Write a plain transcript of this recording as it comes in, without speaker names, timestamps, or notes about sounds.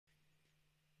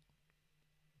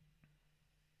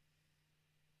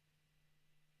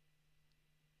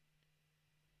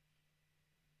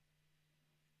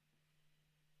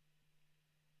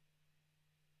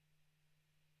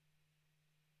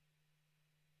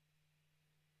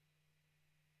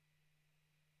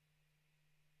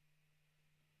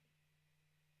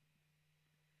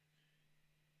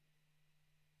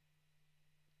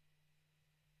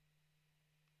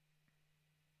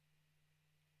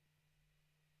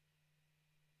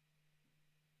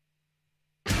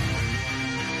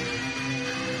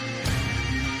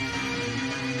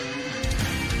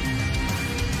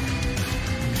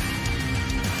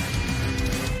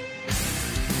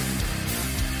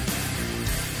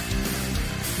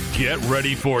Get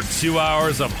ready for 2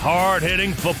 hours of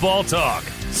hard-hitting football talk,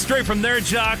 straight from their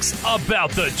jocks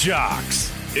about the jocks.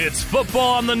 It's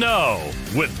Football on the Know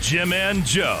with Jim and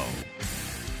Joe.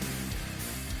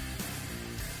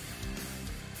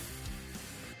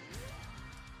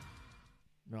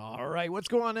 All right, what's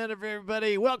going on,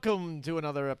 everybody? Welcome to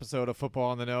another episode of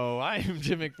Football on the Know. I am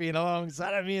Jim McPhee,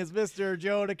 alongside of me is Mr.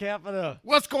 Joe DeCapita.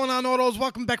 What's going on, Autos?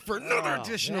 Welcome back for another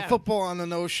edition of Football on the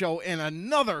Know Show and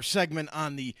another segment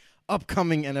on the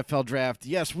upcoming NFL Draft.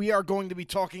 Yes, we are going to be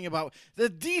talking about the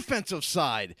defensive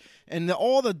side and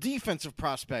all the defensive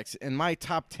prospects and my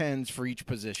top 10s for each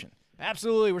position.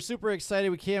 Absolutely. We're super excited.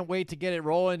 We can't wait to get it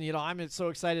rolling. You know, I'm so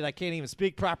excited I can't even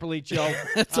speak properly, Joe.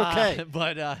 It's okay.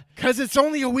 Because it's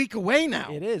only a week away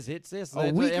now. It is. It's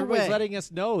a week everybody's away. letting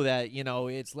us know that, you know,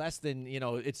 it's less than, you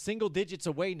know, it's single digits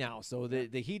away now. So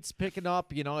the heat's picking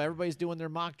up. You know, everybody's doing their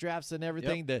mock drafts and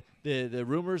everything. Yep. The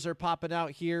rumors are popping out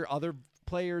here. Other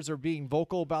players are being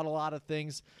vocal about a lot of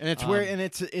things. And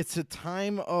it's a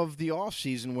time of the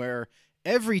offseason where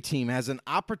every team has an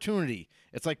opportunity.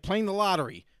 It's like playing the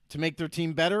lottery to make their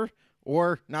team better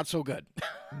or not so good.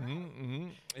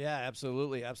 Yeah,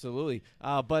 absolutely.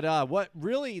 But what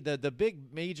really the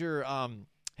big major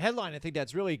headline I think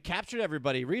that's really captured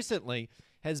everybody recently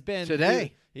has been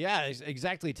today.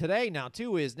 Exactly. Today now,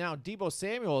 too, is now Deebo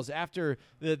Samuels after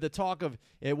the talk of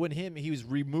when he was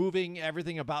removing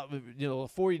everything about, you know,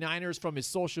 49ers from his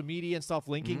social media and stuff,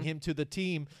 linking him to the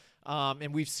team.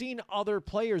 And we've seen other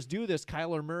players do this.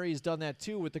 Kyler Murray's done that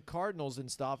too with the Cardinals and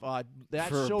stuff. That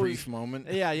For shows, a brief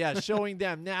moment. Yeah, showing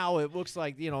them now it looks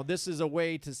like, you know, this is a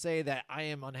way to say that I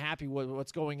am unhappy with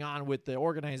what's going on with the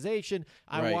organization.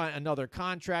 I want another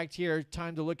contract here.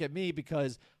 Time to look at me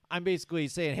because I'm basically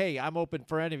saying, hey, I'm open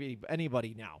for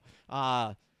anybody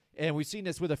now. And we've seen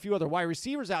this with a few other wide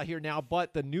receivers out here now,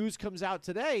 but the news comes out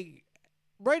today.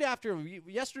 Right after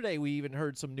yesterday, we even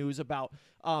heard some news about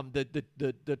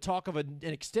the talk of an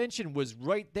extension was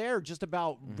right there, just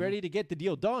about ready to get the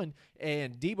deal done,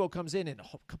 and Deebo comes in and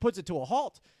puts it to a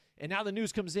halt. And now the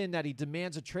news comes in that he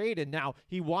demands a trade, and now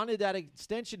he wanted that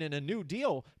extension and a new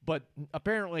deal, but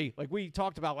apparently, like we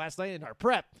talked about last night in our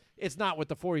prep, it's not with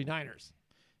the 49ers.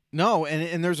 No,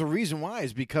 and there's a reason why,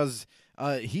 is because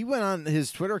he went on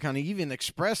his Twitter account. He even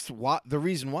expressed the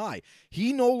reason why.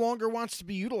 He no longer wants to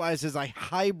be utilized as a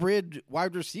hybrid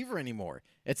wide receiver anymore.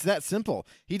 It's that simple.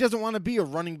 He doesn't want to be a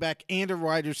running back and a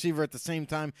wide receiver at the same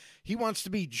time. He wants to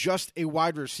be just a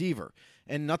wide receiver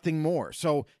and nothing more.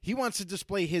 So he wants to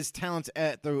display his talents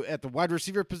at the wide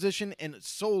receiver position and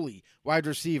solely wide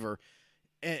receiver.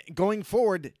 Going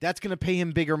forward, that's going to pay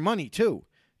him bigger money too.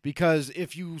 Because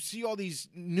if you see all these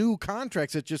new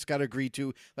contracts that just got agreed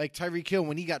to, like Tyreek Hill,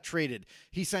 when he got traded,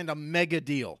 he signed a mega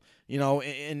deal, you know,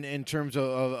 in terms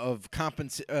of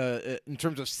in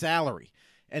terms of salary.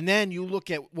 And then you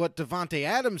look at what Devontae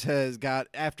Adams has got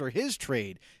after his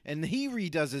trade, and he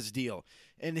redoes his deal,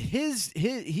 and his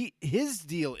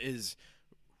deal is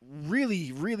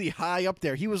really, really high up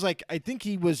there. He was like, I think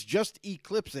he was just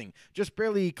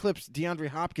barely eclipsed DeAndre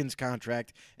Hopkins'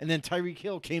 contract, and then Tyreek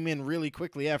Hill came in really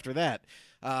quickly after that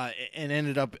and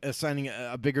ended up signing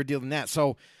a bigger deal than that.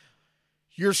 So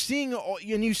you're seeing,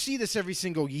 and you see this every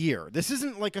single year. This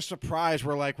isn't like a surprise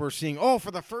where like we're seeing,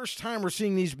 for the first time we're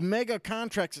seeing these mega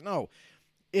contracts. No.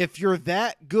 If you're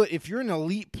that good, if you're an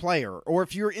elite player, or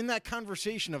if you're in that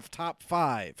conversation of top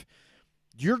 5,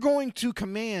 you're going to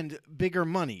command bigger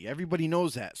money. Everybody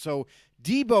knows that. So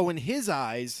Deebo, in his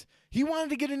eyes, he wanted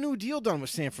to get a new deal done with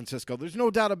San Francisco. There's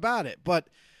no doubt about it. But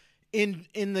in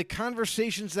the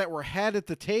conversations that were had at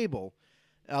the table,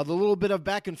 the little bit of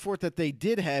back and forth that they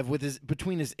did have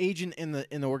between his agent and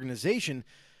the organization,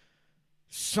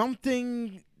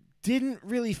 something didn't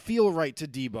really feel right to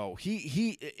Deebo.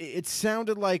 It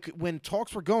sounded like when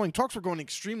talks were going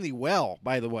extremely well,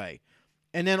 by the way.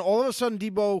 And then all of a sudden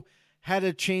Deebo had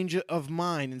a change of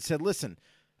mind and said, listen,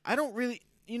 I don't really,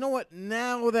 you know what,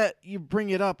 now that you bring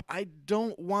it up, I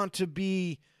don't want to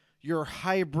be your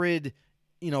hybrid,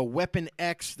 you know, weapon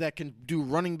X that can do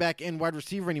running back and wide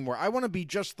receiver anymore. I want to be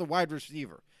just the wide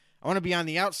receiver. I want to be on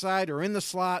the outside or in the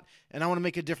slot, and I want to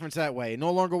make a difference that way. I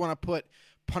no longer want to put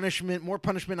more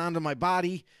punishment onto my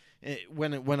body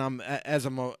when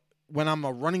I'm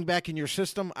a running back in your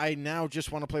system. I now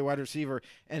just want to play wide receiver.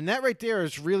 And that right there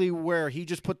is really where he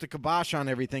just put the kibosh on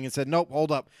everything and said, nope,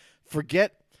 hold up.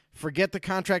 Forget the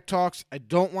contract talks. I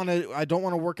don't want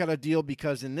to work out a deal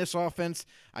because in this offense,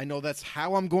 I know that's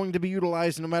how I'm going to be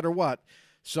utilized no matter what.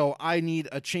 So I need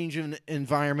a change in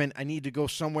environment. I need to go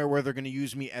somewhere where they're going to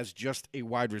use me as just a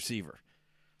wide receiver.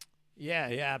 Yeah,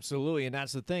 absolutely. And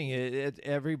that's the thing.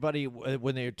 Everybody,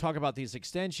 when they talk about these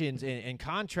extensions and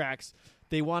contracts,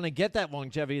 They want to get that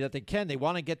longevity that they can. They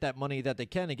want to get that money that they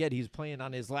can. Again, he's playing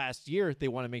on his last year. They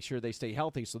want to make sure they stay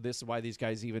healthy. So this is why these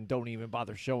guys don't even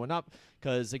bother showing up.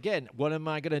 Because, again, what am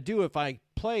I going to do if I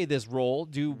play this role,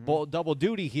 do double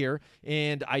duty here,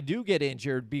 and I do get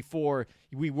injured before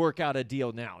we work out a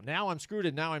deal now? Now I'm screwed,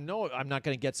 and now I'm not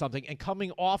going to get something. And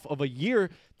coming off of a year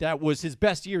that was his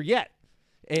best year yet.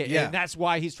 And that's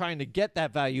why he's trying to get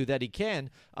that value that he can,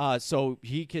 so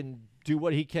he can do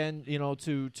what he can,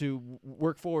 to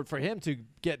work forward for him to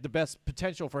get the best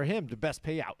potential for him, the best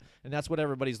payout. And that's what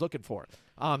everybody's looking for.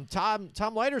 Tom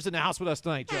Leiter's in the house with us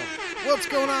tonight, Joe. What's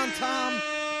going on, Tom?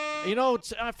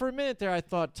 For a minute there, I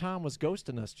thought Tom was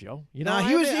ghosting us, Joe. He's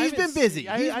been busy.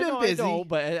 He's been busy. I know,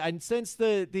 but since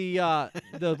the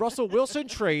Russell Wilson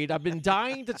trade, I've been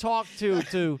dying to talk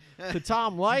to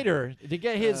Tom Leiter to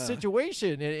get his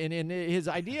situation and his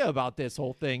idea about this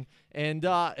whole thing. And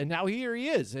now here he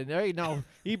is, and now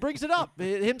he brings it up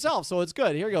himself, so it's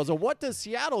good. Here he goes. So what does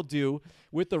Seattle do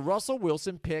with the Russell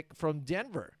Wilson pick from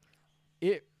Denver?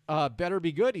 It better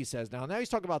be good, he says. Now he's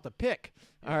talking about the pick.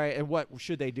 All right, and what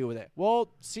should they do with it?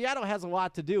 Well, Seattle has a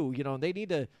lot to do. They need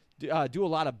to do a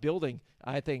lot of building,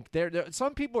 I think.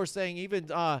 Some people are saying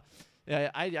even I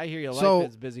hear you like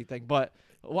this busy thing, but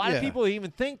a lot of people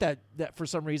even think that for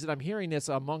some reason, I'm hearing this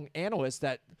among analysts,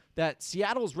 that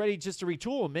Seattle's ready just to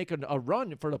retool and make a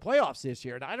run for the playoffs this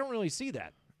year, and I don't really see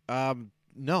that.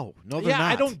 No, they're not.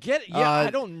 I don't get it. Yeah, I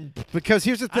don't. Because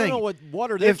here's the thing. I don't know what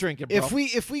water they're drinking, bro.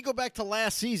 If we go back to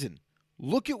last season,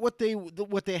 look at what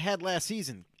they had last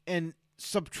season and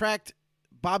subtract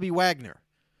Bobby Wagner,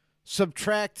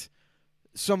 subtract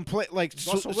some play like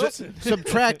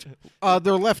subtract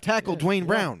their left tackle Dwayne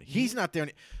Brown. He's not there.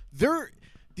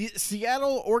 The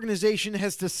Seattle organization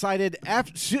has decided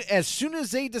as soon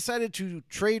as they decided to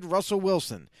trade Russell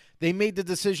Wilson, they made the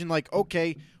decision like,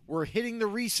 okay, we're hitting the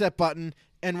reset button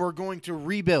and we're going to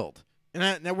rebuild.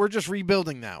 And now we're just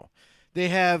rebuilding now. They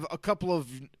have a couple of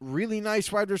really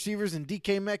nice wide receivers in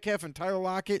DK Metcalf and Tyler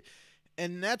Lockett,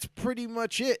 and that's pretty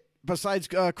much it besides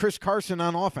Chris Carson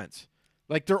on offense.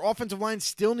 Like, their offensive line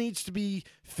still needs to be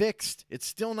fixed. It's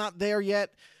still not there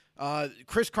yet.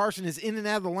 Chris Carson is in and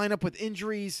out of the lineup with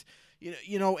injuries,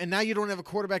 and now you don't have a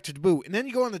quarterback to boot. And then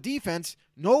you go on the defense,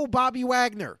 no Bobby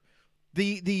Wagner.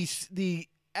 The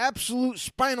absolute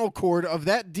spinal cord of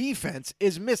that defense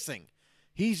is missing.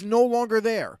 He's no longer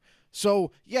there.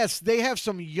 So, yes, they have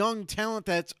some young talent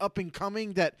that's up and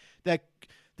coming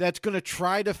that's going to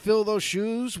try to fill those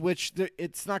shoes, which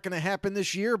it's not going to happen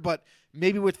this year, but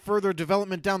maybe with further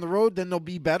development down the road, then they'll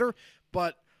be better.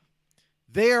 But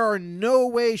they are no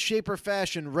way, shape, or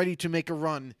fashion ready to make a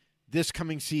run this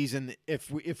coming season.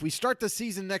 If we start the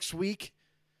season next week,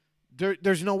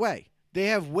 there's no way. They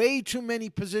have way too many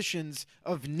positions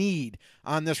of need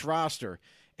on this roster.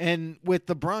 And with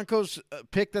the Broncos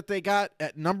pick that they got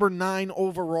at number 9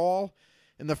 overall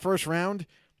in the first round,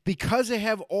 because they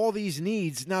have all these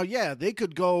needs, now, they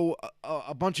could go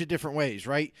a bunch of different ways,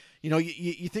 right?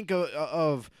 You think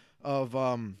of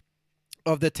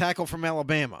the tackle from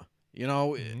Alabama,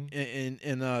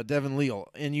 in Devin Leal,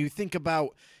 and you think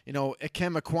about,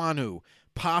 Ikem Ekwonu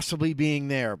possibly being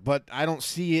there, but I don't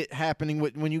see it happening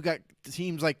when you got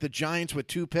teams like the Giants with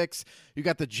 2 picks. You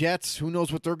got the Jets, who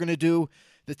knows what they're going to do.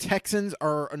 The Texans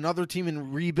are another team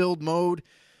in rebuild mode.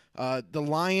 The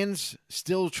Lions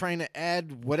still trying to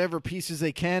add whatever pieces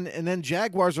they can. And then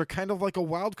Jaguars are kind of like a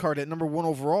wild card at number 1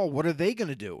 overall. What are they going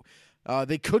to do?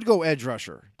 They could go edge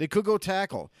rusher. They could go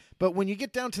tackle. But when you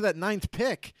get down to that 9th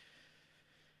pick,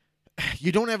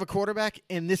 you don't have a quarterback,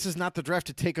 and this is not the draft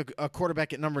to take a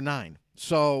quarterback at number 9.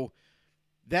 So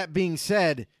that being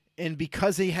said, and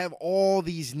because they have all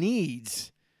these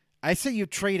needs, I say you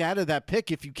trade out of that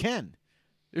pick if you can.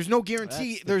 There's no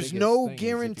guarantee. There's no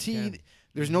guarantee.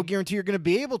 There's no guarantee you're going to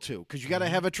be able to, because you got to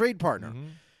have a trade partner. Mm-hmm.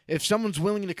 If someone's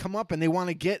willing to come up and they want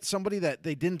to get somebody that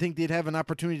they didn't think they'd have an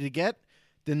opportunity to get,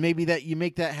 then maybe that you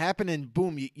make that happen, and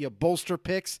boom, you bolster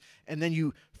picks, and then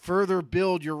you further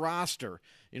build your roster.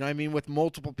 With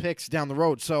multiple picks down the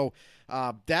road. So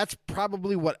that's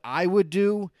probably what I would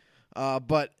do.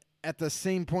 But at the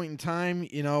same point in time,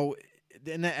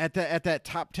 at that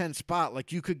top 10 spot,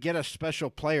 like, you could get a special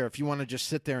player if you want to just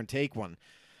sit there and take one.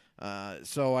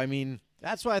 That's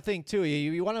what I think, too.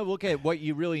 You want to look at what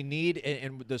you really need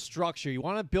and the structure. You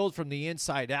want to build from the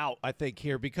inside out, I think,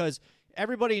 here, because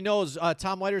everybody knows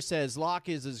Tom Leiter says Locke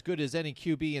is as good as any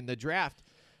QB in the draft.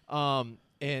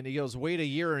 And he goes, wait a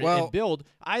year and build.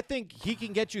 I think he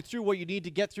can get you through what you need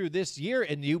to get through this year,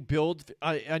 and you build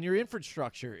on your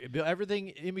infrastructure, everything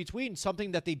in between,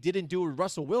 something that they didn't do with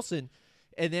Russell Wilson.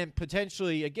 and then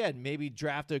potentially, again, maybe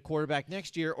draft a quarterback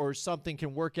next year or something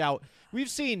can work out. We've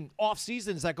seen off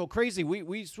seasons that go crazy.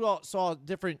 We saw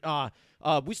different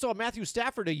we saw Matthew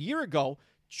Stafford a year ago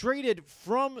traded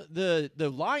from the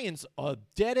Lions a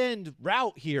dead-end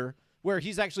route here where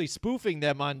he's actually spoofing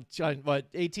them on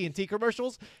AT&T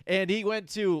commercials, and he went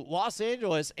to Los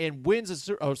Angeles and wins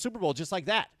a Super Bowl just like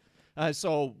that.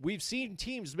 So we've seen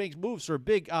teams make moves for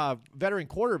big veteran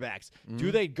quarterbacks.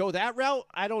 Do they go that route?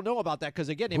 I don't know about that because,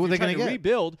 again, if you're trying to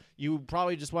rebuild, you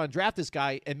probably just want to draft this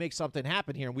guy and make something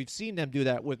happen here. And we've seen them do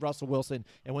that with Russell Wilson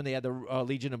and when they had the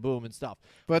Legion of Boom and stuff.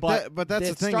 But that's the thing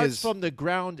is, it starts from the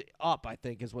ground up, I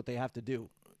think, is what they have to do.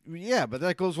 Yeah, but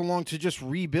that goes along to just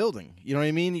rebuilding. You know what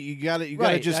I mean? You got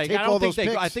to just take all those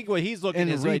picks. I think what he's looking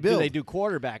is rebuild. Do they do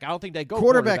quarterback? I don't think they go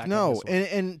quarterback. No,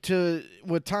 and to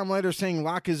what Tom Leiter saying,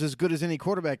 Locke is as good as any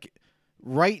quarterback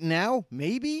right now.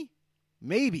 Maybe,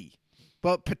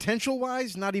 but potential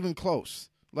wise, not even close.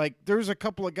 Like there's a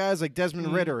couple of guys like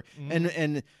Desmond Ridder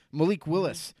and Malik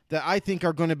Willis that I think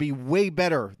are going to be way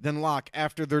better than Locke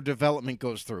after their development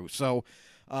goes through. So.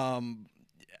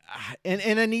 And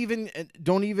then even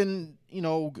don't even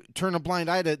turn a blind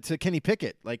eye to Kenny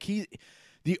Pickett. Like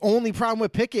the only problem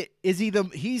with Pickett is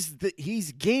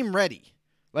he's game ready.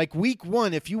 Like week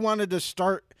 1, if you wanted to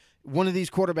start one of these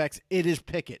quarterbacks, it is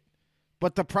Pickett.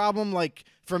 But the problem, like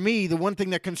for me, the one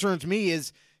thing that concerns me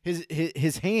is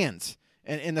his hands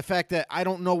and the fact that I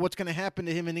don't know what's going to happen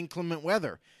to him in inclement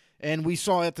weather. And we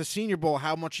saw at the Senior Bowl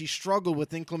how much he struggled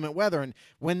with inclement weather. And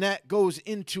when that goes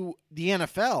into the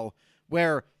NFL,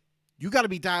 where you got to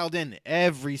be dialed in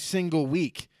every single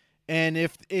week. And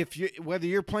if you whether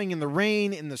you're playing in the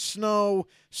rain, in the snow,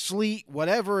 sleet,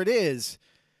 whatever it is,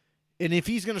 and if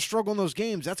he's going to struggle in those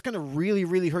games, that's going to really,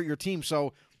 really hurt your team.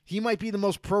 So he might be the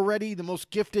most pro-ready, the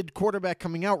most gifted quarterback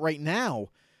coming out right now,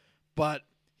 but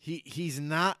he's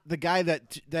not the guy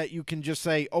that you can just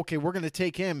say, okay, we're going to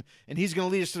take him, and he's going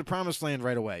to lead us to the promised land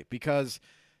right away, because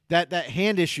that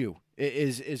hand issue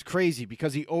is crazy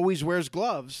because he always wears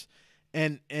gloves.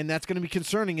 And that's going to be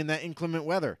concerning in that inclement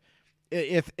weather.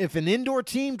 If an indoor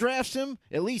team drafts him,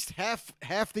 at least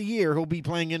half the year he'll be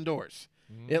playing indoors,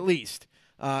 at least.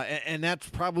 And that's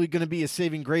probably going to be a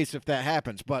saving grace if that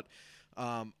happens. But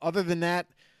other than that,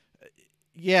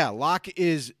 yeah, Locke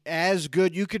is as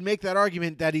good. You could make that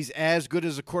argument that he's as good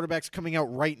as the quarterbacks coming out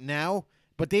right now.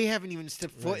 But they haven't even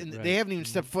stepped foot They haven't even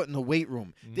stepped foot in the weight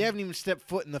room. They haven't even stepped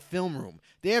foot in the film room.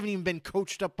 They haven't even been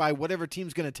coached up by whatever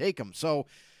team's going to take them. So.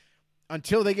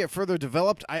 Until they get further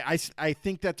developed, I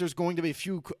think that there's going to be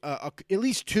at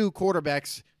least 2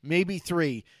 quarterbacks, maybe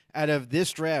 3, out of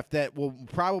this draft that will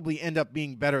probably end up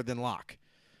being better than Locke.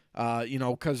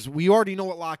 Because we already know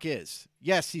what Locke is.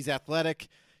 Yes, he's athletic.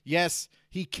 Yes,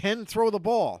 he can throw the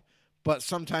ball, but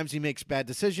sometimes he makes bad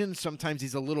decisions. Sometimes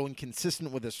he's a little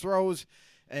inconsistent with his throws,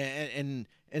 and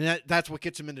that's what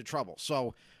gets him into trouble.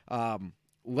 So.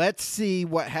 Let's see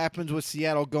what happens with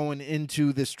Seattle going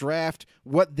into this draft,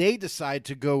 what they decide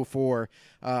to go for.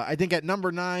 I think at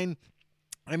number 9,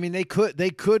 I mean, they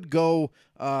could go,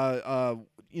 one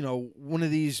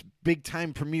of these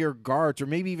big-time premier guards or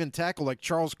maybe even tackle like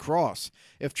Charles Cross.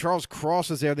 If Charles Cross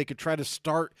is there, they could try to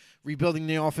start rebuilding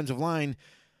the offensive line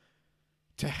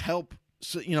to help,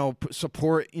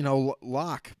 support,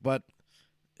 Locke. But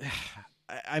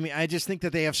I mean, I just think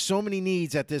that they have so many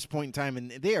needs at this point in time,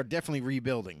 and they are definitely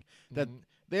rebuilding, that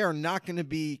they are not going to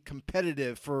be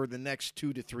competitive for the next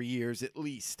 2 to 3 years at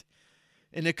least.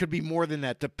 And it could be more than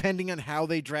that, depending on how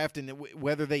they draft and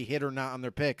whether they hit or not on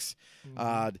their picks.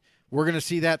 We're going to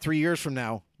see that 3 years from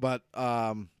now. But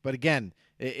again,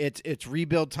 it's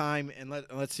rebuild time, and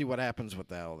let's see what happens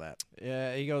with all that.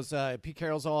 Yeah, he goes, Pete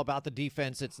Carroll's all about the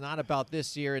defense. It's not about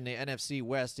this year in the NFC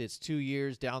West. It's 2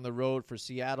 years down the road for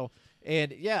Seattle.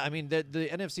 And, yeah, I mean, the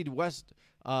NFC West,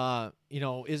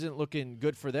 isn't looking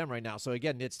good for them right now. So,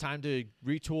 again, it's time to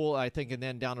retool, I think, and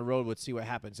then down the road, let's see what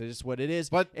happens. It's just what it is.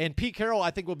 And Pete Carroll,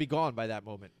 I think, will be gone by that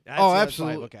moment. Absolutely. That's how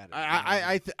I look at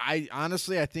it. I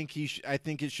honestly, I think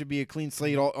it should be a clean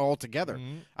slate altogether.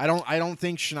 I don't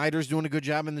think Schneider's doing a good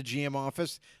job in the GM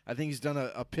office. I think he's done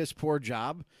a piss poor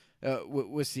job.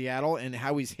 With Seattle and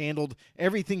how he's handled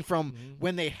everything from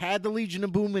when they had the Legion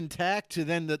of Boom intact to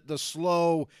then the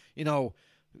slow,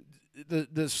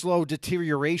 the slow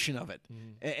deterioration of it.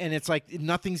 And it's like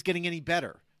nothing's getting any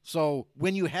better. So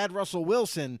when you had Russell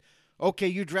Wilson, okay,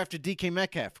 you drafted DK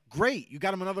Metcalf. Great. You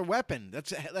got him another weapon.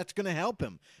 That's going to help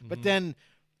him. But then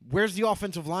where's the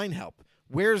offensive line help?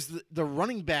 Where's the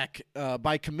running back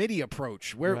by committee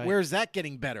approach? Where's that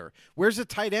getting better? Where's the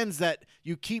tight ends that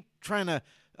you keep trying to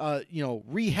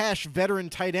rehash veteran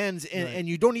tight ends and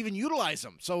you don't even utilize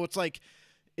them? So it's like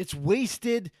it's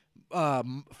wasted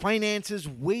finances,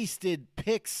 wasted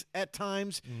picks at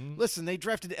times. Listen, they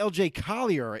drafted L.J.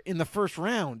 Collier in the first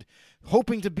round,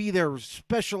 hoping to be their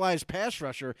specialized pass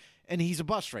rusher, and he's a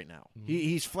bust right now.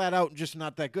 He's flat out just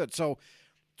not that good. So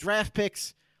draft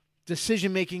picks,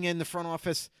 decision-making in the front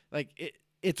office, like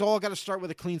it's all got to start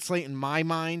with a clean slate in my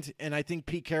mind, and I think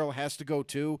Pete Carroll has to go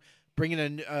too, bringing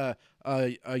in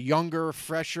a younger,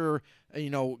 fresher,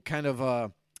 kind of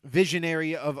a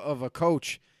visionary of a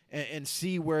coach, and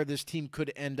see where this team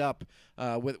could end up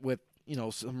with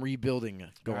some rebuilding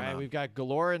going on. All right, we've got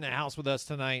Galore in the house with us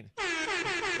tonight.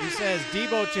 He says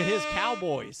Debo to his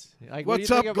Cowboys. Like, what's what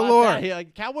do you up, think Galore? about that?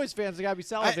 Like, Cowboys fans are got to be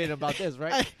salivating about this,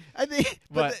 right? I think,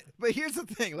 but here's the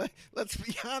thing. Let's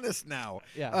be honest now.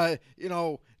 Yeah.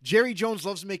 Jerry Jones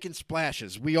loves making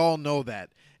splashes. We all know that,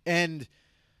 and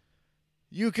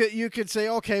you could say,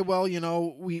 okay, well,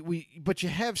 but you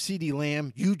have CeeDee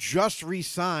Lamb. You just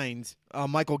re-signed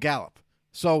Michael Gallup,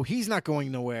 so he's not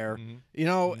going nowhere.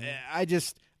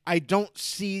 I don't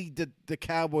see the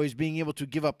Cowboys being able to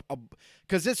give up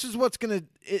because this is what's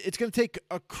it's gonna take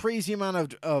a crazy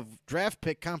amount of draft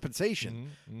pick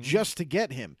compensation just to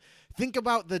get him. Think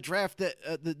about the draft that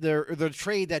the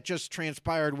trade that just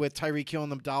transpired with Tyreek Hill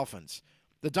and the Dolphins.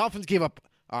 The Dolphins gave up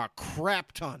a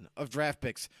crap ton of draft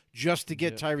picks just to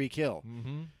get Tyreek Hill.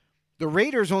 The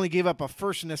Raiders only gave up a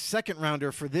first and a second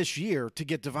rounder for this year to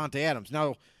get Devontae Adams.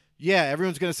 Now, yeah,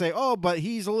 everyone's gonna say, oh, but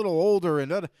he's a little older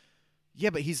and yeah,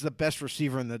 but he's the best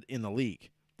receiver in the league.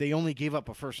 They only gave up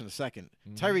a first and a second.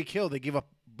 Tyreek Hill, they gave up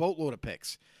a boatload of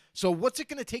picks. So what's it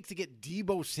going to take to get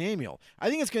Deebo Samuel? I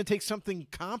think it's going to take something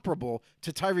comparable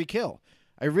to Tyreek Hill.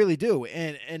 I really do.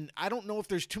 And I don't know if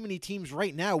there's too many teams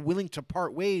right now willing to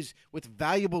part ways with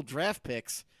valuable draft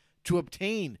picks to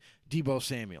obtain Deebo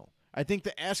Samuel. I think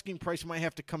the asking price might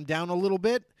have to come down a little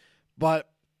bit, but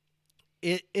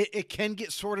it can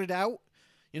get sorted out.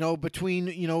 Between,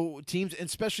 teams, and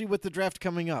especially with the draft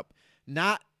coming up.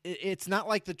 It's not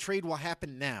like the trade will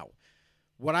happen now.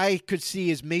 What I could see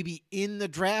is maybe in the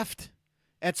draft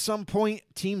at some point,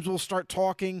 teams will start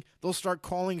talking. They'll start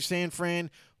calling San Fran.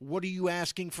 What are you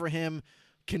asking for him?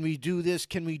 Can we do this?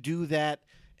 Can we do that?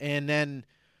 And then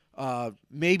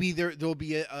maybe there'll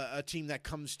be a team that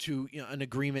comes to an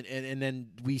agreement, and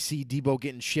then we see Deebo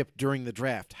getting shipped during the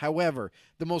draft. However,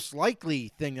 the most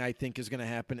likely thing I think is going to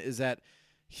happen is that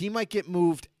he might get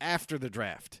moved after the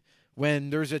draft when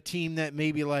there's a team that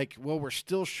may be like, well, we're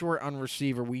still short on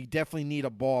receiver. We definitely need a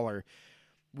baller.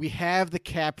 We have the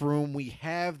cap room. We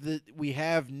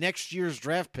have next year's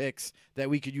draft picks that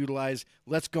we could utilize.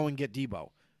 Let's go and get Deebo.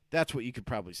 That's what you could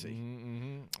probably see.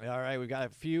 All right, we got a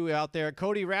few out there.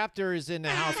 Cody Raptor is in the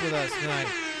house with us tonight.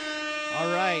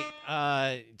 All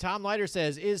right, Tom Leiter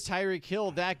says, is Tyreek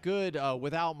Hill that good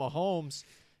without Mahomes?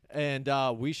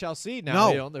 And we shall see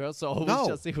now. No. We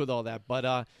shall see with all that.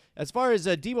 But as far as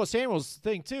Deebo Samuel's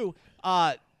thing, too,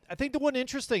 I think the one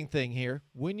interesting thing here,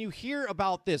 when you hear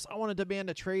about this, I want to demand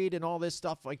a trade and all this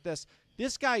stuff like this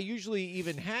guy usually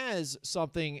even has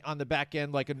something on the back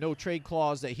end, like a no-trade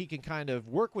clause that he can kind of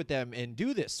work with them and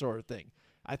do this sort of thing.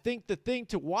 I think the thing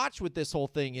to watch with this whole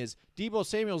thing is Deebo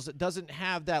Samuel doesn't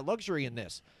have that luxury in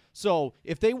this. So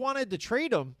if they wanted to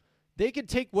trade him, they could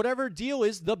take whatever deal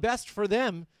is the best for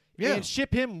them and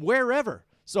ship him wherever.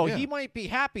 So he might be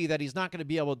happy that he's not going to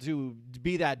be able to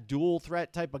be that dual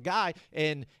threat type of guy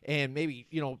and maybe,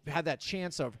 have that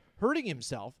chance of hurting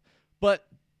himself. But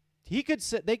they could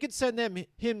send him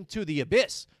to the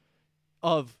abyss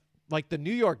of like the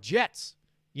New York Jets,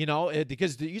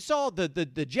 because you saw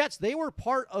the Jets, they were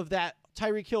part of that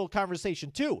Tyreek Hill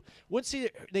conversation too. Once you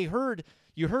heard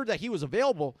that he was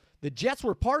available, the Jets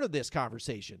were part of this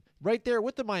conversation right there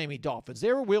with the Miami Dolphins.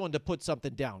 They were willing to put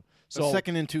something down. So a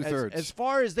second and 2/3. As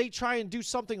far as they try and do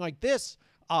something like this,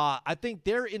 I think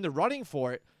they're in the running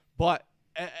for it. But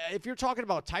if you're talking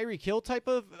about Tyreek Hill type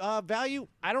of value,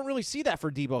 I don't really see that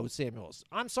for Deebo Samuels.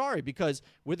 I'm sorry, because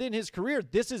within his career,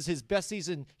 this is his best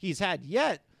season he's had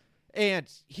yet, and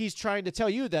he's trying to tell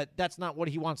you that that's not what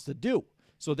he wants to do.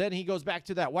 So then he goes back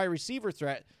to that wide receiver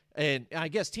threat, and I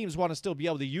guess teams want to still be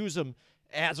able to use him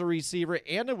as a receiver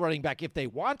and a running back if they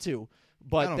want to,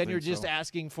 but then you're just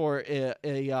asking for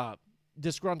a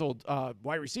disgruntled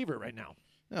wide receiver right now.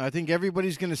 No, I think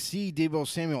everybody's going to see Deebo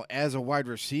Samuel as a wide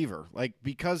receiver,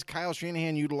 because Kyle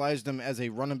Shanahan utilized him as a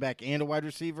running back and a wide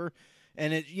receiver,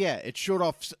 and it showed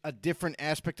off a different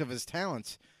aspect of his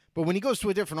talents. But when he goes to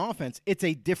a different offense, it's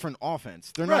a different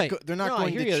offense. They're not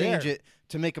going to change it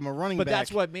to make him a running back. But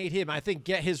that's what made him, I think,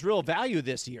 get his real value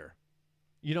this year.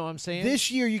 You know what I'm saying? This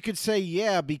year, you could say,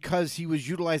 because he was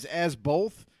utilized as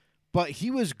both, but he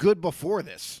was good before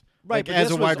this, right? as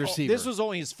a wide receiver. This was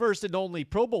only his first and only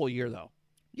Pro Bowl year, though.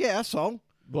 Yeah, so.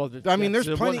 Well, I mean, there's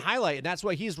plenty. one highlight, and that's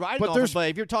what he's riding But off of. But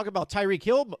if you're talking about Tyreek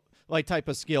Hill, like type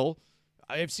of skill,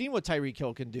 I've seen what Tyreek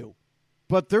Hill can do.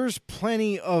 But there's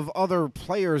plenty of other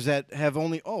players that have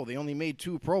they only made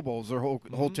 2 Pro Bowls their whole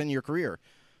 10-year career.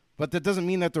 But that doesn't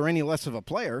mean that they're any less of a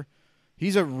player.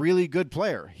 He's a really good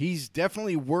player. He's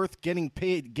definitely worth getting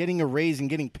paid, getting a raise and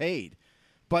getting paid.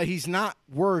 But he's not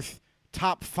worth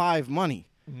top 5 money.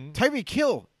 Tyreek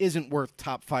Hill isn't worth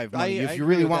top 5 money. If you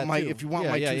really want my 2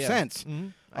 cents.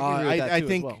 I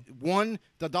think, well. 1,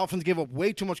 the Dolphins gave up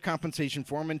way too much compensation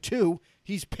for him, and 2,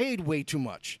 he's paid way too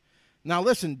much. Now,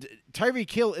 listen, Tyreek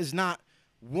Hill is not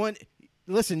one.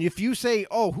 Listen, if you say,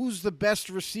 who's the best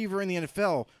receiver in the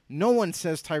NFL, no one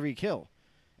says Tyreek Hill.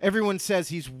 Everyone says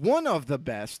he's one of the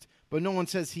best, but no one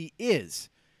says he is.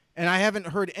 And I haven't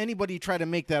heard anybody try to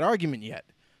make that argument yet.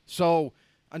 So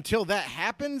until that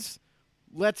happens,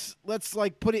 let's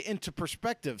put it into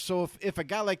perspective. So if a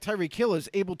guy like Tyreek Hill is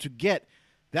able to get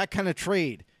that kind of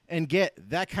trade and get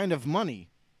that kind of money,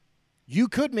 you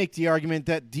could make the argument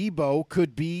that Debo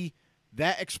could be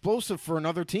that explosive for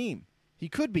another team. He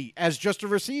could be as just a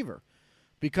receiver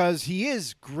because he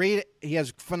is great. He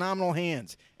has phenomenal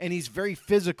hands, and he's very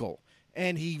physical,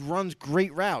 and he runs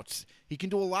great routes. He can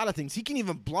do a lot of things. He can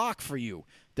even block for you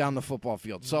down the football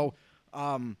field. So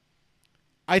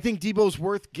I think Debo's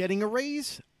worth getting a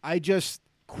raise. I just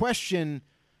question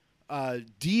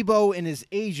Debo and his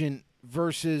agent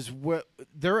versus what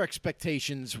their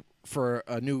expectations for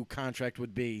a new contract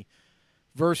would be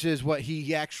versus what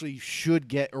he actually should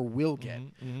get or will get.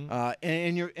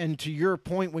 And to your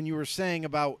point when you were saying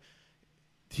about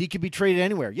he could be traded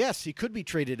anywhere. Yes, he could be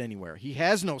traded anywhere. He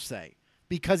has no say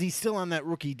because he's still on that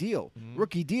rookie deal.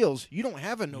 Rookie deals, you don't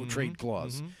have a no-trade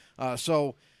clause.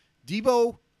 So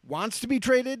Debo wants to be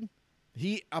traded.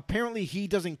 He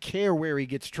doesn't care where he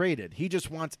gets traded. He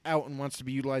just wants out and wants to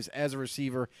be utilized as a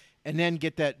receiver and then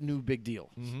get that new big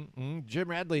deal. Jim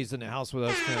Radley's in the house with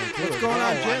us tonight. What's going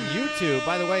on, Jim? YouTube.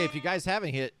 By the way, if you guys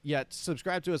haven't hit yet,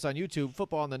 subscribe to us on YouTube,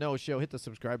 Football on the Know Show. Hit the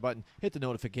subscribe button. Hit the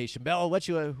notification bell. Let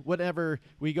you, whenever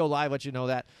we go live, let you know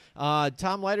that.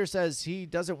 Tom Leiter says he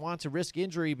doesn't want to risk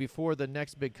injury before the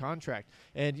next big contract.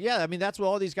 And, yeah, I mean, that's what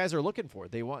all these guys are looking for.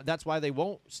 That's why they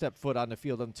won't step foot on the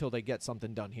field until they get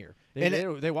something done here.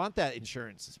 They want that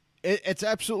insurance. It's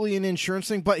absolutely an insurance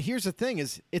thing, but here's the thing: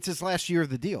 it's his last year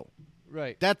of the deal.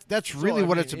 Right. That's really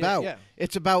what it's about.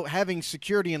 It's about having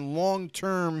security and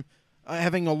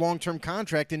having a long-term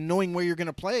contract and knowing where you're going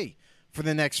to play for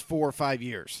the next 4 or 5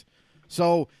 years.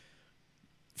 So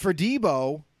for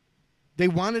Debo, they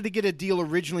wanted to get a deal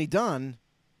originally done,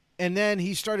 and then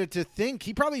he started to think.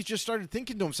 He probably just started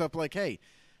thinking to himself like, "Hey,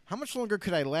 how much longer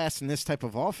could I last in this type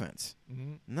of offense?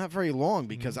 Not very long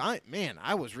because I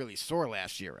was really sore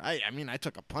last year. I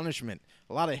took a punishment,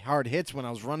 a lot of hard hits when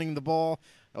I was running the ball,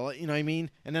 you know what I mean?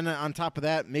 And then on top of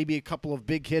that, maybe a couple of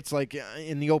big hits like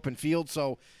in the open field.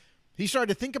 So he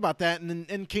started to think about that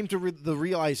and came to the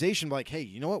realization like, hey,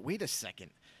 you know what? Wait a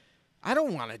second. I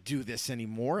don't want to do this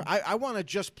anymore. I want to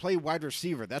just play wide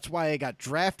receiver. That's why I got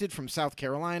drafted from South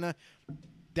Carolina.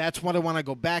 That's what I want to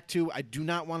go back to. I do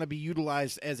not want to be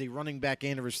utilized as a running back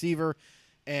and a receiver,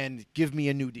 and give me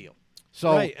a new deal.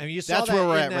 So right. I mean, you saw that's that where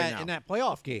we're at right now. In that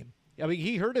playoff game. I mean,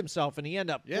 he hurt himself, and he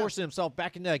ended up forcing himself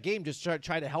back into that game just to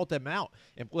try to help them out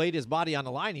and laid his body on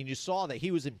the line, and you saw that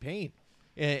he was in pain.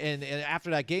 And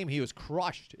after that game, he was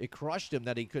crushed. It crushed him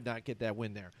that he could not get that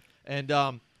win there. And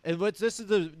this is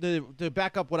the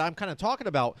back up what I'm kind of talking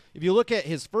about. If you look at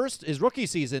his rookie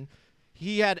season,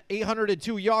 he had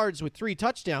 802 yards with 3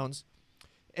 touchdowns.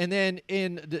 And then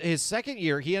in his second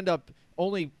year, he ended up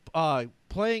only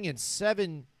playing in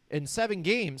seven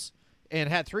games and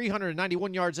had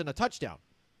 391 yards and a touchdown.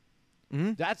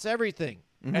 That's everything.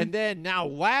 And then now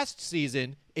last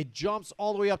season, it jumps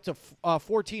all the way up to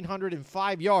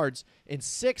 1,405 yards and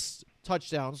 6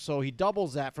 touchdowns. So he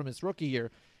doubles that from his rookie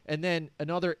year. And then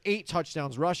another 8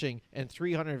 touchdowns rushing and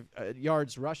 300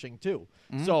 yards rushing too.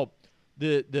 So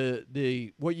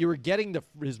the what you were getting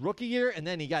his rookie year, and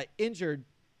then he got injured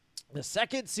the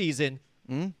second season.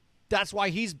 That's why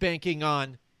he's banking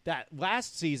on that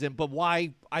last season. But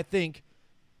why I think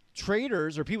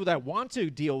traders or people that want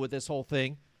to deal with this whole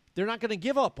thing, they're not going to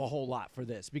give up a whole lot for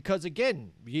this because,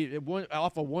 again,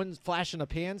 off of one flash in the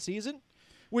pan season,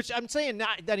 which I'm saying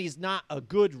not that he's not a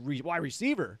good wide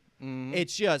receiver.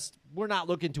 It's just we're not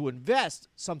looking to invest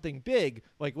something big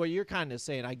like what you're kind of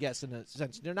saying, I guess, in a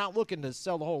sense. They're not looking to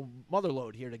sell the whole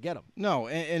motherload here to get him. No,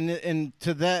 and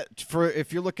to that, for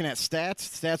if you're looking at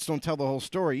stats don't tell the whole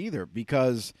story either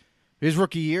because his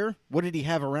rookie year, what did he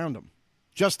have around him?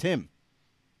 Just him.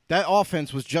 That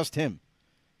offense was just him.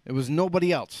 It was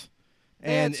nobody else.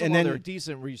 And and then other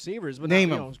decent receivers, but name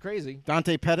not, them. It's crazy.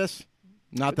 Dante Pettis,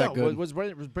 not that good. Was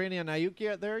Brandon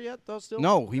Ayuk there yet, though, still?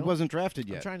 No, he wasn't drafted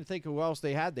yet. I'm trying to think of who else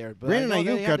they had there. But Brandon I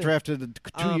know Ayuk got drafted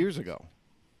 2 years ago.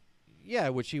 Yeah,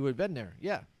 which he would have been there.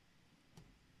 Yeah.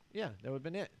 Yeah, that would have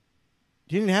been it.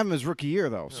 He didn't have him his rookie year,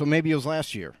 though, so maybe it was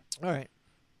last year. All right.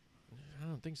 I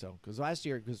don't think so, because last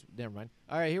year, never mind.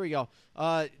 All right, here we go.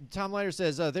 Tom Leiter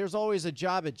says, there's always a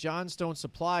job at Johnstone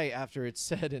Supply after it's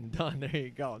said and done. There you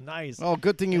go. Nice. Oh,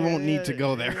 good thing you won't need to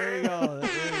go there. There you go.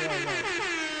 There you go.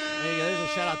 There's a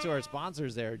shout-out to our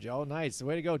sponsors there, Joe. Nice.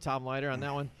 Way to go, Tom Leiter, on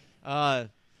that one.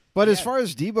 But as far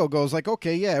as Debo goes, like,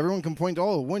 okay, yeah, everyone can point to,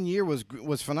 1 year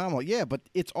was phenomenal. Yeah, but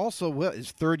it's also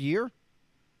his third year.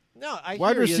 No,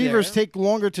 wide receivers take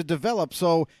longer to develop.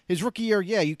 So his rookie year,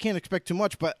 yeah, you can't expect too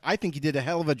much, but I think he did a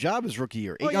hell of a job his rookie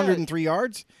year. 803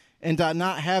 yards, and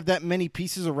not have that many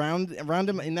pieces around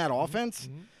him in that offense.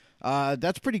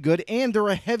 That's pretty good. And they're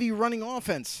a heavy running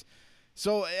offense.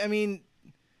 So, I mean,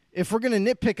 if we're going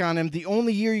to nitpick on him, the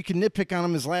only year you can nitpick on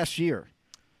him is last year.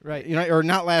 Right. Or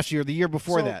not last year, the year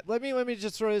before that. Let me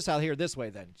just throw this out here this way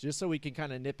then, just so we can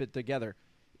kind of nip it together.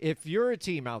 If you're a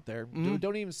team out there,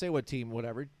 don't even say what team,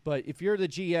 whatever, but if you're the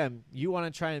GM, you want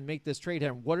to try and make this trade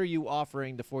here, what are you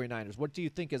offering the 49ers? What do you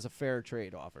think is a fair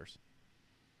trade offers?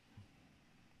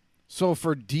 So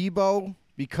for Debo,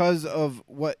 because of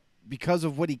what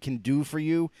he can do for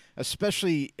you,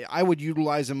 especially I would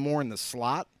utilize him more in the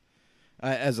slot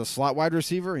as a slot wide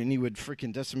receiver, and he would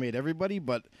freaking decimate everybody.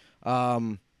 But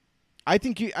I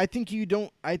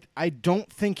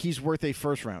don't think he's worth a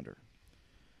first rounder.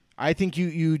 I think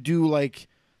you do like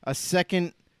a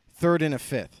second, third, and a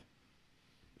fifth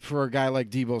for a guy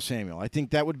like Debo Samuel. I think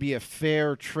that would be a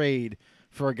fair trade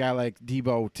for a guy like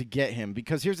Debo to get him.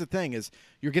 Because here's the thing is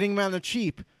you're getting him on the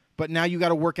cheap, but now you got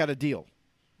to work out a deal.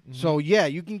 So, yeah,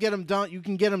 you can get him done. You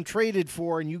can get him traded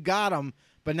for, and you got him,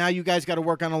 but now you guys got to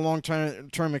work on a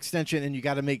long-term extension, and you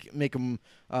got to make him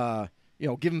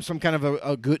give him some kind of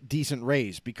a good, decent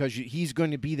raise because he's going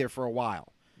to be there for a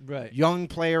while. Right. Young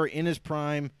player in his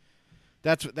prime.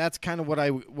 That's kind of what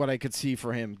I could see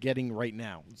for him getting right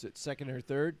now. Is it second or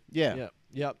third? Yeah.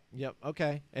 Yep.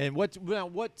 Okay. And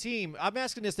what team? I'm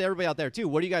asking this to everybody out there too.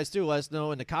 What do you guys do? Let us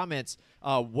know in the comments.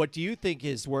 What do you think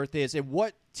his worth is, and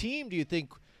what team do you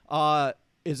think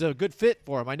is a good fit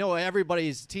for him? I know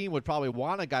everybody's team would probably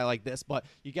want a guy like this, but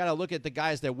you got to look at the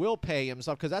guys that will pay him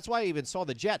stuff, because that's why I even saw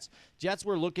the Jets. Jets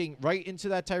were looking right into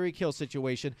that Tyreek Hill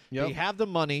situation. Yep. They have the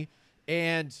money,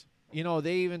 and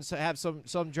they even have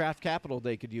some draft capital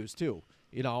they could use too.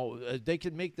 They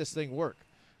could make this thing work.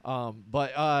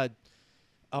 But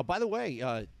by the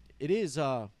way, it is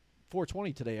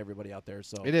 420 today, everybody out there.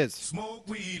 So it is. Smoke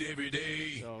weed every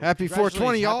day. So happy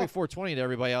 420, y'all. Happy 420 to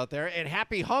everybody out there, and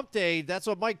happy Hump Day. That's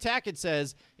what Mike Tackett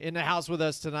says in the house with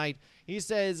us tonight. He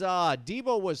says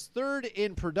Debo was third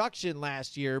in production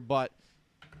last year, but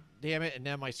damn it, and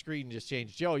then my screen just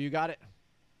changed. Joe, you got it?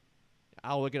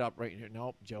 I'll look it up right here.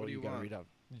 Nope, Joe, you got to read up.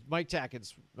 Mike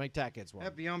Tackett's one.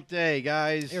 Happy Hump Day,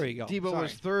 guys. Here we go. Debo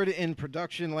was third in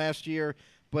production last year,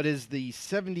 but is the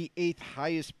 78th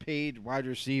highest paid wide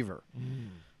receiver.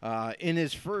 In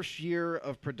his first year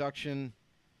of production,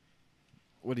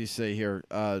 what do you say here?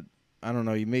 I don't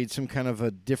know. You made some kind of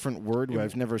a different word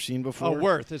I've never seen before. Oh,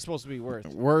 worth. It's supposed to be worth.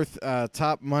 Worth,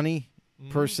 top money,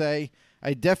 per se.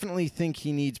 I definitely think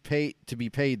he needs to be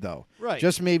paid, though. Right.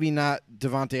 Just maybe not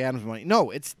Devontae Adams money.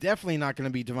 No, it's definitely not going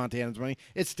to be Devontae Adams money.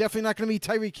 It's definitely not going to be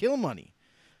Tyreek Hill money.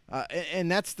 And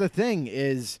that's the thing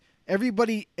is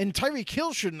everybody – and Tyreek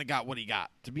Hill shouldn't have got what he got,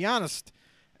 to be honest.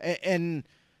 And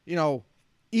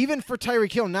even for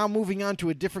Tyreek Hill, now moving on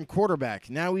to a different quarterback,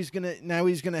 now he's gonna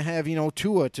have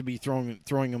Tua to be throwing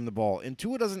him the ball, and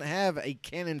Tua doesn't have a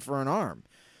cannon for an arm.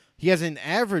 He has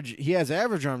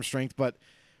average arm strength, but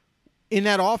in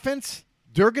that offense,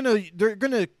 they're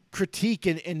gonna critique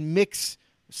and mix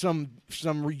some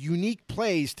unique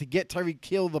plays to get Tyreek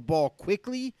Hill the ball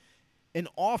quickly and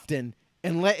often,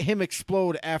 and let him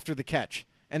explode after the catch.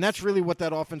 And that's really what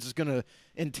that offense is going to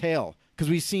entail, because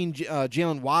we've seen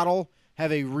Jalen Waddle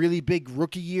have a really big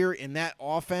rookie year in that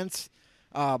offense.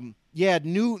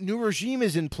 New regime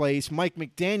is in place. Mike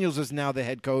McDaniels is now the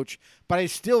head coach, but I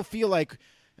still feel like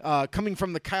coming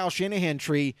from the Kyle Shanahan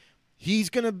tree, he's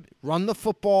going to run the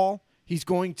football. He's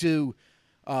going to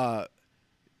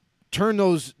turn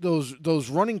those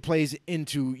running plays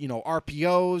into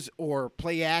RPOs or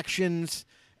play actions,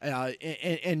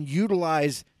 and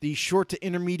utilize the short to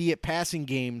intermediate passing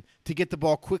game to get the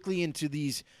ball quickly into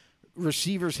these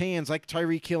receivers' hands like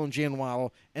Tyreek Hill and Jalen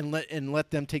Waddle, and let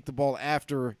them take the ball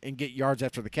after and get yards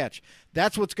after the catch.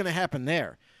 That's what's going to happen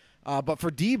there. But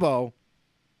for Debo,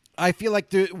 I feel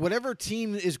like whatever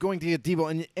team is going to get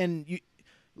Debo, and you,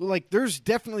 like, there's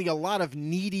definitely a lot of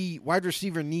wide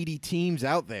receiver needy teams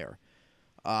out there.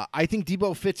 I think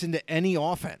Debo fits into any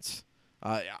offense.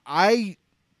 I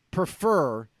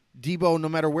prefer Debo, no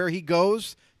matter where he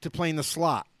goes, to play in the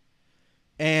slot.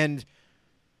 And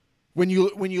when you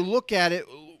look at it,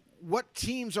 what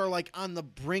teams are like on the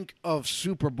brink of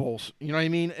Super Bowls, you know what I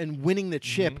mean, and winning the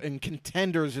chip and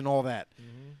contenders and all that.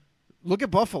 Look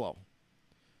at Buffalo.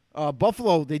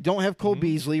 Buffalo, they don't have Cole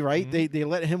Beasley, right? They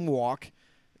let him walk.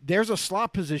 There's a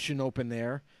slot position open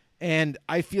there, and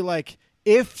I feel like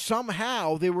if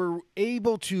somehow they were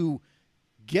able to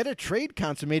get a trade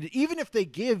consummated, even if they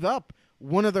give up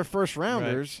one of their first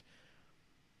rounders,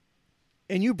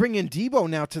 and you bring in Debo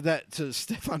now to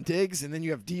Stephon Diggs, and then you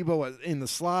have Debo in the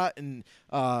slot and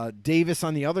Davis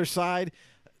on the other side,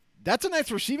 that's a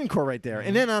nice receiving core right there.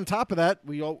 And then on top of that,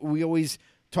 we always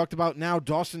talked about now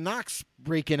Dawson Knox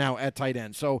breaking out at tight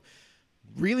end. So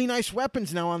really nice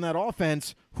weapons now on that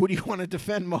offense. Who do you want to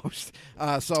defend most?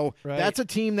 That's a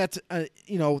team that's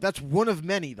that's one of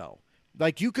many though.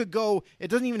 Like you could go. It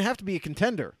doesn't even have to be a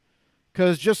contender,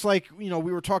 because just like we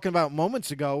were talking about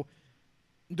moments ago,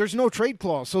 there's no trade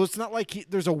clause, so it's not like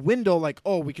there's a window like,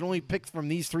 oh, we can only pick from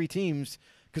these 3 teams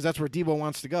because that's where Debo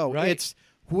wants to go. Right. It's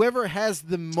whoever has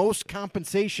the most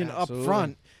compensation up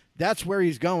front. That's where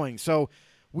he's going. So.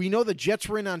 We know the Jets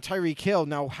were in on Tyreek Hill.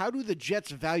 Now, how do the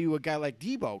Jets value a guy like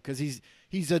Debo? Because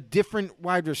he's a different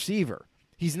wide receiver.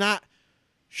 He's not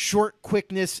short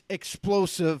quickness,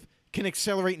 explosive, can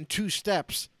accelerate in 2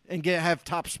 steps and have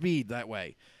top speed that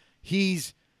way.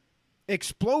 He's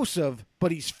explosive,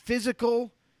 but he's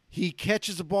physical. He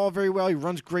catches the ball very well. He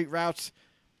runs great routes.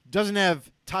 Doesn't have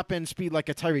top-end speed like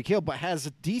a Tyreek Hill, but has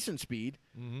a decent speed.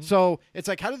 So it's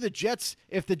like, how do the Jets,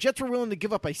 if the Jets were willing to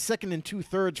give up a second and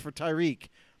 2/3 for Tyreek,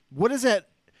 what is that?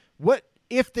 What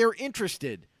if they're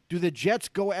interested? Do the Jets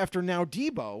go after now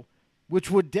Debo, which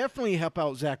would definitely help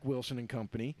out Zach Wilson and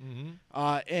company?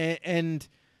 And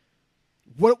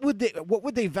what would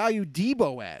they value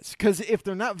Debo as? Because if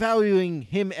they're not valuing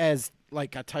him as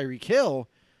like a Tyreek Hill,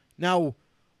 now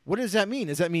what does that mean?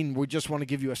 Does that mean we just want to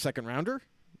give you a second rounder?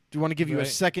 Do you want to give you a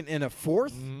second and a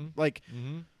fourth?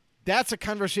 That's a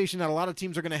conversation that a lot of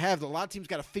teams are going to have. A lot of teams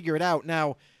got to figure it out.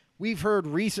 Now, we've heard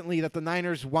recently that the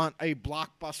Niners want a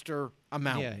blockbuster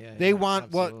amount. They want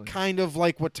what kind of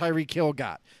like what Tyreek Hill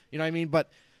got. You know what I mean?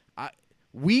 But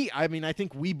I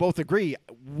think we both agree.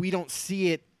 We don't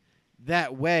see it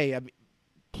that way.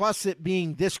 Plus, it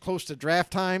being this close to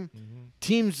draft time,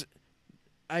 teams,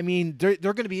 they're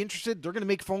going to be interested. They're going to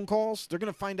make phone calls. They're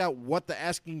going to find out what the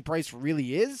asking price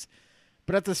really is.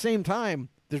 But at the same time,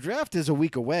 the draft is a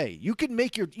week away. You can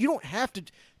make you don't have to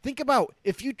think about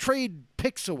if you trade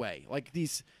picks away, like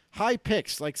these high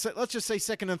picks, like let's just say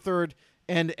second and third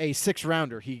and a 6th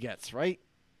rounder he gets, right?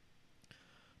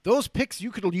 Those picks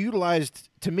you could utilize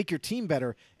to make your team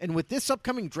better. And with this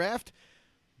upcoming draft,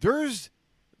 the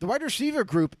wide receiver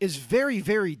group is very,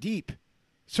 very deep.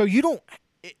 So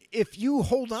if you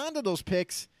hold on to those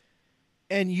picks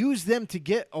and use them to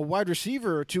get a wide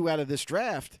receiver or 2 out of this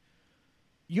draft,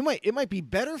 it might be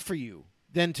better for you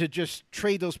than to just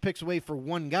trade those picks away for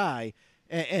one guy,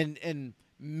 and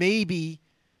maybe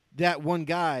that one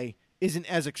guy isn't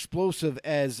as explosive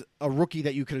as a rookie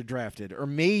that you could have drafted, or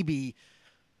maybe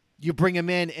you bring him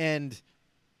in and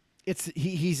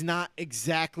he's not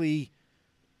exactly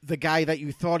the guy that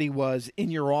you thought he was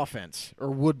in your offense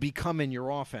or would become in your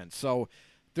offense. So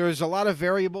there's a lot of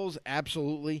variables,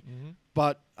 absolutely.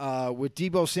 But with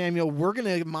Debo Samuel, we're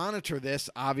going to monitor this,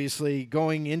 obviously,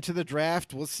 going into the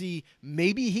draft. We'll see.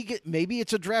 Maybe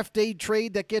it's a draft day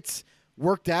trade that gets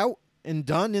worked out and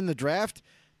done in the draft.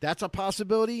 That's a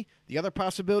possibility. The other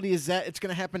possibility is that it's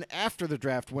going to happen after the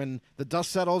draft when the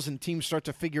dust settles and teams start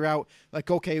to figure out,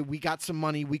 like, okay, we got some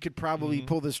money. We could probably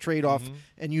pull this trade off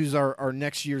and use our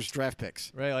next year's draft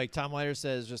picks. Right, like Tom Leiter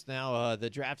says just now, the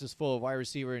draft is full of wide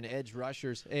receiver and edge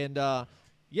rushers. And,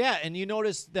 and you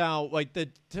notice now, like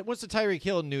once the Tyreek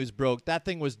Hill news broke, that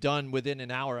thing was done within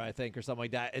an hour, I think, or something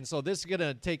like that. And so this is going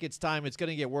to take its time. It's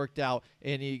going to get worked out,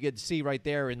 and you get to see right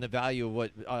there in the value of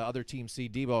what other teams see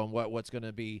Debo and what's going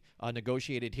to be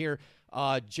negotiated here.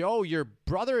 Joe, your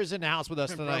brother is in the house with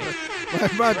us tonight.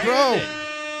 My bro.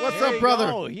 What's up, brother?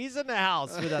 Oh, he's in the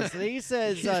house with us. And he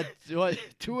says,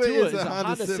 Tua is a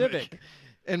Honda Civic.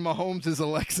 And Mahomes is a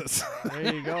Lexus.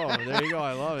 There you go.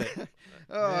 I love it.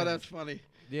 Oh, that's funny.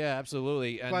 Yeah,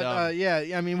 absolutely. And, but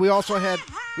we also had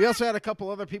a couple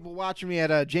other people watching. We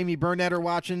had Jamie Bernetter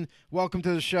watching. Welcome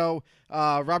to the show.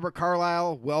 Robert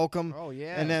Carlisle, welcome. Oh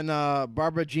yeah. And then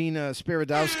Barbara Jean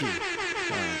Spiridowski.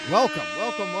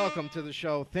 Welcome to the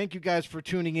show. Thank you guys for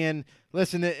tuning in.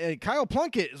 Listen, Kyle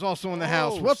Plunkett is also in the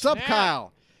house. What's up,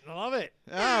 Kyle? I love it.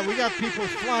 We got people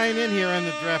flying in here on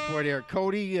the draft board here.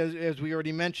 Cody, as we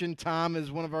already mentioned. Tom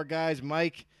is one of our guys.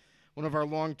 Mike, one of our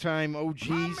longtime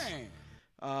OGs.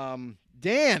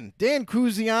 Dan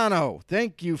Cruziano,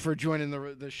 thank you for joining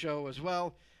the show as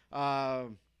well.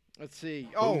 Let's see.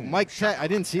 Oh, Mike Tech. I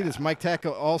didn't see this. Mike Tech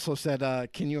also said,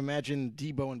 can you imagine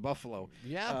Debo in Buffalo?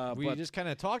 Yeah, we just kind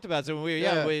of talked about it. So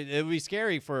it would be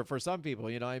scary for some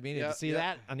people, you know what I mean? To see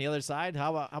that on the other side,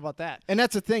 how about that? And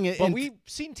that's the thing. But we've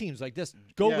seen teams like this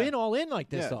go all in like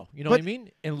this, though. You know what I mean?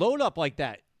 And load up like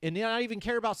that. And not even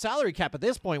care about salary cap at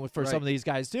this point for some of these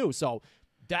guys, too. So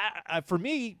that for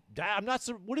me, I'm not.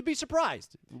 Wouldn't be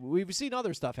surprised. We've seen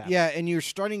other stuff happen. Yeah, and you're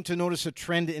starting to notice a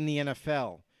trend in the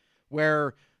NFL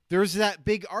where – there's that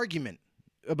big argument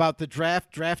about the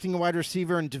drafting a wide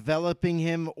receiver and developing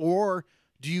him, or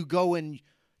do you go and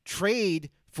trade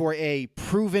for a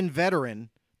proven veteran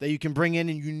that you can bring in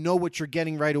and you know what you're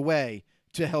getting right away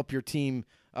to help your team,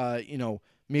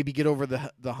 maybe get over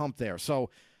the hump there. So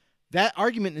that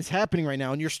argument is happening right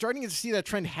now, and you're starting to see that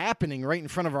trend happening right in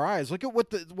front of our eyes. Look at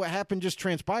what happened just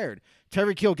transpired.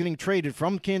 Tyreek Hill getting traded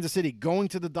from Kansas City, going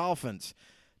to the Dolphins.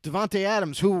 Davante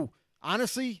Adams, who –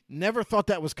 honestly, never thought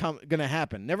that was going to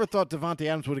happen. Never thought Davante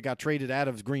Adams would have got traded out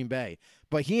of Green Bay.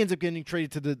 But he ends up getting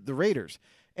traded to the Raiders.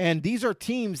 And these are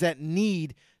teams that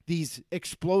need these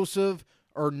explosive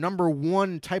or number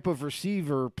one type of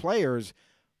receiver players.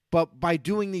 But by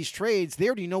doing these trades, they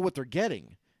already know what they're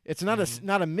getting. It's not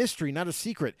not a mystery, not a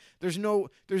secret. There's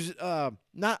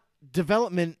not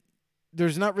development.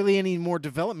 There's not really any more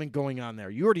development going on there.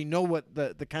 You already know what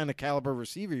the kind of caliber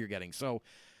receiver you're getting. So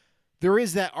there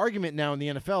is that argument now in the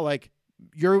NFL, like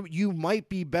you might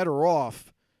be better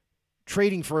off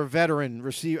trading for a veteran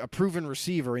receiver, a proven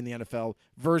receiver in the NFL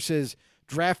versus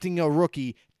drafting a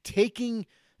rookie, taking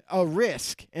a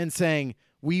risk and saying,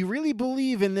 we really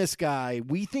believe in this guy.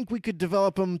 We think we could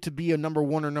develop him to be a number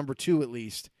one or number two at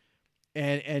least,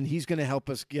 and he's going to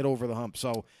help us get over the hump.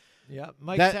 So yeah,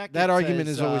 Mike that argument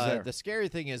is always there. The scary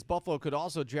thing is Buffalo could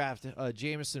also draft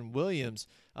Jameson Williams,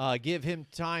 give him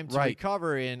time to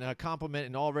recover and complement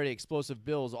an already explosive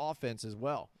Bills offense as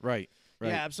well. Right. Yeah,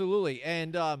 absolutely.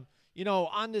 And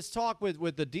on this talk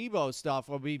with the Debo stuff,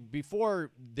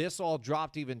 before this all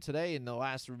dropped, even today in the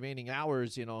last remaining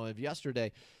hours, of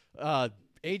yesterday,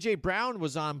 A.J. Brown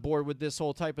was on board with this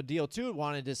whole type of deal, too,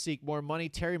 wanted to seek more money.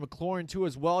 Terry McLaurin, too,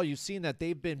 as well. You've seen that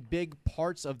they've been big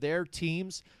parts of their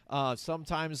teams.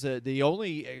 Sometimes the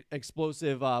only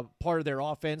explosive part of their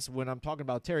offense, when I'm talking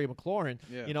about Terry McLaurin,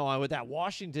 with that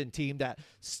Washington team that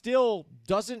still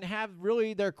doesn't have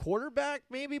really their quarterback,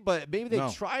 maybe they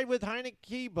tried with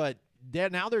Heineke, but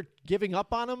now they're giving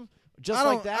up on him.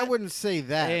 Like that. I wouldn't say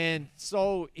that. And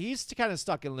so he's kind of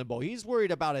stuck in limbo. He's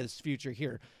worried about his future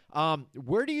here.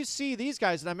 Where do you see these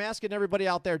guys? And I'm asking everybody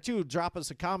out there, too. Drop us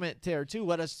a comment there, too.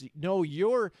 Let us know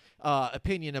your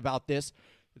opinion about this.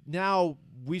 Now,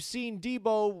 we've seen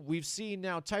Debo. We've seen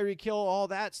now Tyreek Hill, all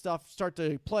that stuff start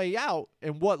to play out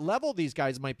and what level these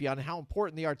guys might be on and how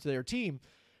important they are to their team.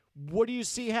 What do you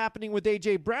see happening with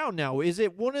A.J. Brown now? Is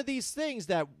it one of these things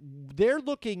that they're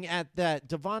looking at that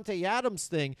Davante Adams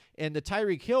thing and the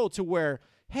Tyreek Hill to where,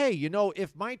 hey,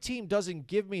 if my team doesn't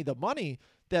give me the money,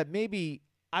 that maybe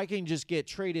I can just get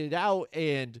traded out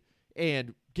and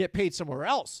get paid somewhere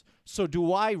else. So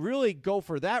do I really go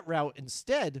for that route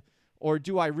instead, or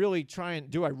do I really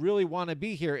want to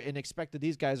be here and expect that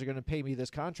these guys are going to pay me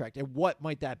this contract? And what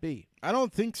might that be? I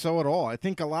don't think so at all. I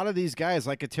think a lot of these guys,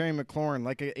 like a Terry McLaurin,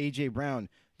 like a A.J. Brown,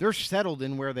 they're settled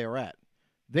in where they're at.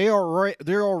 They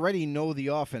already know the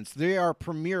offense. They are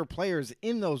premier players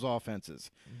in those offenses.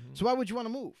 Mm-hmm. So why would you want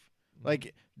to move?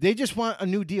 Like, they just want a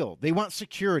new deal. They want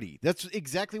security. That's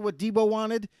exactly what Debo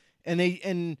wanted,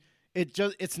 and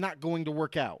it's not going to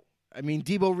work out. I mean,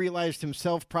 Debo realized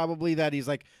himself probably that he's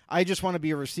like, I just want to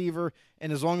be a receiver,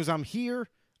 and as long as I'm here,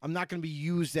 I'm not going to be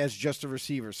used as just a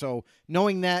receiver. So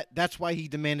knowing that, that's why he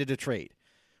demanded a trade.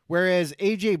 Whereas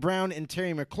A.J. Brown and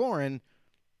Terry McLaurin,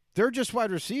 they're just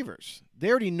wide receivers. They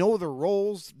already know their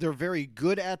roles. They're very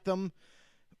good at them.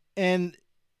 And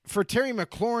for Terry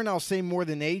McLaurin, I'll say more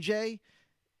than A.J.,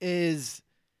 is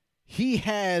he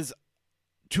has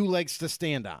two legs to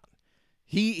stand on.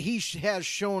 He has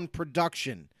shown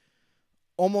production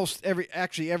almost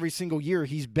every single year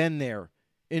he's been there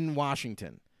in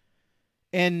Washington,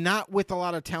 and not with a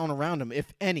lot of talent around him,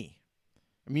 if any.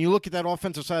 I mean, you look at that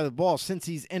offensive side of the ball, since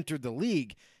he's entered the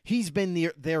league, he's been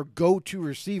their go-to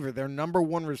receiver, their number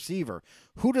one receiver.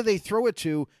 Who do they throw it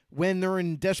to when they're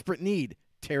in desperate need?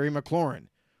 Terry McLaurin.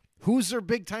 Who's their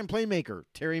big-time playmaker?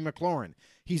 Terry McLaurin.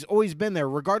 He's always been there,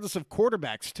 regardless of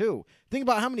quarterbacks, too. Think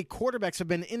about how many quarterbacks have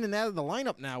been in and out of the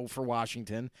lineup now for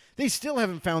Washington. They still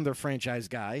haven't found their franchise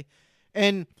guy.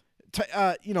 And,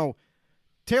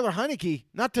 Taylor Heineke,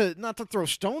 not to throw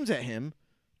stones at him,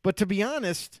 but to be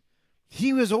honest,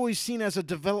 he was always seen as a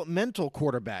developmental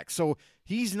quarterback. So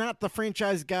he's not the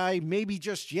franchise guy maybe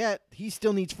just yet. He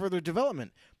still needs further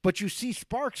development. But you see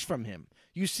sparks from him.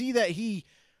 You see that he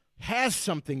has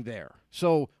something there.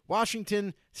 So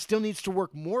Washington still needs to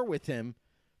work more with him,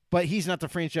 but he's not the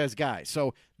franchise guy.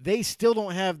 So they still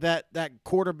don't have that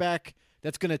quarterback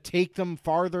that's going to take them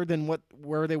farther than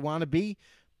where they want to be.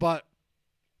 But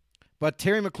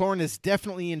Terry McLaurin is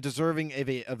definitely deserving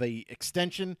of a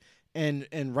extension,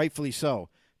 and rightfully so.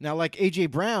 Now, like A.J.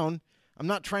 Brown, I'm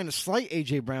not trying to slight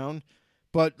A.J. Brown,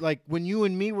 but like when you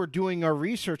and me were doing our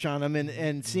research on him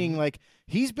and seeing like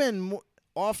he's been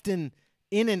often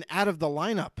in and out of the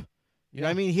lineup. You know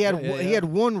what I mean? He had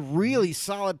one really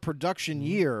solid production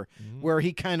year where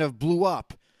he kind of blew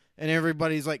up, and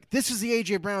everybody's like, this is the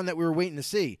A.J. Brown that we were waiting to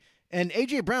see. And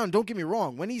A.J. Brown, don't get me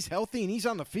wrong, when he's healthy and he's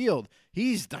on the field,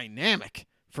 he's dynamic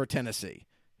for Tennessee.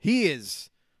 He is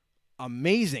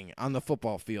amazing on the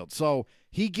football field. So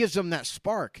he gives them that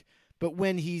spark. But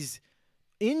when he's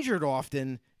injured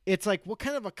often, it's like, what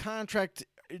kind of a contract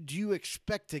do you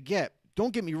expect to get?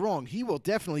 Don't get me wrong, he will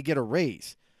definitely get a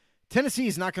raise. Tennessee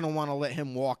is not going to want to let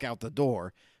him walk out the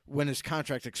door when his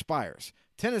contract expires.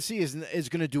 Tennessee is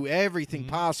going to do everything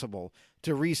possible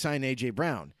to re-sign A.J.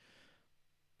 Brown.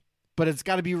 But it's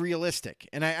got to be realistic.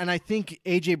 And I think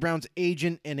A.J. Brown's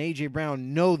agent and A.J.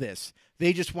 Brown know this.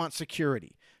 They just want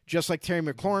security, just like Terry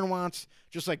McLaurin wants,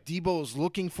 just like Debo is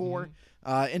looking for.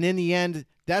 And in the end,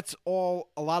 that's all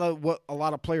a lot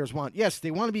of players want. Yes,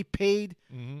 they want to be paid,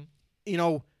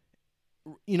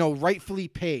 rightfully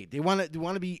paid. They want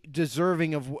to be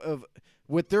deserving of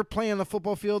what they're playing on the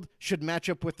football field should match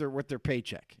up with their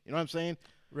paycheck. You know what I'm saying?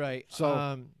 Right.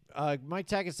 So Mike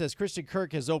Tackett says Christian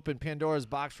Kirk has opened Pandora's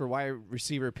box for wide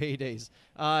receiver paydays.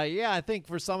 Yeah, I think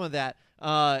for some of that,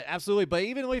 absolutely. But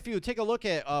even if you take a look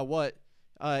at what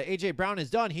A.J. Brown has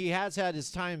done, he has had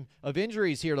his time of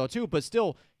injuries here, though, too. But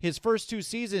still, his first two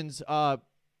seasons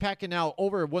packing out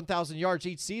over 1,000 yards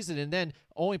each season, and then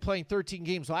only playing 13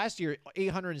 games last year,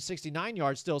 869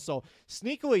 yards still. So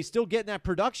sneakily still getting that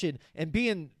production and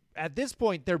being, at this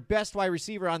point, their best wide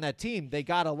receiver on that team. They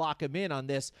got to lock him in on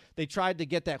this. They tried to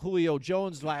get that Julio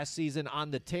Jones last season on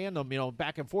the tandem,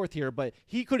 back and forth here, but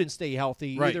he couldn't stay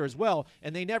healthy either as well,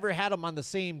 and they never had him on the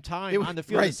same time, on the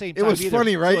field at the same time. It was either.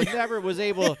 funny, right? So he never was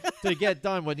able to get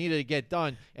done what needed to get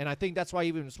done, and I think that's why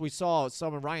even we saw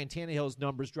some of Ryan Tannehill's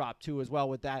numbers drop too as well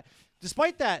with that.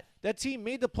 Despite that team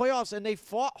made the playoffs, and they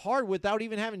fought hard without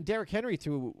even having Derrick Henry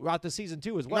throughout the season,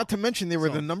 too, as well. Not to mention they were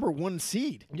the number one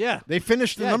seed. Yeah. They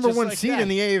finished the number one seed in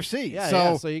the AFC.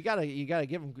 Yeah, so you gotta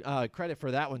give them credit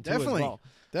for that one, too, definitely. as well.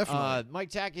 Definitely. Mike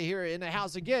Tackett here in the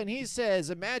house again. He says,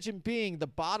 imagine being the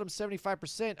bottom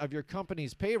 75% of your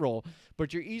company's payroll,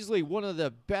 but you're easily one of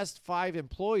the best 5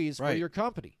 employees for your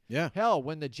company. Yeah. Hell,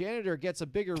 when the janitor gets a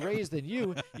bigger raise than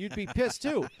you'd be pissed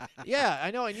too. Yeah,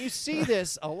 I know, and you see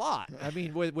this a lot. I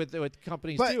mean, with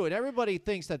companies too, and everybody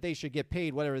thinks that they should get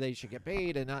paid whatever they should get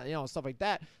paid, and stuff like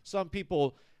that. Some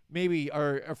people maybe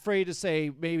are afraid to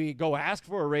say, maybe go ask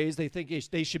for a raise. They think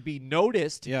they should be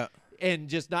noticed. Yeah. And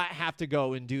just not have to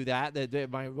go and do that.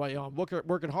 I'm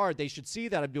working hard. They should see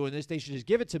that I'm doing this. They should just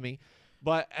give it to me.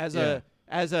 But as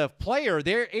a player,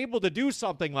 they're able to do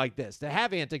something like this, to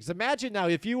have antics. Imagine now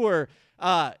if you were,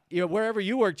 wherever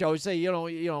you work, Joe, say,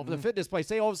 the fitness place,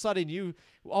 say all of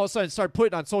a sudden start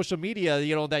putting on social media,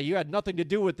 that you had nothing to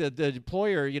do with the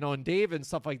employer, and Dave and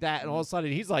stuff like that. And all of a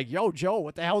sudden he's like, yo, Joe,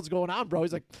 what the hell's going on, bro?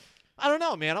 He's like, I don't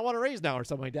know, man. I want a raise now or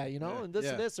something like that, and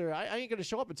this, or I ain't going to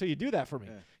show up until you do that for me.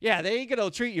 Yeah, they ain't going to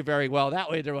treat you very well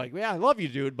that way. They're like, yeah, I love you,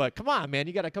 dude, but come on, man.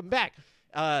 You got to come back.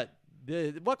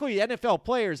 Luckily, NFL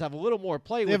players have a little more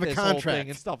play with this whole thing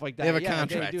and stuff like that. They have a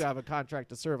contract. They do have a contract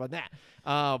to serve on that.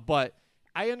 But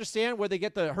I understand where they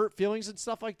get the hurt feelings and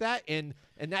stuff like that, and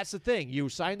that's the thing. You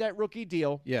signed that rookie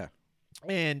deal. Yeah.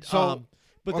 And so,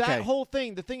 but that whole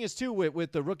thing, the thing is, too,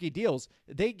 with the rookie deals,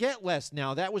 they get less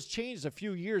now. That was changed a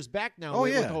few years back now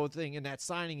with the whole thing and that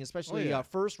signing, especially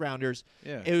first-rounders.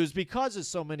 Yeah. It was because of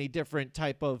so many different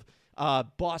type of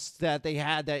busts that they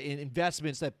had, that in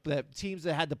investments that teams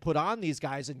that had to put on these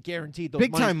guys and guaranteed those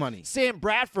Big time money. Sam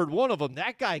Bradford, one of them.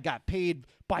 That guy got paid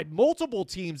by multiple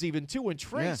teams even too, and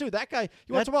trades too. That guy.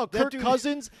 You want to talk about Kirk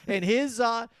Cousins and his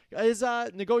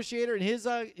negotiator and his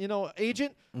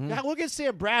agent? Now look at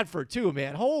Sam Bradford too,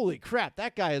 man. Holy crap,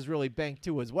 that guy is really banked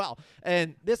too as well.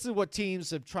 And this is what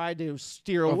teams have tried to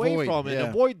steer away from and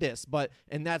avoid this.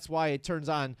 And that's why it turns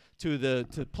on to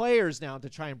the players now to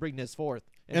try and bring this forth.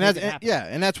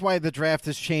 And that's why the draft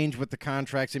has changed with the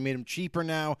contracts. They made them cheaper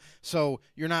now, so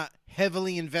you're not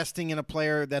heavily investing in a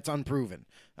player that's unproven.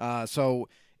 So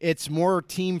it's more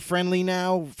team-friendly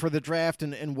now for the draft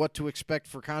and what to expect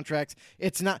for contracts.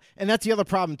 It's not, and that's the other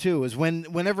problem too, is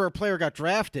whenever a player got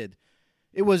drafted,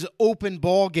 it was open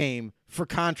ball game for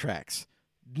contracts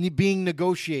being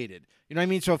negotiated. You know what I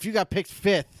mean? So if you got picked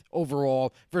 5th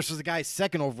overall versus the guy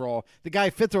 2nd overall, the guy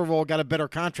 5th overall got a better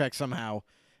contract somehow.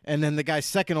 And then the guy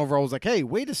 2nd overall was like, hey,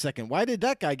 wait a second. Why did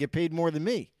that guy get paid more than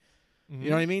me? You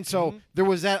know what I mean? So there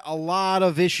was a lot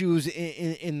of issues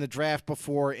in the draft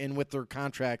before and with their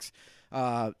contracts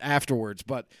afterwards.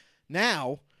 But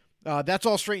now that's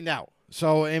all straightened out.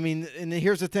 So, I mean, and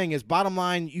here's the thing is, bottom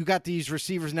line, you got these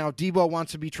receivers now. Debo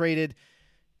wants to be traded.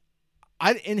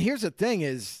 And here's the thing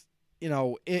is,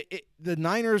 the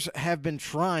Niners have been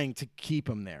trying to keep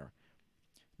him there.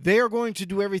 They are going to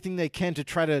do everything they can to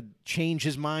try to change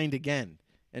his mind again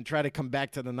and try to come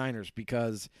back to the Niners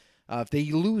because if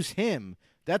they lose him,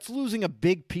 that's losing a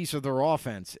big piece of their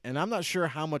offense. And I'm not sure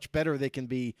how much better they can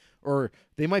be, or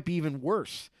they might be even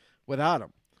worse without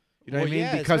him. You know what I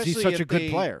mean? Because he's such a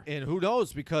good player. And who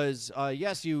knows? Because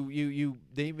yes,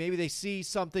 they see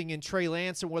something in Trey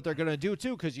Lance and what they're going to do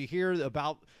too. Because you hear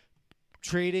about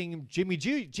trading Jimmy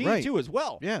G too as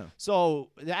well. Yeah.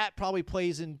 So that probably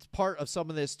plays in part of some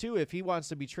of this too. If he wants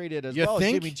to be traded as you well,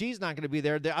 think? Jimmy G's not going to be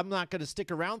there. I'm not going to stick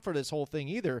around for this whole thing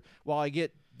either while I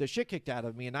get the shit kicked out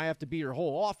of me, and I have to be your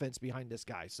whole offense behind this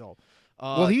guy. So,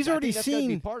 well, he's already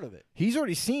seen part of it. He's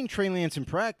already seen Trey Lance in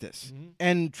practice,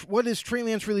 and what is Trey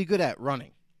Lance really good at?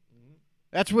 Running.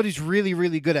 That's what he's really,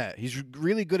 really good at. He's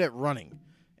really good at running,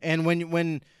 and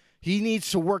when he needs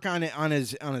to work on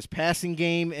his passing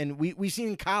game, and we seen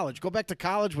in college. Go back to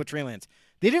college with Trey Lance.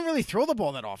 They didn't really throw the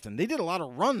ball that often. They did a lot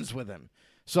of runs with him.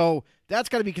 So that's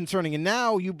got to be concerning. And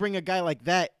now you bring a guy like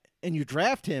that and you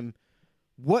draft him.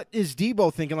 What is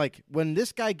Debo thinking? Like, when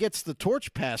this guy gets the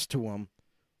torch passed to him,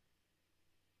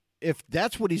 if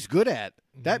that's what he's good at,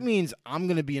 that means I'm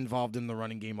going to be involved in the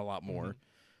running game a lot more.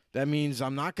 That means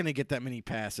I'm not going to get that many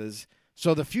passes.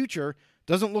 So the future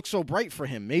doesn't look so bright for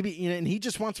him. Maybe, and he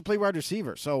just wants to play wide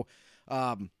receiver. So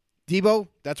Debo,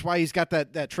 that's why he's got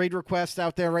that trade request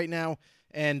out there right now.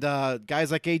 And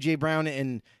guys like A.J. Brown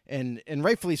and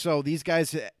rightfully so, these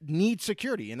guys need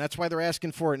security, and that's why they're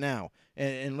asking for it now.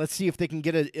 And let's see if they can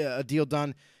get a deal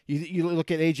done. You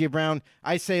look at A.J. Brown,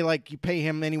 I say like you pay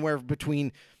him anywhere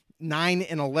between $9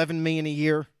 and $11 million a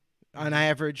year on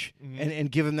average, and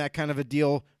give him that kind of a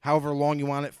deal, however long you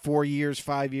want it, 4 years,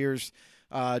 5 years.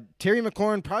 Terry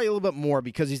McLaurin, probably a little bit more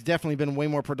because he's definitely been way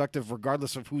more productive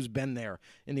regardless of who's been there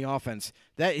in the offense.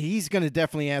 That he's going to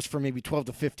definitely ask for maybe $12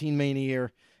 to $15 million a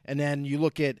year. And then you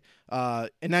look at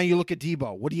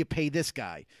Debo. What do you pay this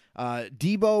guy?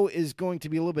 Debo is going to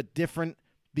be a little bit different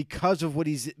because of what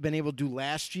he's been able to do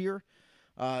last year.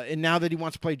 And now that he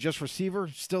wants to play just receiver,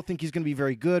 still think he's going to be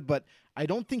very good, but I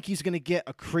don't think he's going to get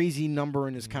a crazy number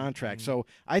in his contract. So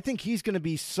I think he's going to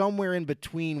be somewhere in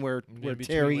between where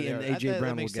Terry and A.J. Brown will get.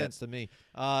 That makes sense to me.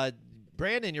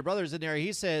 Brandon, your brother's in there.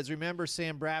 He says, remember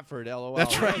Sam Bradford, LOL.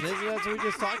 That's right. That's what we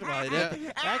just talked about.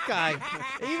 That guy,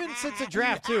 even since the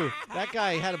draft, too, that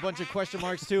guy had a bunch of question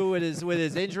marks, too, with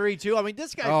his injury, too. I mean,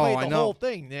 this guy played the whole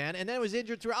thing, man, and then was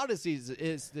injured throughout his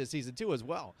season, too, as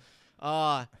well.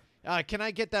 Can I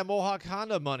get that Mohawk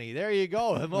Honda money? There you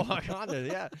go, the Mohawk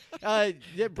Honda.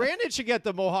 Yeah, Brandon should get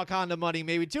the Mohawk Honda money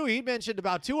maybe too. He mentioned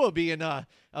about Tua being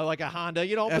like a Honda,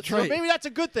 That's right. So maybe that's a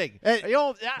good thing. I'm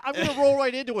gonna roll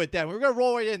right into it then. We're gonna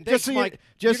roll right in. Thanks, Mike.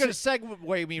 You're gonna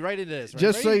segue me right into this.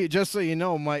 Right? Just so you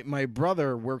know, my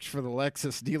brother works for the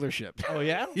Lexus dealership. Oh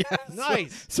yeah, yeah.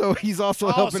 Nice. So he's also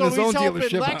helping his own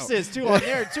dealership out. Lexus too on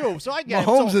there too. So I get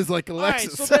Mahomes is like a Lexus. All right,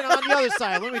 so then on the other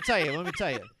side, let me tell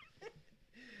you.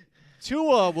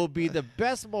 Tua will be the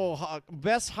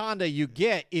best Honda you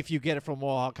get if you get it from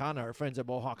Mohawk Honda, our friends at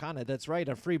Mohawk Honda. That's right,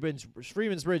 on Freeman's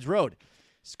Bridge Road.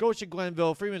 Scotia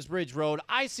Glenville, Freeman's Bridge Road.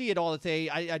 I see it all the day.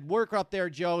 I work up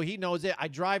there, Joe. He knows it. I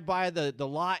drive by the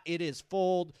lot. It is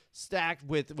full, stacked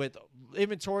with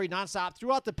inventory nonstop.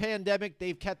 Throughout the pandemic,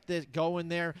 they've kept this going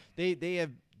there. They have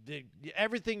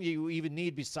everything you even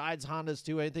need besides Hondas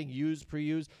too, anything used,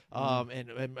 pre-used,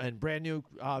 and brand new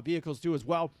vehicles too as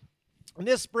well. And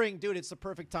this spring, dude, it's the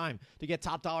perfect time to get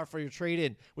top dollar for your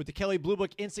trade-in. With the Kelley Blue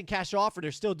Book Instant Cash Offer,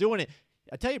 they're still doing it.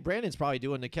 I tell you, Brandon's probably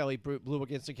doing the Kelley Blue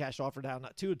Book Instant Cash Offer down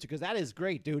too, because that is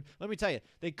great, dude. Let me tell you,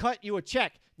 they cut you a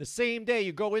check the same day.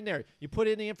 You go in there, you put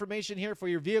in the information here for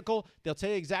your vehicle. They'll tell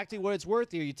you exactly what it's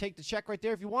worth. Either you take the check right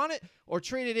there if you want it, or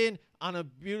trade it in on a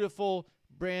beautiful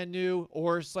brand new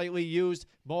or slightly used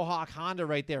Mohawk Honda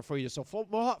right there for you. So follow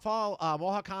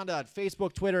Mohawk Honda on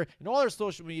Facebook, Twitter, and all their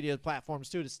social media platforms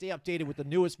too to stay updated with the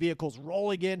newest vehicles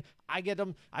rolling in. I get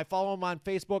them. I follow them on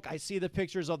Facebook. I see the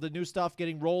pictures of the new stuff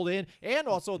getting rolled in, and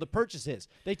also the purchases.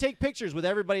 They take pictures with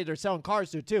everybody they're selling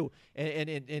cars to too,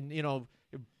 and you know.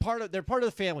 They're part of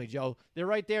the family, Joe. They're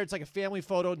right there. It's like a family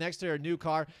photo next to their new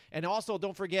car. And also,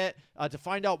 don't forget to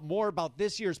find out more about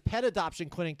this year's pet adoption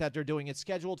clinic that they're doing. It's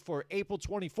scheduled for April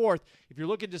 24th. If you're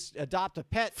looking to adopt a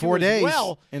pet, 4 days.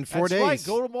 In 4 days. Right.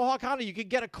 Go to Mohawk Honda. You can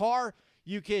get a car.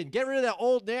 You can get rid of that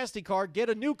old nasty car, get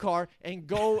a new car, and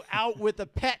go out with a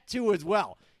pet too as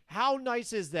well. How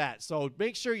nice is that? So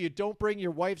make sure you don't bring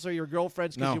your wives or your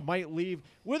girlfriends because you might leave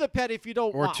with a pet if you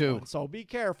don't want one. So be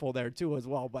careful there too as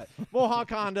well. But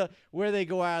Mohawk Honda, where they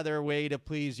go out of their way to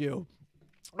please you.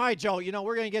 All right, Joe, you know,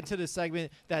 we're going to get to this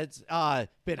segment that's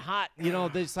been hot, you know,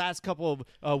 this last couple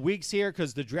of weeks here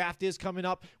because the draft is coming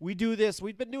up. We do this.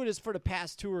 We've been doing this for the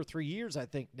past 2 or 3 years, I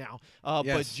think, now.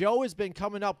 Yes. But Joe has been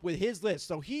coming up with his list.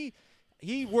 So he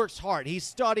works hard. He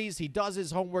studies. He does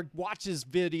his homework, watches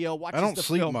video, watches I don't the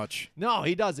sleep film. much. No,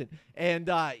 he doesn't. And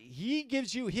he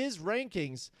gives you his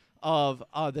rankings of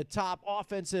the top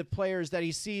offensive players that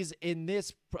he sees in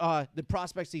this, the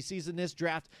prospects he sees in this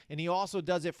draft, and he also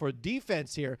does it for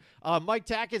defense here. Mike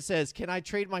Tackett says, can I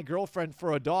trade my girlfriend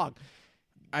for a dog?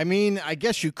 I mean, I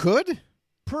guess you could.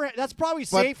 That's probably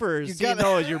safer as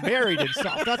you're married and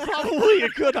stuff. That's probably a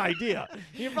good idea.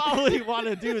 You probably want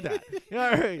to do that. All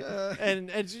right.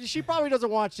 And she probably doesn't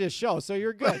watch this show, so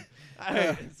you're good. All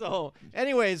right. So,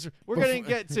 anyways, we're going to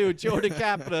get to Joe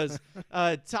DeCapita's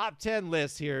top 10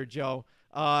 list here, Joe.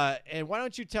 And why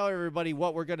don't you tell everybody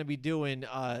what we're going to be doing,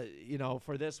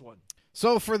 for this one?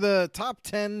 So for the top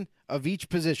 10 of each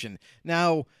position.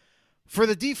 Now, for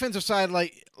the defensive side,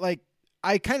 like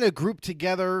I kind of grouped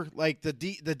together like the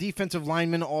defensive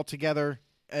linemen all together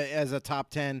as a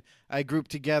top 10. I grouped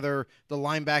together the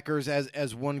linebackers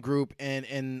as one group,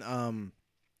 and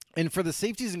for the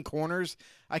safeties and corners,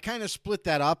 I kind of split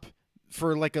that up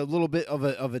for like a little bit of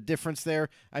a difference there.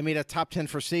 I made a top 10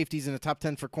 for safeties and a top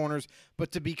 10 for corners.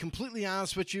 But to be completely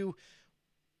honest with you,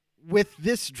 with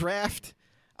this draft,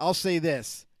 I'll say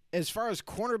this: as far as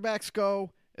cornerbacks go,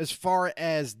 as far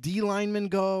as D linemen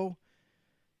go,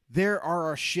 there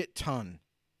are a shit ton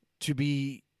to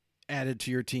be added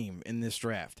to your team in this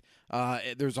draft.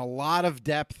 There's a lot of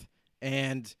depth,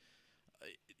 and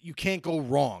you can't go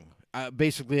wrong.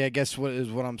 Basically, I guess what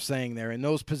I'm saying there. In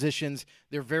those positions,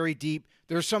 they're very deep.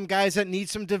 There's some guys that need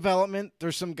some development.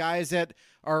 There's some guys that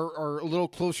are a little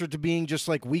closer to being just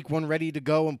like week one ready to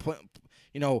go and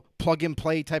plug and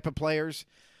play type of players.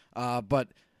 But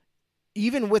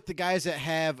even with the guys that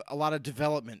have a lot of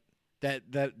development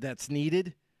that's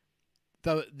needed,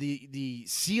 the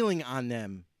ceiling on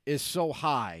them is so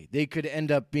high, they could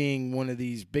end up being one of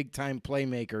these big-time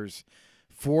playmakers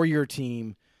for your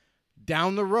team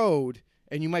down the road,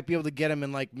 and you might be able to get them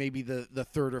in like maybe the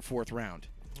third or fourth round.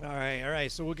 All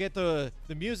right. So we'll get the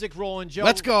music rolling, Joe.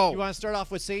 Let's go. You want to start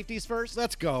off with safeties first?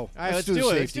 Let's go. All right, let's do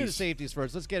it. Let's do the safeties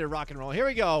first. Let's get it rock and roll. Here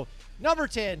we go. Number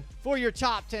 10 for your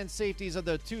top 10 safeties of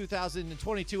the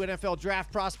 2022 NFL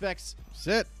Draft prospects. That's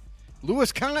it.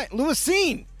 Lewis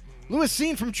Cine. Lewis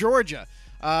Cine from Georgia.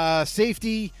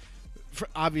 Safety,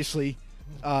 obviously.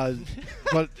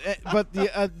 But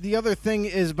the other thing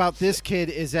is about this kid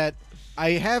is that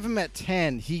I have him at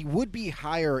 10. He would be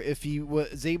higher if he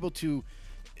was able to.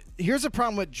 Here's a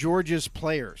problem with Georgia's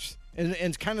players, and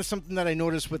it's kind of something that I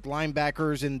noticed with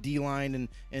linebackers and D-line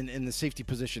and the safety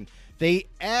position. They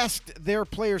asked their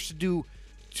players to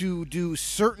do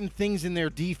certain things in their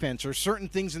defense or certain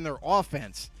things in their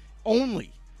offense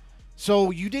only.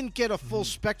 So you didn't get a full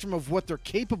spectrum of what they're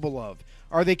capable of.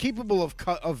 Are they capable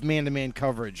of man-to-man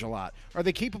coverage a lot? Are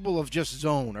they capable of just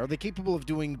zone? Are they capable of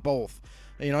doing both?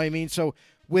 You know what I mean? So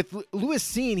with Lewis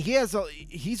Cine,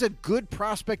 he's a good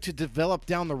prospect to develop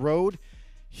down the road.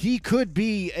 He could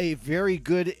be a very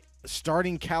good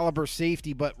starting caliber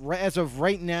safety, but as of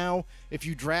right now, if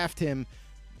you draft him,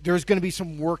 there's going to be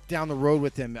some work down the road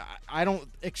with him. I don't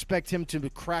expect him to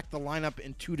crack the lineup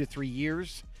in 2 to 3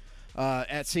 years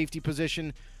at safety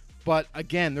position. But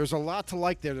again, there's a lot to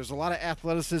like there. There's a lot of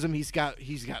athleticism. He's got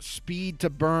speed to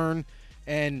burn,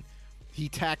 and he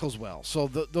tackles well. So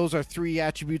those are 3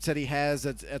 attributes that he has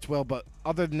that's well. But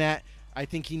other than that, I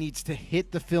think he needs to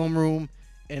hit the film room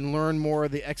and learn more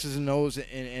of the X's and O's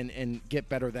and get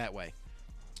better that way.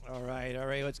 All right.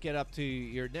 Let's get up to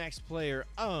your next player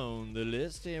on the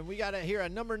list, and we got it here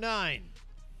at number 9.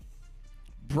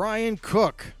 Brian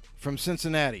Cook from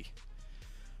Cincinnati.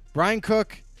 Brian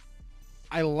Cook,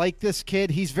 I like this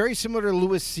kid. He's very similar to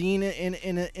Lewis Cine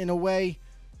in a way.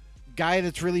 Guy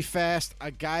that's really fast,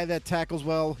 a guy that tackles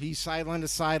well. He's sideline to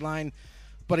sideline.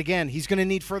 But again, he's going to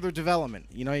need further development.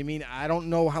 You know what I mean? I don't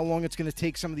know how long it's going to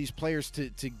take some of these players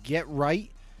to get right.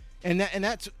 And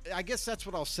that's I guess that's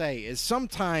what I'll say is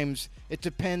sometimes it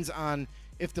depends on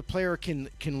if the player can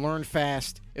learn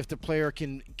fast, if the player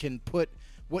can put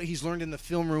what he's learned in the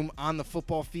film room on the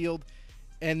football field.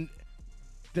 And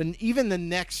then even the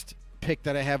next pick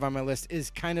that I have on my list is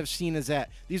kind of seen as that.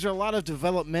 These are a lot of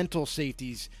developmental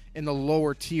safeties in the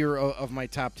lower tier of my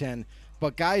top 10,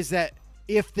 but guys that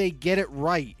if they get it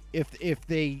right, if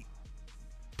they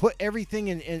put everything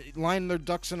in line their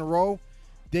ducks in a row,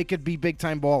 they could be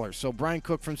big-time ballers. So Brian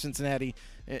Cook from Cincinnati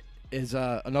is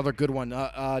another good one.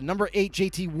 Number 8,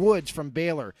 J.T. Woods from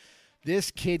Baylor.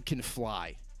 This kid can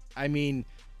fly. I mean,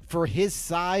 for his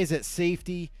size at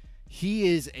safety, he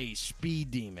is a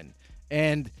speed demon.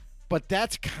 But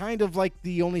that's kind of like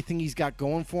the only thing he's got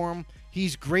going for him.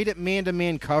 He's great at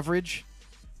man-to-man coverage,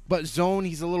 but zone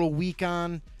he's a little weak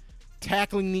on.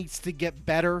 Tackling needs to get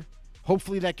better.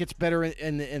 Hopefully that gets better at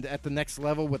the next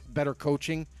level with better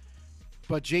coaching.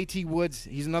 But J.T. Woods,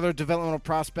 he's another developmental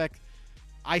prospect.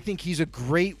 I think he's a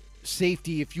great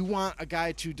safety if you want a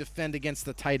guy to defend against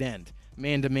the tight end,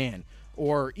 man-to-man,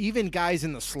 or even guys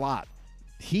in the slot.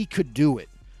 He could do it.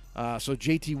 So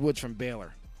J.T. Woods from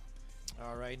Baylor.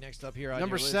 All right, next up here on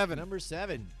Number your list, 7. Number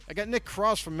 7. I got Nick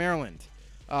Cross from Maryland.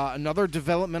 Another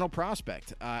developmental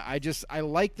prospect. I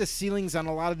like the ceilings on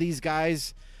a lot of these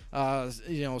guys,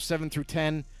 7 through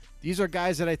 10. These are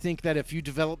guys that I think that if you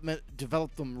develop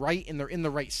them right and they're in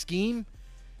the right scheme,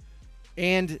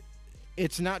 and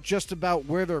it's not just about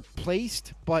where they're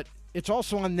placed, but it's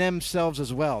also on themselves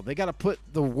as well. They got to put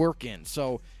the work in.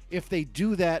 So if they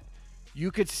do that, you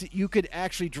could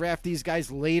actually draft these guys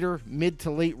later, mid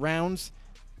to late rounds,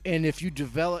 and if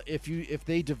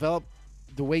they develop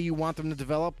the way you want them to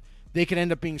develop, they could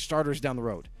end up being starters down the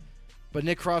road. But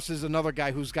Nick Cross is another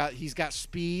guy he's got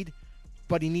speed,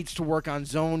 but he needs to work on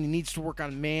zone. He needs to work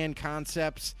on man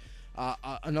concepts.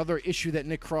 Another issue that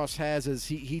Nick Cross has is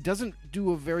he doesn't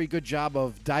do a very good job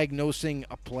of diagnosing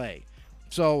a play.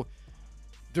 So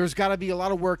there's got to be a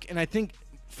lot of work, and I think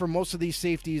for most of these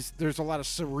safeties, there's a lot of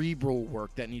cerebral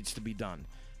work that needs to be done.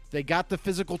 They got the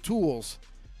physical tools.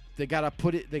 They got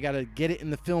to get it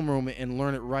in the film room and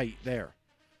learn it right there.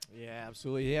 Yeah,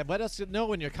 absolutely. Yeah, let us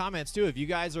know in your comments, too. If you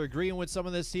guys are agreeing with some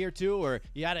of this here, too, or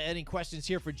you had any questions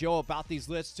here for Joe about these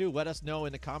lists, too, let us know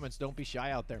in the comments. Don't be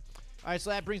shy out there. All right,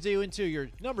 so that brings you into your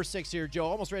number 6 here, Joe.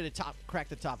 Almost ready to crack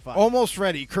the top 5. Almost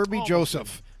ready. Kirby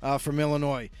Joseph from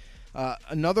Illinois.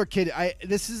 Another kid.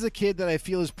 This is a kid that I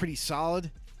feel is pretty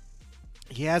solid.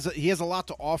 He has a lot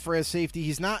to offer as safety.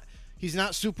 He's not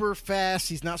super fast.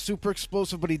 He's not super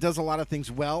explosive, but he does a lot of things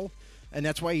well, and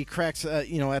that's why he cracks at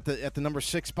the number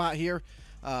 6 spot here.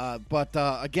 But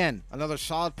again, another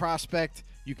solid prospect.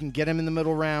 You can get him in the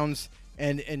middle rounds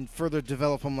and further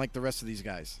develop him like the rest of these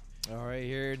guys. All right,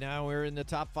 here now we're in the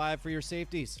top 5 for your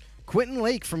safeties. Quentin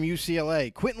Lake from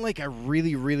UCLA. Quentin Lake I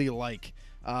really, really like.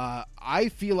 I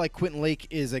feel like Quentin Lake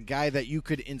is a guy that you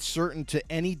could insert into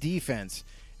any defense,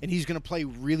 and he's going to play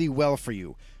really well for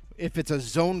you. If it's a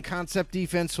zone concept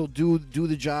defense, he'll do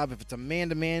the job. If it's a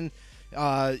man-to-man,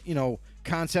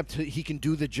 concept, he can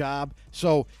do the job.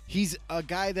 So he's a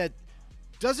guy that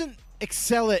doesn't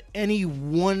excel at any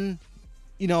one,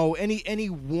 any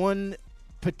one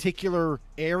particular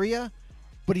area,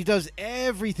 but he does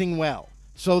everything well.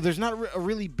 So there's not a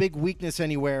really big weakness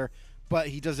anywhere, but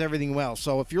he does everything well.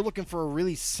 So if you're looking for a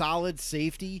really solid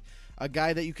safety, a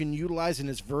guy that you can utilize and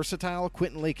is versatile,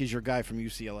 Quentin Lake is your guy from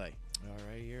UCLA. All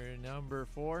right, you're number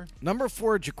 4. Number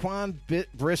 4, Jaquan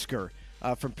Brisker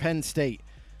from Penn State.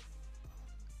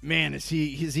 Man, is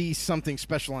he something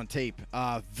special on tape.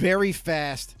 Very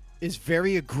fast, is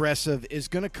very aggressive, is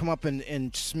going to come up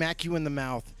and smack you in the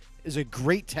mouth, is a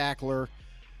great tackler,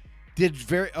 did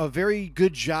a very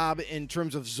good job in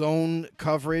terms of zone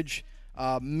coverage.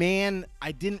 Man,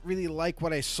 I didn't really like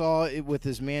what I saw with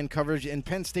his man coverage, and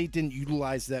Penn State didn't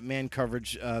utilize that man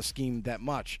coverage scheme that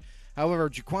much. However,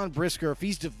 Jaquan Brisker, if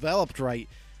he's developed right,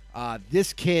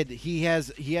 this kid, he has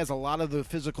a lot of the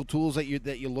physical tools that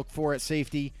you look for at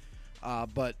safety.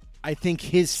 But I think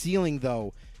his ceiling,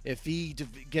 though, if he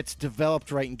gets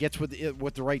developed right and gets with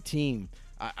the right team,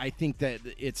 I think that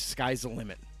it's sky's the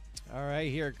limit. All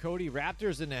right, here, Cody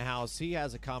Raptor's in the house. He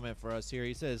has a comment for us here.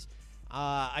 He says,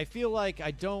 I feel like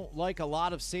I don't like a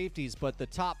lot of safeties, but the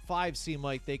top 5 seem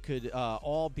like they could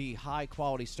all be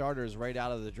high-quality starters right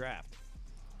out of the draft.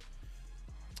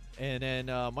 And then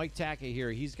Mike Tackett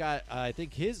here, he's got, I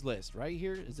think, his list right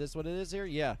here. Is this what it is here?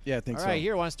 Yeah. Yeah, I think so. All right,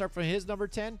 here, want to start from his number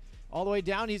 10? All the way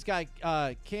down, he's got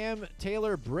Cam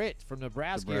Taylor-Britt from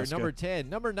Nebraska here, number 10.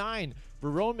 Number 9,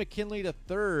 Verone McKinley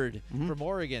III from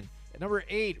Oregon. Number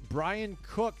 8, Brian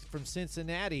Cook from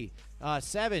Cincinnati.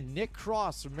 7, Nick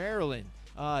Cross from Maryland.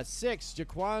 6,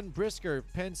 Jaquan Brisker,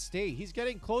 Penn State. He's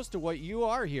getting close to what you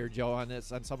are here, Joe, on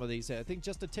some of these. I think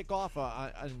just to tick off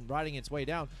on riding its way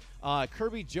down.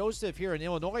 Kirby Joseph here in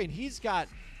Illinois, and he's got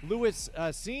Lewis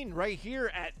Cine right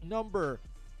here at number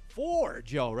 4,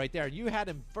 Joe, right there. You had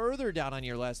him further down on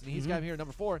your list, and he's got him here at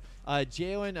number 4.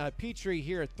 Jalen Petrie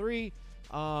here at 3.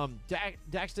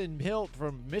 Daxton Hill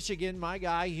from Michigan, my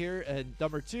guy here at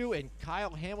number 2, and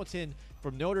Kyle Hamilton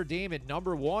from Notre Dame at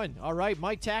number 1. All right,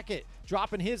 Mike Tackett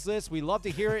dropping his list. We love to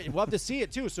hear it and love to see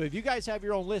it too. So if you guys have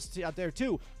your own lists out there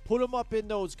too, put them up in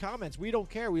those comments. We don't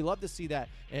care. We love to see that,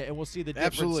 and we'll see the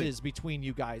differences between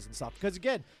you guys and stuff. Because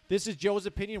again, this is Joe's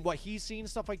opinion, what he's seen,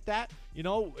 stuff like that. You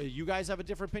know, you guys have a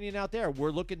different opinion out there.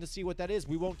 We're looking to see what that is.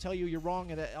 We won't tell you you're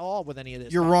wrong at all with any of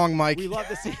this. You're wrong, Mike. We love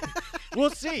to see. We'll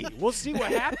see. We'll see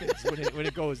what happens when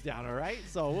it goes down. All right.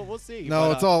 So we'll see. No,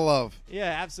 but, it's all love.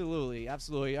 Yeah, absolutely.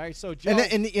 All right. So Joe,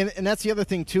 and that's the other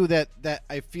thing too that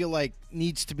I feel like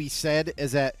needs to be said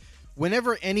is that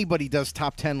whenever anybody does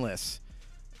top 10 lists,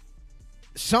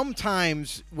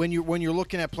 sometimes when you're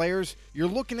looking at players, you're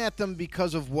looking at them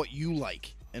because of what you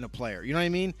like in a player. You know what I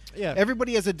mean? Yeah.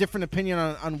 Everybody has a different opinion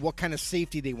on what kind of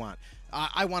safety they want.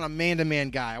 I want a man-to-man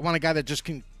guy. I want a guy that just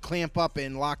can clamp up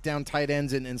and lock down tight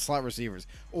ends and slot receivers.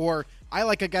 Or I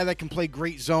like a guy that can play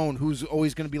great zone, who's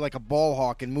always going to be like a ball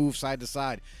hawk and move side to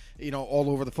side, all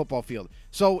over the football field.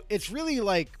 So it's really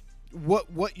like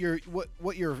what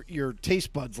your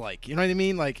taste buds like. You know what I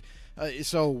mean? Like,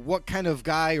 so what kind of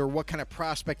guy or what kind of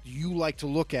prospect you like to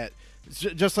look at?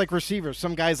 Just like receivers.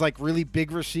 Some guys like really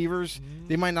big receivers.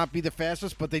 They might not be the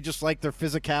fastest, but they just like their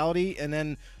physicality. And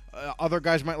then other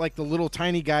guys might like the little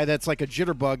tiny guy that's like a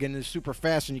jitterbug and is super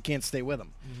fast and you can't stay with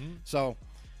him. So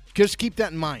just keep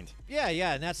that in mind. Yeah,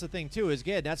 and that's the thing too. Is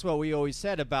again, that's what we always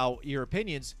said about your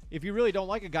opinions. If you really don't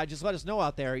like a guy, just let us know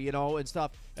out there, and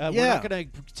stuff. We're not going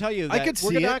to tell you that.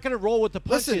 We're not going to roll with the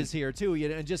punches here too,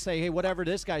 and just say, hey, whatever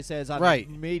this guy says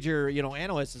on major,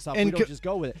 analysts and stuff, we don't just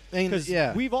go with it.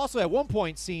 Because we've also at one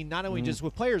point seen not only just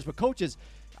with players but coaches.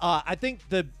 I think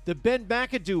the Ben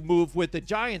McAdoo move with the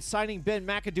Giants signing Ben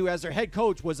McAdoo as their head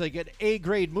coach was like an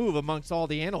A-grade move amongst all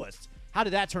the analysts. How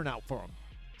did that turn out for him?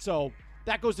 So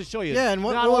that goes to show you, and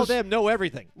not all of them know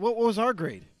everything. What was our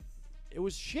grade? It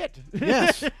was shit.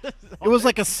 Yes. It was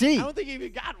like a C. I don't think he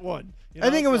even got one. I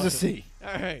think it was a C.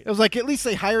 All right. It was like at least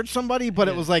they hired somebody, but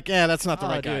it was like, that's not the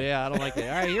right guy. Yeah, I don't like that.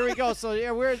 All right, here we go. So,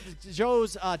 we're at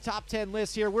Joe's top 10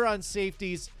 list here. We're on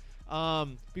safeties.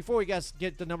 Before we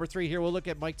get to number 3 here, we'll look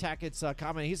at Mike Tackett's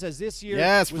comment. He says, this year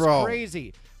was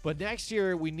crazy, but next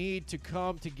year we need to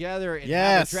come together and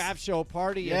have a draft show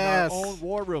party in our own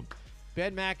war room.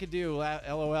 Ben McAdoo,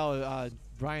 LOL,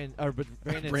 Brandon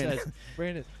says.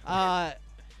 Brandon.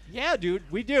 Yeah, dude,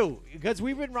 we do. Because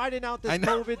we've been riding out this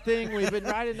COVID thing. We've been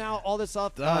riding out all this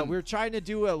stuff. We're trying to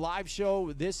do a live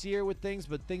show this year with things,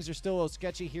 but things are still a little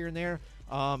sketchy here and there.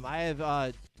 I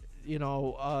have,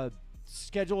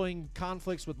 scheduling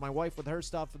conflicts with my wife with her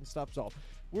stuff and stuff. So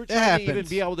we're trying to even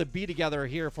be able to be together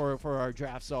here for our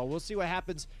draft. So we'll see what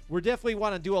happens. We definitely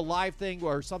want to do a live thing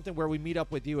or something where we meet up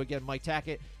with you again, Mike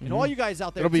Tackett, and all you guys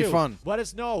out there. It'll be fun. Let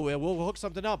us know. We'll hook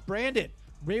something up. Brandon,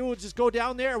 maybe we'll just go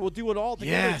down there. We'll do an all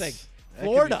together thing.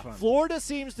 Florida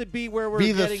seems to be where we're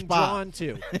getting drawn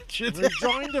to. We're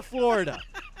drawn to Florida.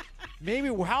 Maybe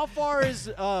how far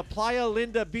is Playa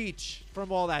Linda Beach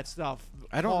from all that stuff?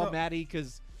 I don't know, Maddie,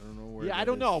 because. I don't know where. I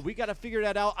don't know. We got to figure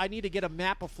that out. I need to get a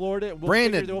map of Florida.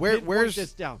 Brandon, where's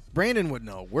this down? Brandon would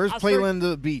know. Where's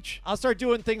Playa Beach? I'll start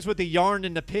doing things with the yarn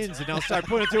and the pins, and I'll start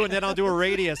putting it through, and then I'll do a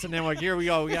radius, and then here we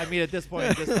go. We got to meet at this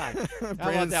point at this time. How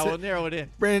about that? We'll narrow it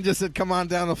in. Brandon just said, "Come on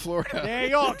down to Florida." There you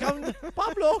go.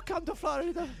 Pablo, come to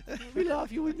Florida. We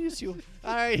love you. We miss you.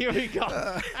 All right, here we go.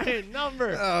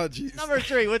 Number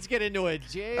 3. Let's get into it.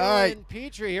 Jalen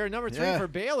Petrie here, number 3 for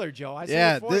Baylor, Joe.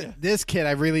 This kid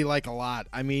I really like a lot.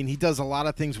 I mean, he does a lot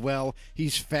of things well.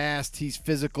 He's fast. He's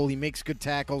physical. He makes good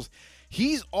tackles.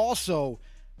 He's also,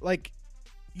 like,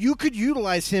 you could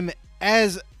utilize him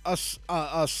as a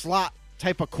slot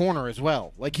type of corner as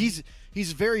well. Like he's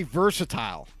very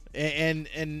versatile,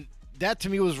 and that to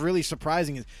me was really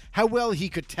surprising is how well he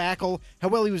could tackle, how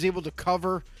well he was able to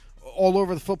cover all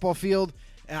over the football field.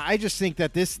 And I just think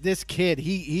that this kid,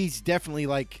 he's definitely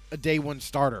like a day one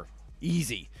starter,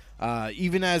 easy.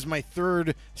 Even as my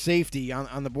third safety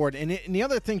on the board. And the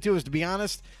other thing too is, to be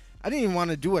honest, I didn't even want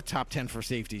to do a top 10 for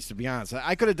safeties. To be honest,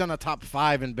 I could have done a top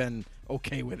 5 and been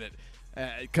okay with it.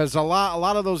 Because a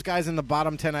lot of those guys in the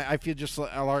bottom 10, I feel just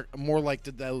are more like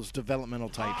those developmental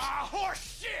types.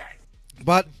 Horse shit!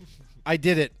 But I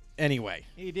did it anyway.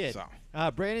 He did. So.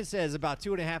 Brandon says about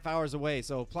 2.5 hours away.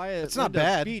 So Playa It's not Linda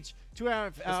bad. Beach,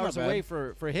 2.5 hours not away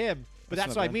bad. for him. But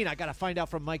that's not what I bad. mean. I got to find out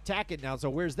from Mike Tackett now. So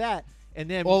where's that? And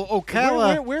then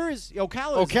Ocala. Where is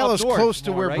Ocala? Ocala's Up north close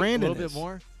to more, where right? Brandon A little is. bit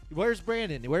more. Where's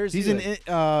Brandon? Where's He's he in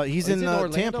live? he's Is in it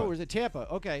Orlando Tampa. or is it Tampa?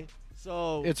 Okay.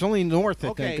 So It's only north, I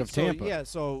okay, think, of so, Tampa. Yeah,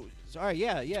 so all right,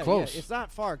 yeah. close. It's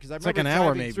not far because I It's remember like an hour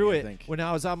driving maybe, through I it think. when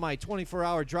I was on my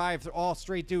 24-hour drive all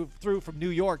straight through from New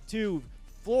York to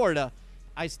Florida.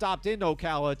 I stopped in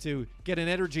Ocala to get an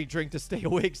energy drink to stay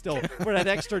awake still for that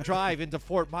extra drive into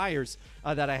Fort Myers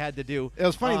that I had to do. It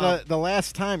was funny, the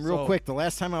last time, real quick, the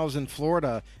last time I was in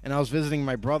Florida and I was visiting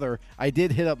my brother, I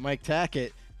did hit up Mike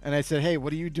Tackett, and I said, hey,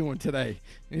 what are you doing today?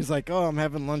 And he's like, oh, I'm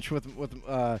having lunch with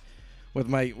my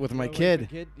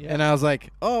kid. Yeah. And I was like,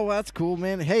 oh, well, that's cool,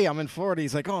 man. Hey, I'm in Florida.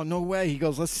 He's like, oh, no way. He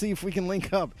goes, let's see if we can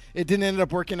link up. It didn't end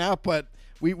up working out, but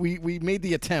we made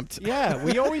the attempt. Yeah,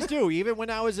 we always do. Even when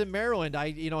I was in Maryland,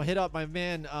 I hit up my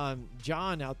man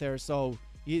John out there. So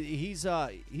he's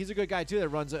a good guy too that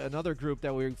runs another group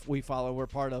that we follow. We're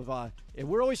part of, and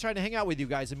we're always trying to hang out with you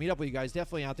guys and meet up with you guys.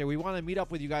 Definitely out there. We want to meet up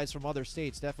with you guys from other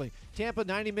states. Definitely Tampa,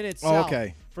 90 minutes south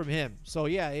from him. So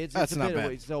yeah, it's That's a not bit bad.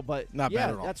 away still, but Not yeah, bad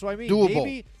at all. that's what I mean. Doable.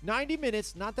 Maybe 90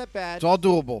 minutes, not that bad. It's all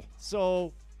doable.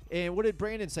 So, and what did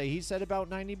Brandon say? He said about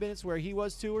 90 minutes where he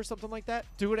was too or something like that?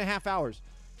 2.5 hours.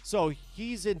 So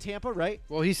he's in Tampa, right?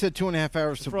 Well, he said 2.5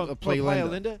 hours to From play Playa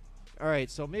Linda. Linda? All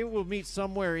right, so maybe we'll meet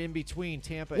somewhere in between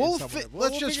Tampa We'll and somewhere.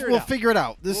 we'll figure it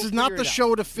out. This We'll is not figure the it out.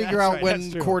 show to figure That's out right, when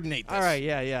that's true. coordinate this. All right,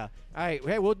 yeah. All right,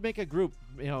 hey, we'll make a group.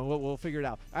 We'll figure it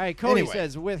out. All right, Cody Anyway.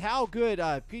 says, with how good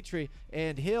Petrie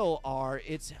and Hill are,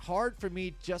 it's hard for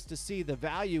me just to see the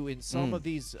value in some of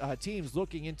these teams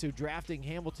looking into drafting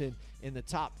Hamilton in the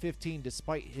top 15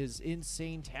 despite his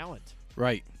insane talent.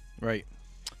 Right.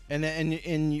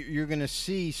 And you're going to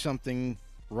see something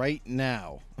right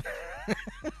now.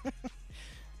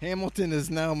 Hamilton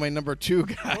is now my number 2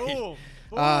 guy. Boom.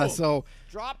 So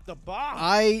Drop the bomb.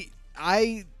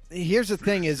 I here's the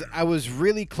thing is I was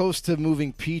really close to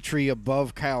moving Petrie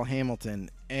above Kyle Hamilton,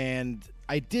 and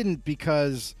I didn't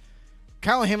because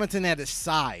Kyle Hamilton had his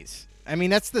size. I mean,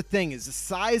 that's the thing is the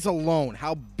size alone,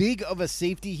 how big of a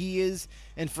safety he is,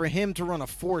 and for him to run a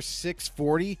 4.6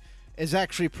 40 is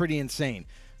actually pretty insane.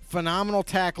 Phenomenal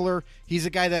tackler. He's a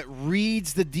guy that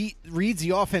reads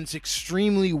the offense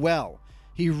extremely well.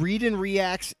 He read and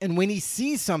reacts, and when he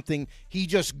sees something, he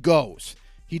just goes.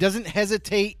 He doesn't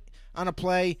hesitate on a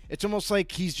play. It's almost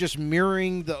like he's just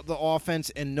mirroring the offense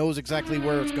and knows exactly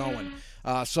where it's going.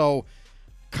 So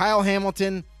Kyle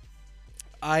Hamilton,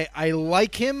 I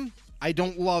like him. I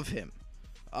don't love him.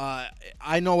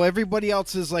 I know everybody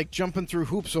else is like jumping through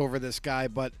hoops over this guy,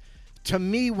 but to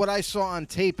me, what I saw on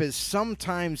tape is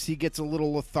sometimes he gets a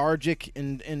little lethargic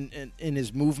in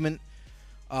his movement,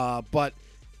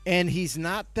 and he's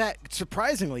not that.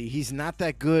 Surprisingly, he's not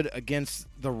that good against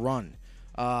the run.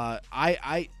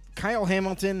 Kyle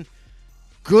Hamilton,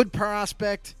 good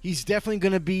prospect. He's definitely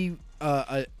going to be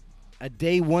a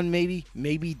day 1,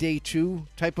 maybe day 2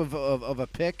 type of a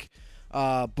pick,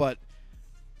 but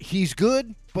he's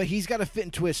good. But he's got to fit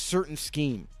into a certain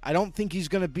scheme. I don't think he's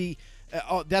going to be.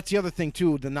 That's the other thing,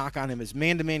 too, the knock on him is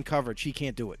man-to-man coverage. He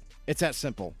can't do it. It's that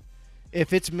simple.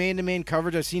 If it's man-to-man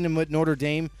coverage, I've seen him at Notre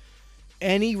Dame,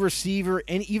 any receiver,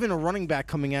 and even a running back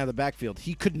coming out of the backfield,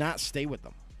 he could not stay with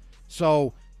them.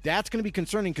 So that's going to be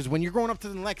concerning because when you're going up to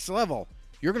the next level,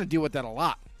 you're going to deal with that a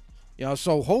lot.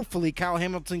 So hopefully Kyle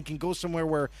Hamilton can go somewhere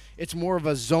where it's more of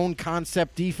a zone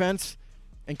concept defense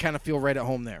and kind of feel right at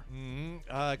home there.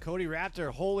 Cody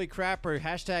Raptor, holy crapper,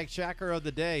 hashtag Shacker of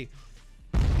the day.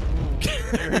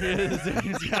 There it is.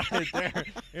 He's got it there.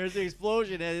 There's the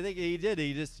explosion. And I think he did.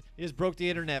 He just broke the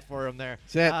internet for him there.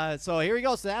 So here we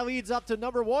go. So that leads up to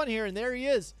number 1 here, and there he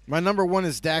is. My number 1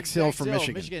 is Dax Hill from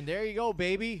Michigan. There you go,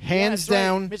 baby. Hands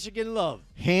down. Right. Michigan love.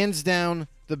 Hands down,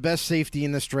 the best safety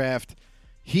in this draft.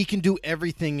 He can do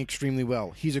everything extremely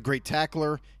well. He's a great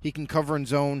tackler. He can cover in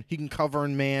zone. He can cover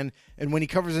in man. And when he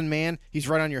covers in man, he's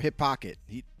right on your hip pocket.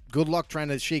 Good luck trying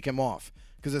to shake him off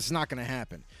because it's not going to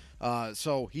happen.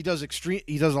 So he does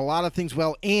a lot of things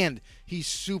well, and he's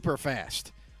super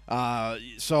fast.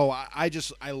 So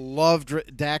I love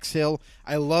Dax Hill.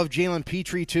 I love Jalen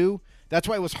Petrie too. That's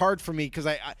why it was hard for me because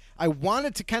I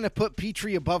wanted to kind of put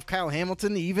Petrie above Kyle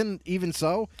Hamilton, even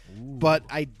so, but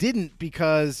I didn't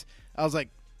because I was like,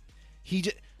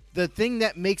 the thing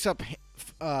that makes up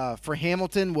for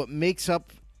Hamilton, what makes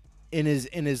up in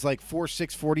his like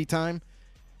 4.6 40 time,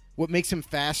 what makes him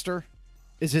faster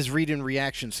is his read and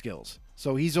reaction skills.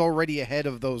 So he's already ahead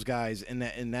of those guys in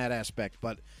that aspect,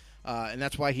 but and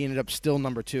that's why he ended up still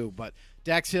number 2. But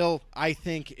Dax Hill, I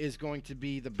think, is going to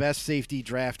be the best safety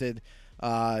drafted.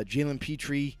 Jalen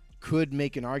Petrie could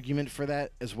make an argument for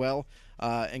that as well.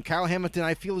 And Kyle Hamilton,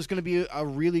 I feel, is going to be a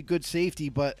really good safety,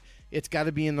 but it's got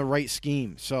to be in the right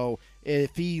scheme. So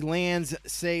if he lands,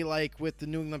 say, like with the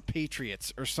New England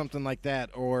Patriots or something like that,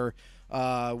 or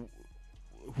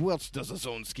who else does a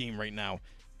zone scheme right now?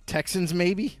 Texans,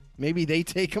 maybe? Maybe they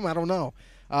take him. I don't know.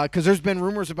 Because there's been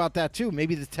rumors about that, too.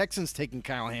 Maybe the Texans taking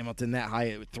Kyle Hamilton that high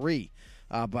at 3.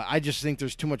 But I just think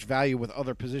there's too much value with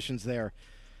other positions there.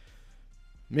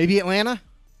 Maybe Atlanta?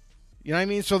 You know what I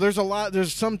mean? So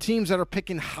there's some teams that are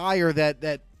picking higher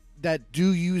that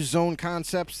do use zone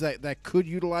concepts that could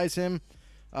utilize him.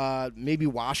 Maybe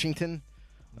Washington.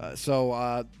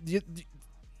 So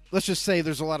let's just say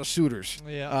there's a lot of suitors.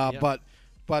 Yeah.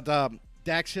 But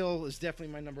Dax Hill is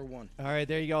definitely my number 1. All right,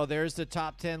 there you go. There's the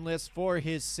top 10 list for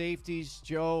his safeties,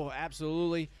 Joe.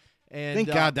 Absolutely. And thank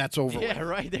God that's over. Yeah,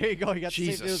 right. There you go. You got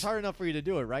Jesus. It was hard enough for you to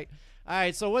do it, right? All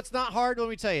right, so what's not hard, let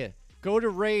me tell you. Go to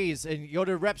Rays and go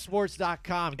to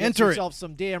repsports.com. Get Enter yourself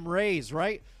some damn Rays,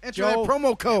 right? Enter that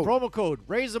promo code. Promo code.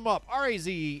 Raise them up.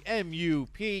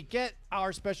 RAZMUP. Get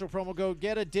our special promo code.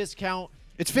 Get a discount.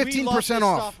 It's 15% we love this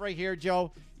off. Stuff right here,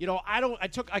 Joe. You know,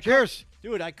 Cheers.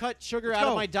 I cut sugar out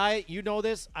of my diet. You know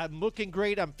this. I'm looking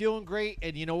great. I'm feeling great.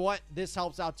 And you know what? This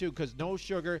helps out too because no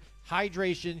sugar,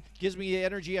 hydration, gives me the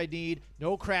energy I need.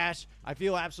 No crash. I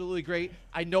feel absolutely great.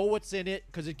 I know what's in it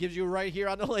because it gives you right here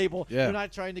on the label. Yeah. We're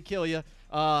not trying to kill you.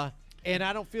 And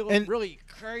I don't feel really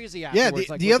crazy Yeah, afterwards.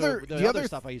 the other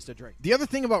stuff I used to drink. The other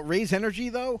thing about Raise Energy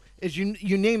though is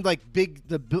you named like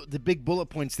the big bullet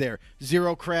points there.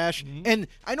 0 crash, and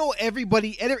I know every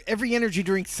energy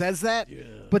drink says that,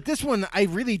 but this one I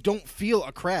really don't feel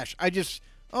a crash. I just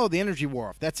the energy wore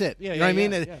off. That's it. You know what I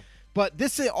mean? Yeah. But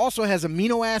this also has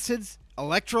amino acids,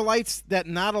 electrolytes that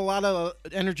not a lot of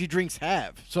energy drinks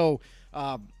have. So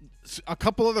a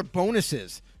couple other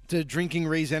bonuses to drinking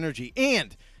Raise Energy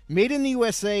and. Made in the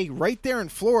USA, right there in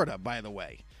Florida, by the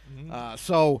way.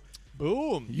 So,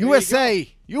 boom, USA.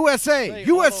 USA.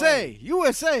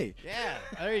 Yeah,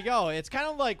 there you go. It's kind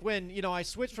of like when I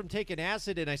switched from taking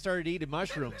acid and I started eating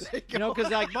mushrooms. Because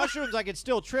like mushrooms, I could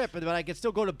still trip, but I could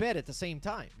still go to bed at the same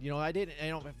time. I didn't.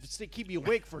 Keep me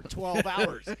awake for 12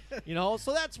 hours.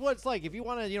 So that's what it's like. If you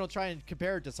want to, try and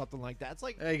compare it to something like that, it's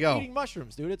like eating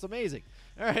mushrooms, dude. It's amazing.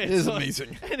 All right, it is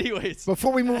amazing. Anyways,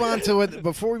 before we move on to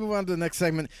the next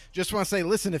segment, just want to say,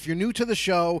 listen, if you're new to the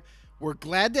show, we're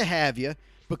glad to have you.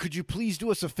 But could you please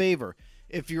do us a favor?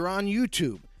 If you're on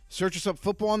YouTube, search us up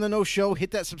Football on the No Show,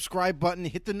 hit that subscribe button,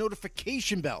 hit the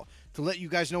notification bell to let you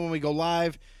guys know when we go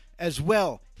live. As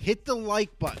well, hit the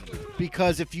like button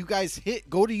because if you guys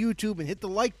go to YouTube and hit the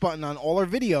like button on all our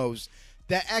videos,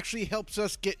 that actually helps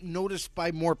us get noticed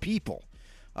by more people.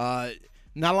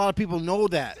 Not a lot of people know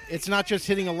that. It's not just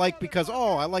hitting a like because,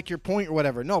 I like your point or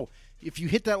whatever. No. If you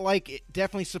hit that like, it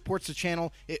definitely supports the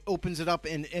channel. It opens it up,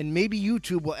 and maybe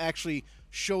YouTube will actually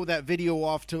show that video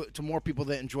off to more people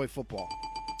that enjoy football.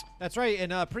 That's right,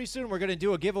 and pretty soon we're going to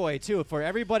do a giveaway, too, for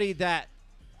everybody that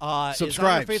subscribes. Is on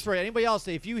our Facebook. Anybody else,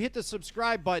 if you hit the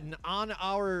subscribe button on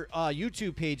our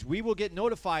YouTube page, we will get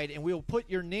notified, and we will put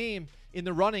your name in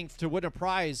the running to win a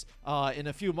prize in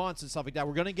a few months and stuff like that.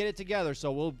 We're going to get it together,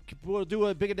 so we'll do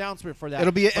a big announcement for that.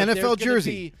 It'll be an NFL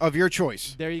jersey of your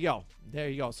choice. There you go.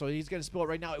 So he's going to spill it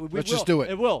right now. Let's just do it.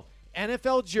 It will.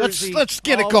 NFL jersey. Let's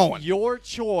get it going. Your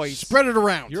choice. Spread it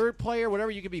around. Your player,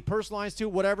 whatever you can be personalized to,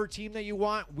 whatever team that you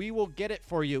want, we will get it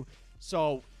for you.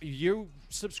 So you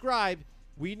subscribe.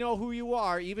 We know who you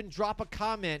are. Even drop a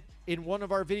comment in one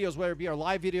of our videos, whether it be our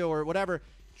live video or whatever.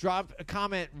 Drop a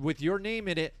comment with your name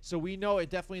in it so we know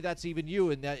that's even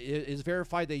you and that it is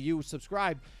verified that you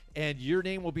subscribe, and your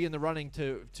name will be in the running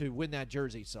to win that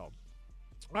jersey. So, all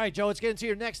right, Joe, let's get into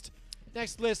your next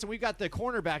list, and we've got the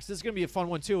cornerbacks. This is going to be a fun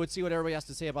one, too. Let's see what everybody has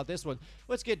to say about this one.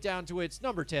 Let's get down to it. It's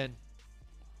number 10.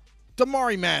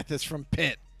 Damari Mathis from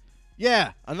Pitt.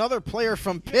 Yeah, another player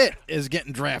from Pitt is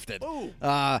getting drafted. Ooh. You're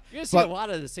going to see a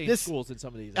lot of the same schools in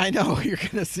some of these. I know. You're going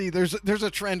to see there's a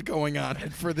trend going on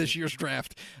for this year's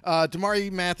draft.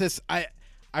 Damari Mathis, I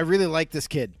really like this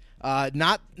kid.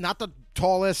 Not the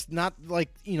tallest, not like,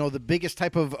 the biggest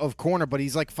type of corner, but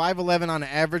he's like 5'11" on the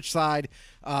average side.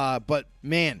 But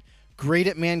man, great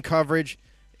at man coverage.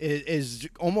 Is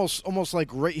almost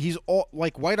like he's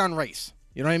like white on rice.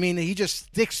 You know what I mean? He just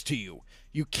sticks to you.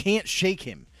 You can't shake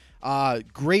him.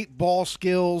 Great ball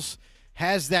skills.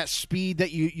 Has that speed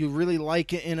that you really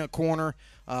like in a corner.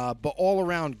 But all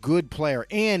around good player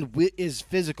and is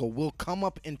physical. Will come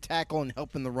up and tackle and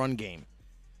help in the run game.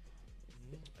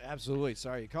 Absolutely.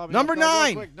 Sorry, you called me. Number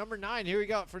 9. Number 9. Here we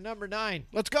go for number 9.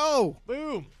 Let's go.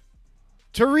 Boom.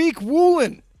 Tariq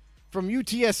Woolen from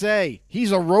UTSA.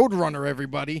 He's a road runner,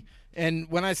 everybody. And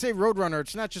when I say road runner,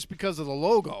 it's not just because of the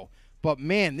logo, but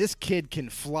man, this kid can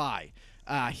fly.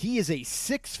 He is a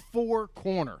 6'4"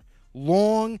 corner,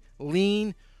 long,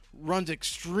 lean, runs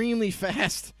extremely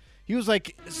fast. He was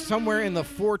like somewhere in the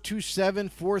 4.27,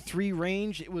 4.3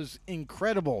 range. It was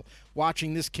incredible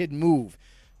watching this kid move.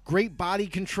 Great body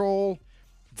control.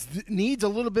 Needs a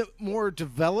little bit more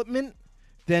development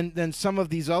than some of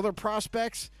these other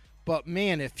prospects. But,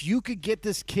 man, if you could get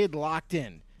this kid locked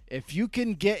in, if you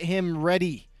can get him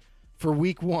ready for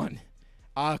week 1,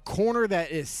 a corner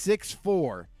that is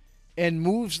 6'4" and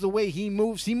moves the way he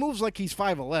moves like he's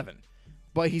 5'11",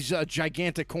 but he's a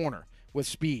gigantic corner with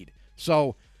speed.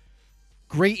 So,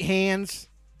 great hands,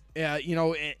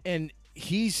 and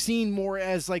he's seen more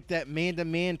as like that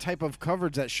man-to-man type of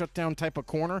coverage, that shutdown type of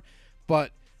corner,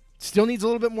 but still needs a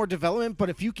little bit more development. But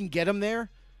if you can get him there,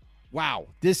 wow,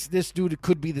 this dude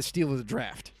could be the steal of the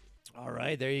draft. All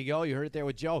right, there you go. You heard it there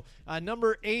with Joe.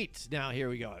 Number 8. Now, here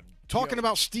we go. Talking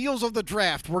about steals of the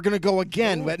draft, we're going to go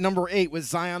again at number 8 with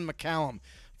Zion McCallum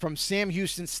from Sam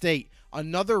Houston State.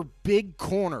 Another big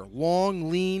corner, long,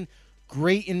 lean,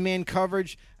 great in man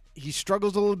coverage. He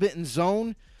struggles a little bit in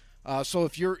zone. So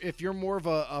if you're more of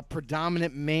a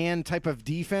predominant man type of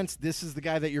defense, this is the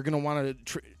guy that you're going to want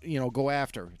to go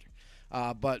after.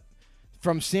 But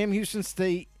from Sam Houston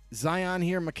State, Zion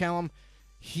here, McCallum,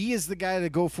 he is the guy to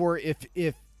go for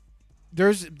if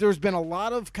there's been a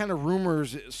lot of kind of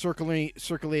rumors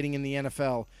circulating in the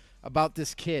NFL about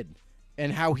this kid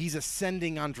and how he's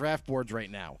ascending on draft boards right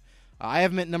now. I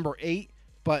have him at number 8,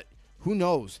 but who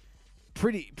knows?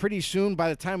 Pretty soon, by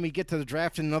the time we get to the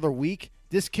draft in another week,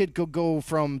 this kid could go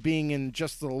from being in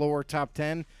just the lower top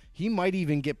 10. He might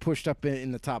even get pushed up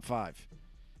in the top 5.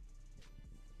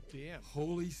 Damn.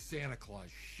 Holy Santa Claus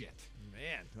shit.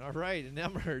 Man. All right.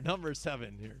 Number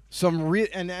 7 here.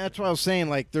 And that's what I was saying.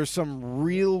 Like, there's some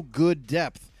real good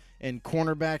depth in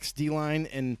cornerbacks, D-line,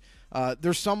 and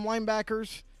there's some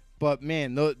linebackers, but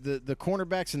man, the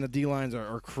cornerbacks and the D-lines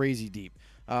are crazy deep.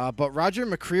 But Roger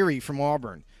McCreary from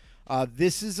Auburn.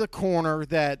 This is a corner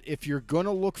that if you're going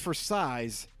to look for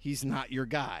size, he's not your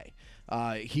guy.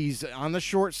 He's on the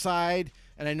short side,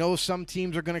 and I know some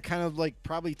teams are going to kind of like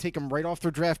probably take him right off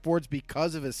their draft boards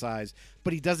because of his size,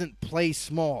 but he doesn't play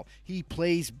small. He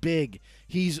plays big.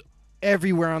 He's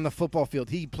everywhere on the football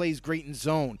field. He plays great in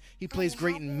zone. He plays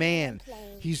great in man.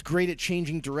 He's great at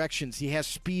changing directions. He has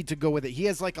speed to go with it. He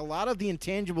has like a lot of the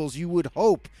intangibles you would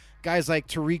hope guys like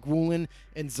Tariq Woolen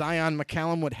and Zion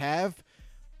McCallum would have.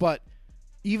 But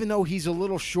even though he's a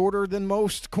little shorter than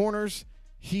most corners,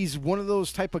 he's one of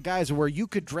those type of guys where you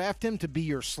could draft him to be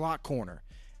your slot corner.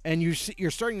 And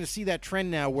you're starting to see that trend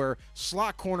now where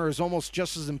slot corner is almost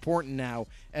just as important now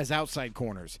as outside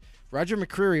corners. Roger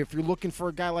McCreary, if you're looking for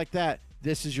a guy like that,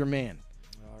 this is your man.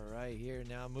 All right, here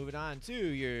now moving on to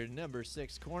your number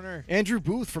 6 corner. Andrew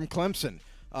Booth from Clemson.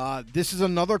 This is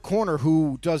another corner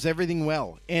who does everything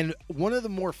well and one of the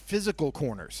more physical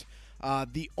corners.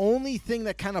 The only thing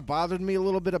that kind of bothered me a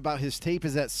little bit about his tape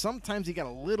is that sometimes he got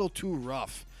a little too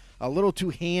rough, a little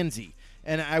too handsy,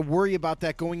 and I worry about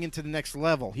that going into the next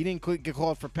level. He didn't get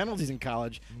called for penalties in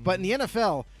college, but in the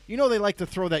NFL, they like to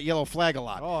throw that yellow flag a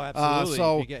lot. Oh, absolutely.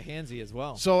 So you get handsy as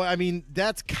well. So, I mean,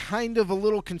 that's kind of a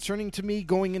little concerning to me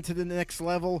going into the next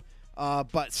level.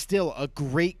 But still a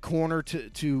great corner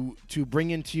to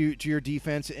bring into your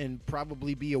defense and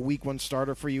probably be a week 1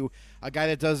 starter for you. A guy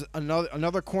that does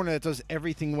another corner that does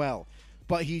everything well,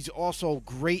 but he's also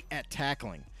great at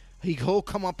tackling. He'll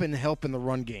come up and help in the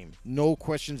run game, no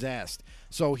questions asked.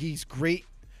 So he's great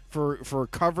for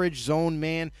coverage, zone,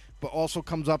 man, but also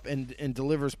comes up and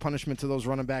delivers punishment to those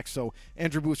running backs. So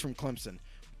Andrew Booth from Clemson.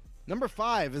 Number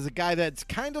 5 is a guy that's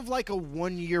kind of like a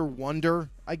one-year wonder,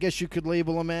 I guess you could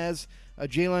label him as,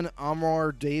 Jalen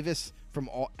Amar Davis from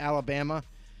Alabama.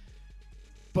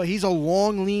 But he's a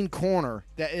long, lean corner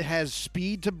that it has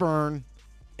speed to burn.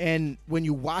 And when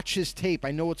you watch his tape,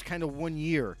 I know it's kind of 1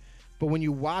 year, but when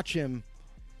you watch him,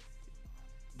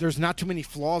 there's not too many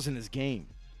flaws in his game.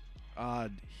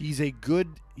 He's a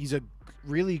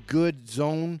really good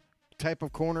zone type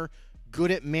of corner,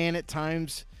 good at man at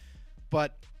times,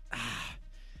 but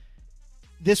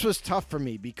this was tough for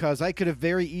me because I could have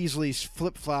very easily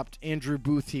flip-flopped Andrew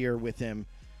Booth here with him,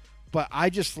 but I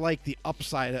just like the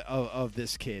upside of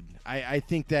this kid. I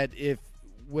think that if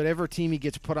whatever team he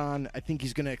gets put on, I think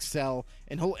he's going to excel,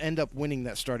 and he'll end up winning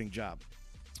that starting job.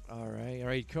 All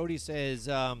right. Cody says,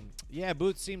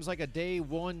 Booth seems like a day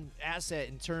one asset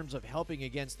in terms of helping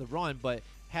against the run, but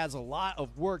has a lot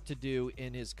of work to do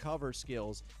in his cover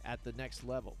skills at the next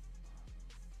level.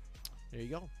 There you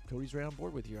go. Cody's right on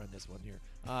board with you on this one here.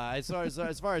 As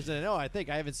far as I know, I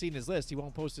haven't seen his list. He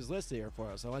won't post his list here for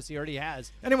us unless he already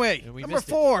has. Anyway, number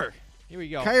 4. Here we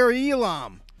go. Kaiir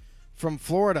Elam from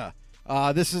Florida.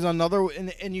 This is another,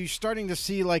 and you're starting to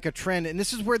see like a trend, and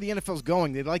this is where the NFL's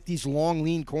going. They like these long,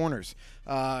 lean corners.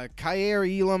 Kaiir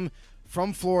Elam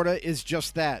from Florida is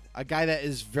just that, a guy that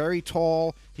is very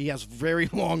tall. He has very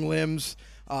long limbs.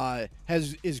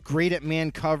 Is great at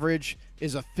man coverage.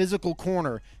 Is a physical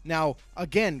corner. Now,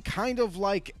 again, kind of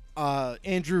like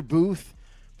Andrew Booth,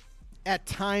 at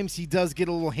times he does get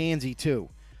a little handsy too.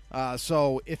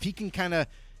 So if he can kind of,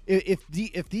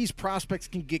 if these prospects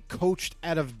can get coached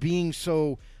out of being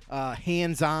so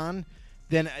hands-on,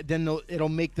 then it'll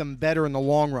make them better in the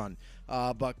long run.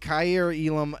 But Kaiir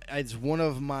Elam is one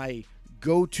of my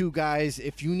go-to guys.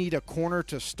 If you need a corner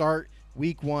to start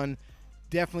week 1,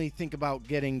 definitely think about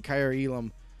getting Kaiir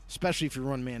Elam, especially if you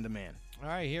run man-to-man. All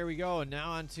right, here we go. And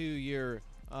now on to your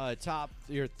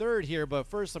third here. But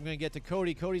first, I'm going to get to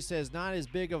Cody. Cody says, not as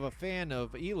big of a fan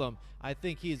of Elam. I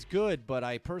think he's good, but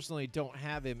I personally don't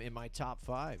have him in my top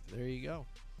 5. There you go.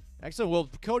 Excellent. Well,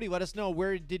 Cody, let us know,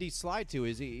 where did he slide to?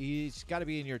 He's got to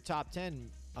be in your top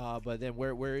 10, but then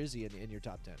where is he in your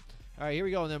top 10? All right, here we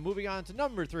go. And then moving on to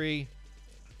number 3.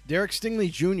 Derek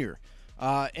Stingley Jr.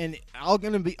 And I'm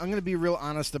gonna be real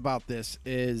honest about this.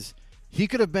 Is he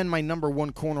could have been my number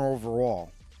 1 corner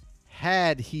overall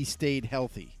had he stayed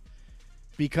healthy,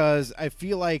 because I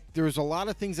feel like there was a lot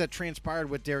of things that transpired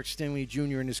with Derek Stingley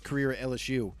Jr. in his career at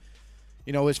LSU.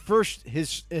 You know, his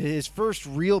first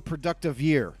real productive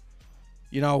year,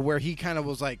 you know, where he kind of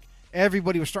was like,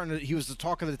 everybody was he was the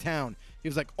talk of the town. He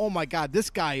was like, oh my God, this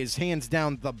guy is hands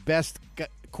down the best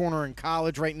corner in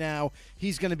college right now.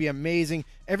 He's going to be amazing.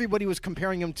 Everybody was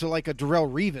comparing him to like a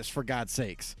Darrelle Revis, for God's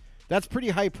sakes. That's pretty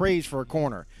high praise for a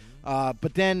corner.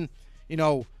 But then, you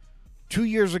know, 2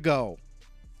 years ago,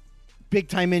 big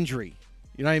time injury.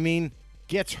 You know what I mean?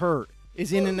 Gets hurt.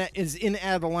 Is in out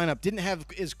of the lineup. Didn't have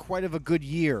is quite of a good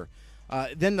year.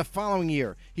 Then the following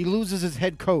year, he loses his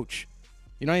head coach.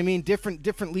 You know what I mean?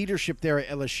 Different leadership there at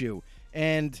LSU,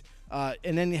 and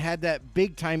then he had that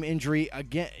big time injury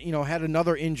again. You know, had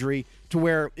another injury to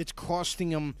where it's costing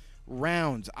him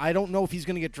rounds. I don't know if he's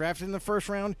going to get drafted in the first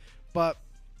round, but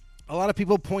a lot of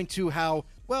people point to how,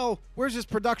 well, where's his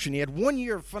production? He had 1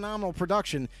 year of phenomenal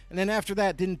production, and then after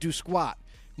that didn't do squat.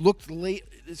 Looked late.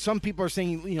 Some people are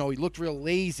saying, you know, he looked real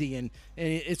lazy, and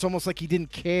it's almost like he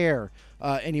didn't care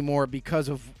anymore because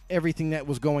of everything that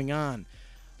was going on.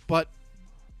 But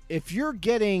if you're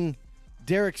getting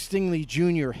Derek Stingley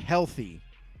Jr. healthy,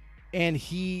 and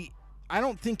I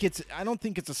don't think it's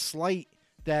a slight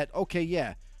that, okay,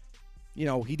 yeah, you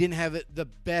know, he didn't have the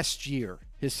best year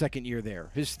his second year there.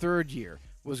 His third year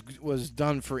was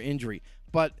done for injury.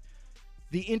 But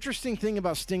the interesting thing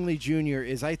about Stingley Jr.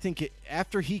 is I think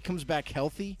after he comes back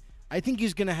healthy, I think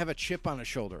he's going to have a chip on his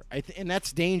shoulder. And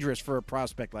that's dangerous for a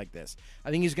prospect like this.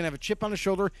 I think he's going to have a chip on his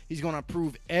shoulder. He's going to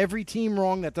prove every team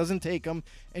wrong that doesn't take him,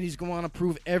 and he's going to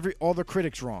prove all the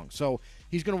critics wrong. So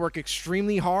he's going to work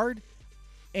extremely hard,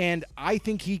 and I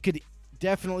think he could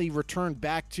definitely return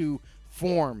back to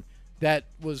form that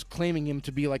was claiming him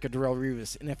to be like a Darrelle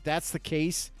Revis. And if that's the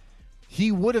case,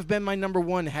 he would have been my number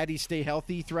 1 had he stayed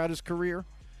healthy throughout his career.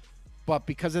 But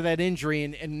because of that injury,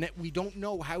 and we don't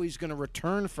know how he's going to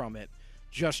return from it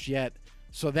just yet,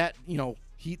 so that, you know,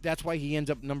 that's why he ends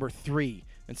up number 3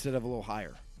 instead of a little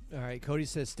higher. All right, Cody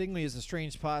says Stingley is a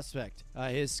strange prospect.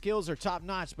 His skills are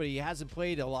top-notch, but he hasn't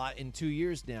played a lot in 2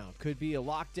 years now. Could be a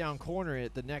lockdown corner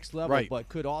at the next level, right, but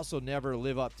could also never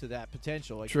live up to that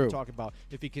potential, like True. you're talking about,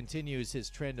 if he continues his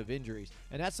trend of injuries.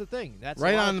 And that's the thing. That's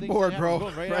right on the board, bro.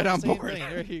 Boom, right on board.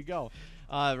 There you go.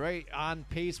 Right on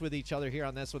pace with each other here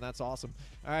on this one. That's awesome.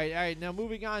 All right. Now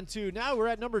moving on to, now we're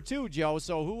at number 2, Joe.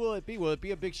 So who will it be? Will it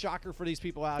be a big shocker for these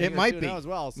people out here? It might be as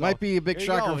well. So might be a big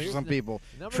shocker for some people.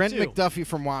 Trent McDuffie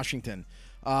from Washington.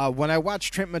 When I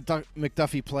watch Trent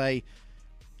McDuffie play,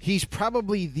 he's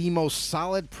probably the most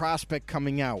solid prospect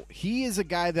coming out. He is a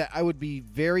guy that I would be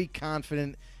very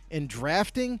confident in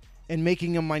drafting and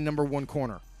making him my number 1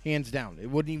 corner, hands down.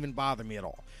 It wouldn't even bother me at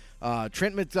all.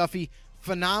 Trent McDuffie,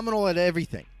 phenomenal at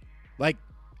everything. Like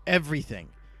everything.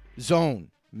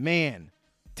 Zone, man,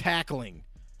 tackling,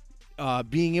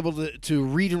 being able to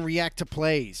read and react to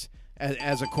plays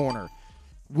as a corner.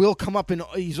 Will come up and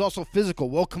he's also physical.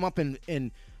 Will come up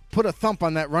and put a thump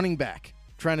on that running back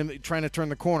trying to turn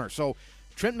the corner. So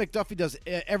Trent McDuffie does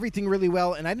everything really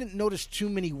well, and I didn't notice too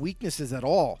many weaknesses at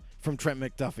all from Trent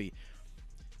McDuffie.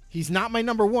 He's not my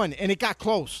number one, and it got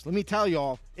close. Let me tell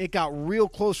y'all, it got real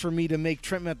close for me to make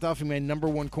Trent McDuffie my number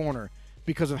one corner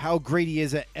because of how great he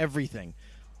is at everything.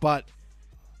 But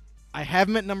I have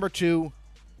him at number two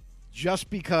just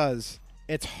because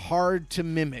it's hard to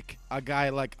mimic a guy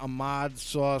like Ahmad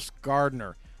Sauce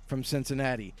Gardner from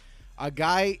Cincinnati. A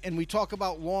guy, and we talk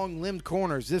about long-limbed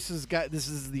corners. This is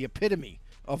the epitome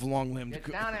of long-limbed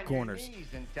corners.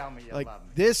 And tell me you like love me.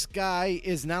 this guy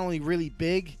is not only really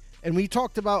big, and we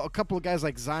talked about a couple of guys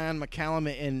like Zion McCallum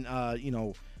and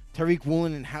Tariq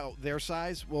Woolen and how their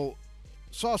size. Well,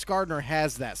 Sauce Gardner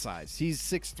has that size. He's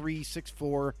 6'3",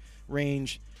 6'4"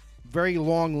 range, very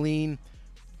long, lean.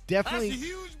 Definitely,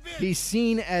 he's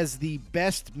seen as the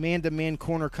best man-to-man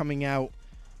corner coming out.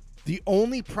 The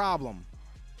only problem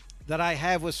that I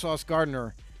have with Sauce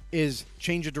Gardner is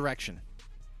change of direction.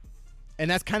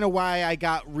 And that's kind of why I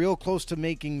got real close to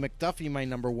making McDuffie my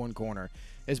number one corner,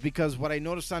 is because what I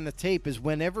noticed on the tape is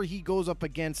whenever he goes up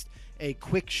against a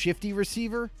quick, shifty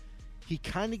receiver, he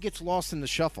kind of gets lost in the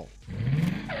shuffle.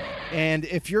 And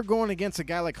if you're going against a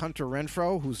guy like Hunter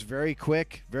Renfrow, who's very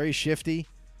quick, very shifty,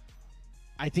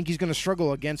 I think he's going to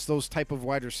struggle against those type of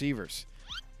wide receivers.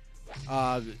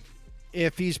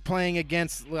 If he's playing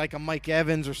against like a Mike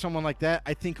Evans or someone like that,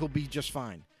 I think he'll be just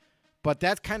fine. But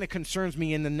that kind of concerns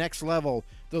me in the next level,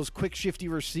 those quick, shifty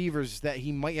receivers that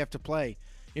he might have to play.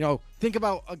 Think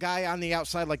about a guy on the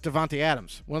outside like Devontae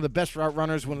Adams, one of the best route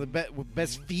runners, one of the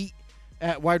best feet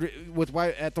at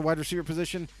the wide receiver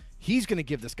position. He's going to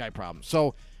give this guy problems.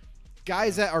 So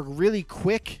guys that are really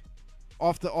quick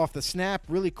off the snap,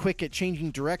 really quick at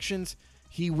changing directions,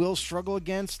 he will struggle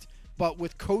against. But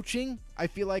with coaching, I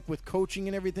feel like with coaching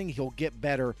and everything, he'll get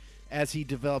better as he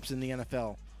develops in the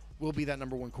NFL. Will be that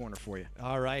number one corner for you.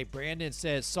 All right. Brandon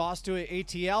says Sauce to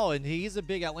ATL, and he's a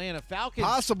big Atlanta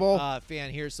Falcons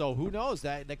fan here. So who knows?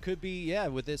 That could be,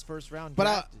 with this first round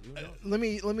draft. But let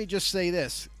me just say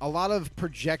this. A lot of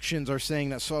projections are saying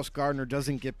that Sauce Gardner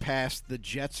doesn't get past the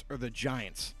Jets or the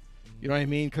Giants. You know what I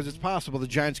mean? Because it's possible the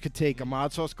Giants could take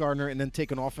Ahmad Sauce Gardner and then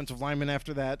take an offensive lineman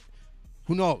after that.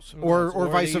 Who knows? Or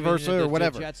vice versa or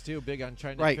whatever. The Jets, too, big on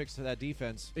trying to fix that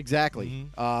defense. Exactly.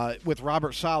 With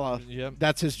Robert Saleh,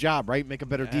 that's his job, right? Make a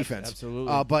better defense.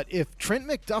 Absolutely. But if Trent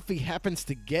McDuffie happens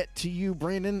to get to you,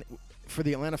 Brandon, for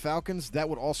the Atlanta Falcons, that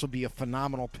would also be a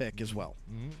phenomenal pick as well.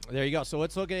 There you go. So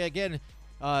let's look at, again,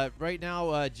 right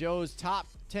now, Joe's top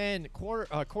 10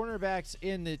 cornerbacks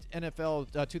in the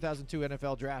NFL 2002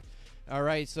 NFL draft. All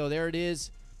right, so there it is.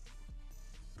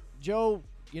 Joe,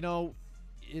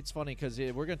 it's funny because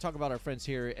we're going to talk about our friends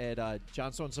here at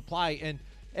Johnstone Supply,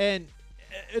 and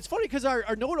it's funny because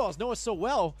our know-it-alls know us so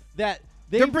well that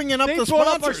they're bringing up they the brought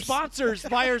sponsors. up our sponsors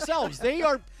by ourselves. They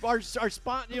are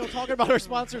talking about our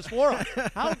sponsors for us.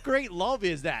 How great love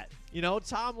is that?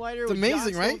 Tom Leiter with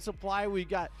amazing, Johnstone right? Supply. We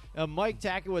got Mike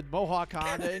Tackett with Mohawk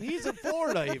Honda, and he's in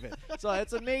Florida even. So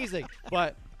it's amazing.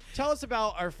 But tell us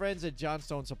about our friends at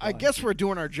Johnstone Supply. I guess we're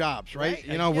doing our jobs, right?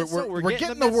 We're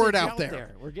getting the word out there.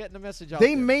 We're getting the message out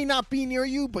They there. may not be near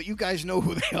you, but you guys know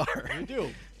who they are. We do.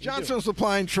 Johnstone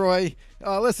Supply in Troy.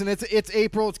 Listen, it's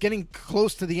April. It's getting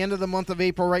close to the end of the month of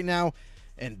April right now,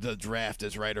 and the draft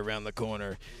is right around the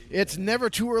corner. It's never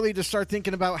too early to start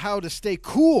thinking about how to stay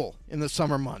cool in the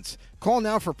summer months. Call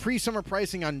now for pre-summer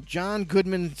pricing on John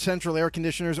Goodman Central Air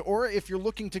Conditioners, or if you're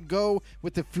looking to go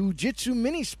with the Fujitsu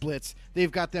Mini Splits,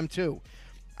 they've got them too.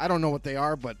 I don't know what they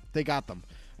are, but they got them.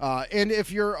 And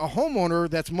if you're a homeowner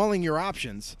that's mulling your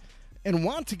options and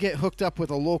want to get hooked up with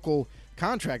a local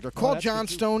contractor, call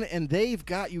Johnstone, and they've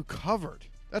got you covered.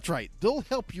 That's right. They'll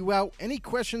help you out. Any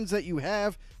questions that you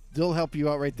have, they'll help you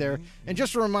out right there. And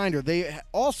just a reminder, they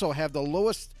also have the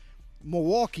lowest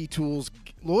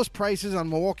prices on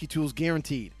Milwaukee tools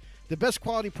guaranteed. The best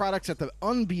quality products at the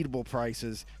unbeatable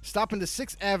prices. Stop into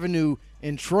 6th Avenue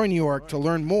in Troy, New York to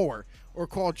learn more, or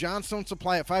call Johnstone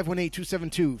Supply at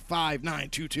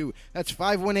 518-272-5922. That's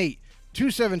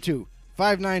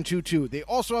 518-272-5922. They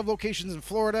also have locations in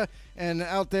Florida and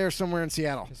out there somewhere in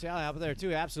Seattle. Seattle out there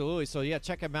too, absolutely. So yeah,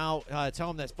 check him out. Tell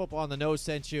him that Football on the Nose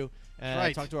sent you.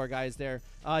 Right. Talk to our guys there.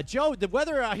 Joe, the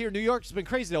weather out here in New York has been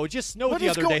crazy though. It just snowed What the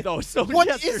is other day though. It snowed What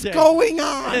yesterday. is going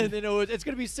on? And it's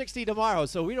going to be 60 tomorrow,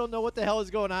 so we don't know what the hell is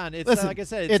going on. It's Listen, like I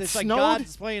said, it it's like snowed?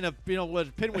 God's playing a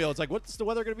with pinwheel. It's like, what's the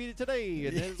weather going to be today?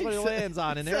 And that's what it lands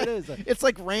on, and there it is. It's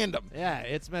like random. Yeah,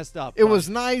 it's messed up. It was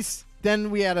nice. Then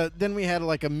we had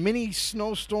like a mini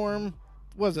snowstorm.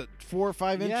 Was it 4 or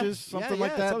 5 inches, something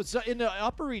like that? So in the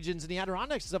upper regions in the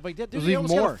Adirondacks and stuff like that, dude, was they even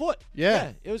almost got more. a foot.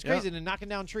 Yeah. It was crazy and knocking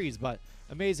down trees, but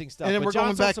amazing stuff. And then But we're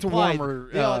going Johnstone back to Supply,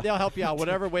 warmer, They'll help you out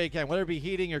whatever way you can, whether it be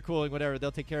heating or cooling, whatever.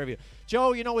 They'll take care of you.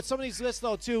 Joe, with some of these lists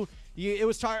though too, it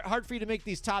was hard for you to make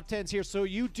these top 10s here, so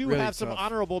you do Really have some tough.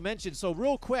 honorable mentions. So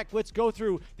real quick, let's go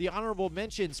through the honorable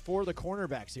mentions for the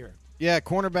cornerbacks here. Yeah,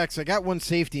 cornerbacks. I got one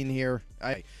safety in here.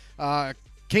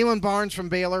 Kalen Barnes from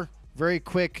Baylor, very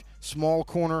quick, small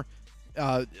corner,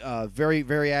 very,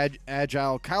 very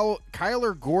agile.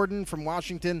 Kyler Gordon from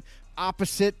Washington,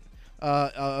 opposite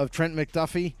of Trent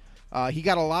McDuffie. He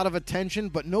got a lot of attention,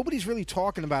 but nobody's really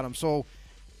talking about him. So,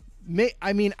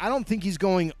 I don't think he's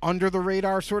going under the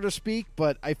radar, so to speak,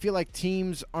 but I feel like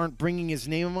teams aren't bringing his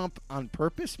name up on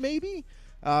purpose, maybe,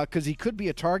 because he could be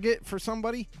a target for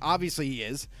somebody. Obviously, he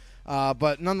is.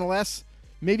 But nonetheless,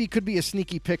 maybe he could be a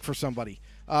sneaky pick for somebody.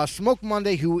 Smoke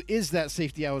Monday, who is that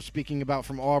safety I was speaking about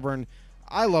from Auburn.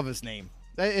 I love his name.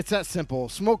 It's that simple.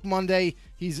 Smoke Monday,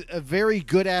 he's a very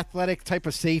good athletic type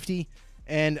of safety,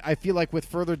 and I feel like with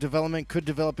further development could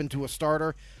develop into a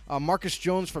starter. Marcus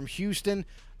Jones from Houston,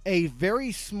 a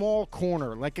very small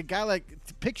corner, like a guy like,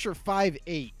 picture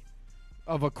 5'8"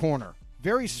 of a corner.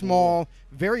 Very small,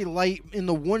 very light, in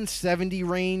the 170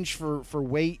 range for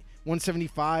weight,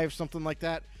 175, something like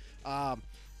that.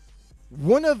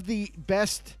 One of the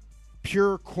best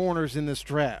pure corners in this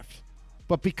draft,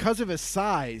 but because of his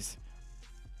size,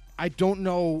 I don't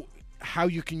know how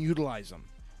you can utilize him.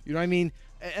 You know what I mean?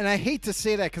 And I hate to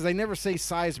say that because I never say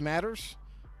size matters,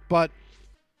 but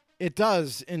it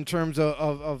does in terms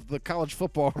of the college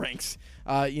football ranks.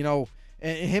 And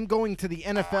him going to the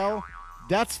NFL,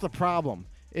 that's the problem,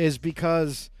 is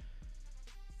because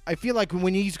I feel like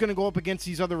when he's going to go up against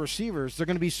these other receivers, they're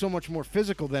going to be so much more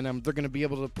physical than him. They're going to be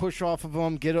able to push off of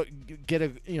him, get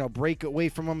a break away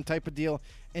from him type of deal.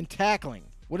 And tackling.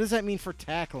 What does that mean for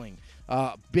tackling?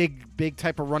 Big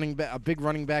type of running back, a big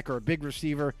running back or a big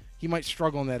receiver. He might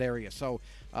struggle in that area. So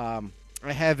I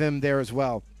have him there as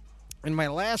well. And my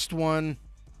last one,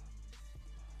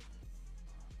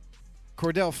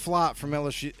 Cordell Flott from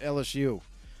LSU.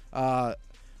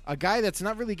 A guy that's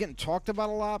not really getting talked about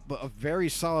a lot, but a very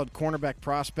solid cornerback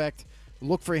prospect.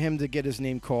 Look for him to get his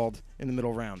name called in the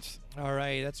middle rounds. All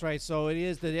right, that's right. So it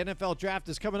is the NFL draft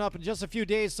is coming up in just a few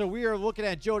days. So we are looking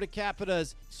at Joe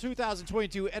DeCapita's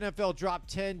 2022 NFL Drop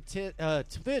 10.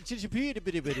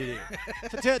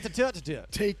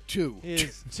 Take two.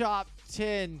 His top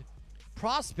 10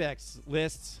 prospects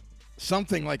lists.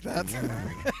 Something like that.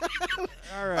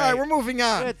 All right. All right, we're moving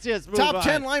on. Let's just move Top on.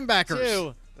 10 linebackers.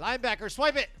 2 linebacker,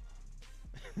 swipe it.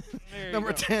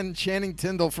 Number 10, Channing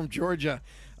Tindall from Georgia.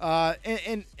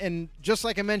 And just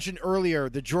like I mentioned earlier,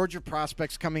 the Georgia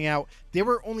prospects coming out, they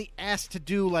were only asked to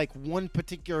do like one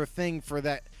particular thing for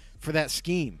that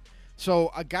scheme.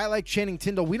 So a guy like Channing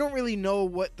Tindall, we don't really know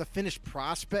what the finished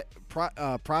prospect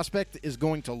is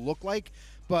going to look like.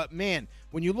 But man,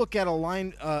 when you look at a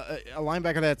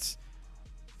linebacker that's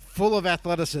full of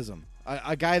athleticism,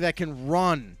 a guy that can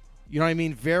run, you know what I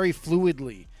mean, very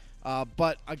fluidly,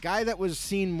 but a guy that was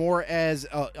seen more as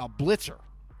a blitzer.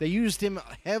 They used him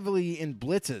heavily in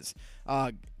blitzes.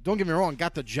 Don't get me wrong,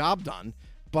 got the job done,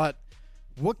 but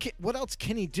what else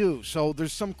can he do? So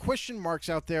there's some question marks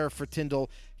out there for Tindall.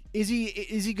 Is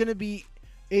he going to be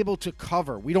able to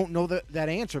cover? We don't know that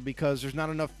answer because there's not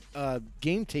enough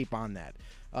game tape on that.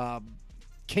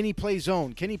 Can he play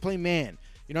zone? Can he play man?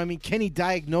 You know what I mean? Can he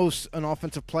diagnose an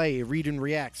offensive play, read and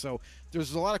react? So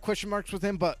there's a lot of question marks with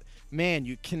him, but man,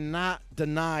 you cannot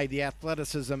deny the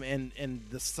athleticism and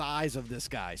the size of this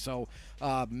guy. So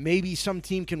maybe some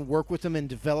team can work with him and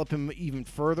develop him even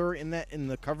further in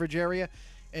the coverage area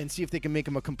and see if they can make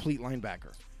him a complete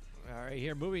linebacker. All right,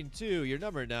 here moving to your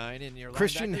number 9 in your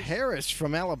Christian linebackers. Harris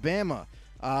from Alabama.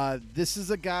 This is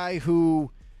a guy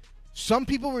who some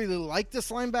people really like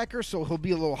this linebacker, so he'll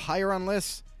be a little higher on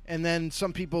lists. And then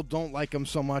some people don't like him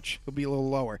so much, he'll be a little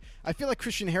lower. I feel like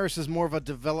Christian Harris is more of a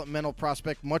developmental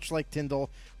prospect, much like Tindall,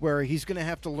 where he's going to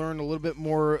have to learn a little bit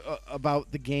more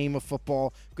about the game of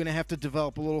football, going to have to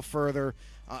develop a little further,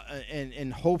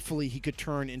 and hopefully he could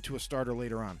turn into a starter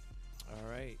later on. All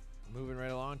right, moving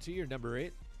right along to your number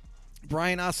 8.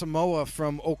 Brian Asamoah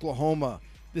from Oklahoma.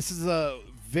 This is a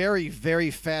very,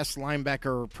 very fast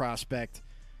linebacker prospect.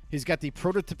 He's got the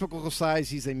prototypical size.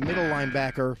 He's a middle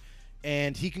linebacker,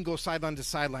 and he can go sideline to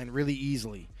sideline really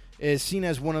easily. Is seen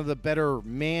as one of the better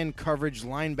man coverage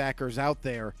linebackers out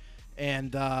there,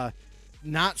 and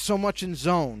not so much in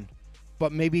zone,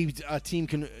 but maybe a team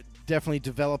can definitely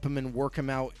develop him and work him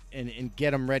out and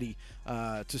get him ready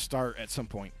to start at some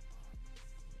point.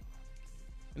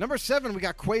 Number 7, we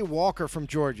got Quay Walker from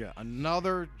Georgia,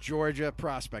 another Georgia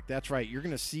prospect. That's right. You're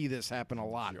going to see this happen a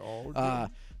lot.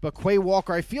 But Quay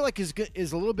Walker, I feel like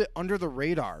is a little bit under the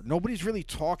radar. Nobody's really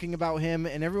talking about him,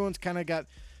 and everyone's kind of got,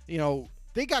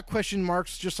 they got question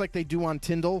marks just like they do on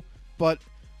Tyndall. But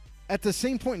at the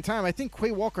same point in time, I think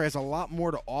Quay Walker has a lot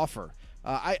more to offer.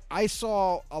 I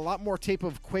saw a lot more tape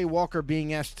of Quay Walker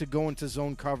being asked to go into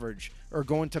zone coverage or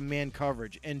go into man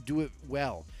coverage and do it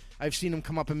well. I've seen him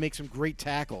come up and make some great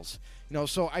tackles.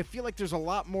 So I feel like there's a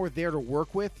lot more there to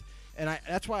work with, and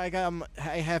that's why I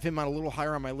have him on a little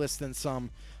higher on my list than some.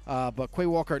 But Quay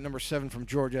Walker at number 7 from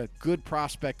Georgia, good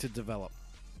prospect to develop.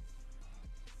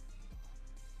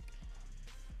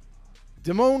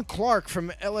 Damone Clark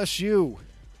from LSU.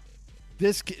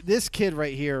 This kid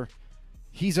right here,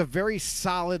 he's a very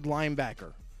solid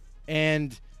linebacker,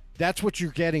 and that's what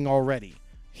you're getting already.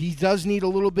 He does need a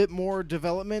little bit more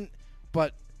development,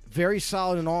 but very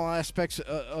solid in all aspects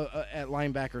at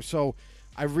linebacker. So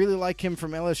I really like him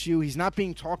from LSU. He's not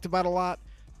being talked about a lot,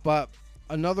 but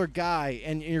another guy,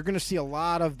 and you're going to see a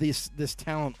lot of this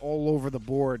talent all over the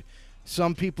board.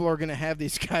 Some people are going to have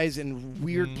these guys in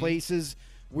weird places,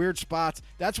 weird spots.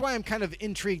 That's why I'm kind of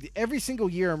intrigued. Every single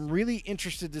year I'm really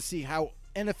interested to see how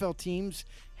NFL teams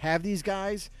have these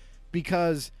guys,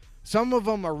 because some of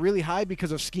them are really high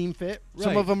because of scheme fit. Right.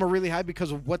 Some of them are really high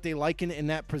because of what they like in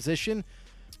that position.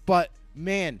 But,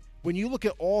 man, when you look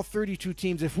at all 32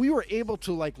 teams, if we were able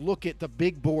to, look at the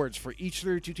big boards for each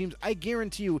 32 teams, I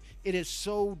guarantee you it is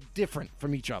so different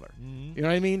from each other. Mm-hmm. You know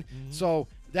what I mean? Mm-hmm. So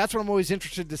that's what I'm always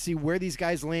interested to see, where these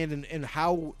guys land and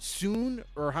how soon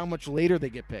or how much later they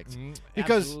get picked. Mm-hmm.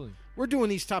 Because Absolutely. We're doing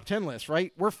these top 10 lists,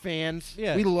 right? We're fans.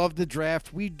 Yeah. We love the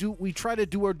draft. We try to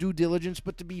do our due diligence,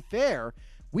 but to be fair,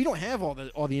 we don't have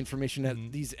all the information that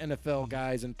these NFL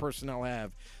guys and personnel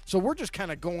have. So we're just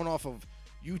kind of going off of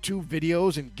YouTube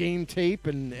videos and game tape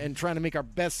and trying to make our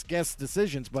best guess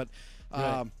decisions. But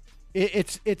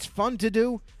it's fun to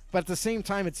do, but at the same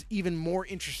time, it's even more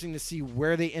interesting to see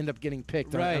where they end up getting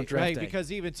picked on draft day.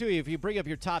 Because even, too, if you bring up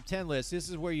your top 10 list, this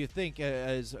is where you think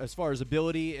as far as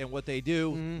ability and what they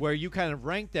do, where you kind of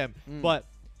rank them. But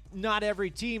not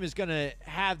every team is going to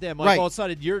have them. All of a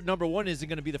sudden, your number 1 isn't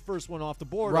going to be the first one off the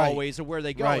board always, or where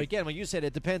they go. Right. Again, when you said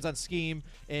it depends on scheme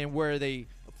and where they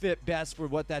fit best for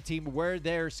what that team, where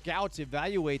their scouts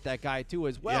evaluate that guy too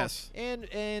as well. Yes.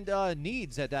 And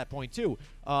needs at that point too.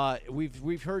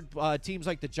 We've heard teams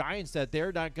like the Giants that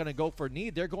they're not going to go for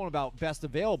need. They're going about best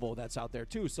available that's out there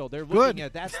too. So they're looking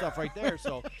at that stuff right there.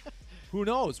 So who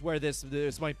knows where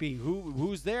this might be?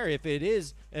 Who's there? If it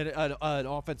is an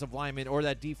offensive lineman or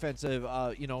that defensive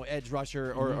edge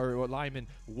rusher or lineman,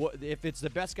 if it's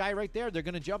the best guy right there, they're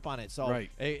going to jump on it. So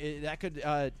that could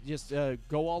just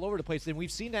go all over the place. And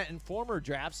we've seen that in former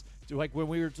drafts, like when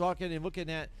we were talking and looking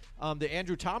at the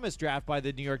Andrew Thomas draft by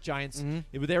the New York Giants.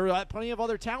 There were plenty of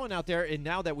other talent out there, and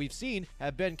now that we've seen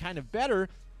have been kind of better.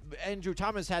 Andrew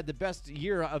Thomas had the best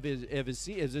year of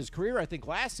his career, I think,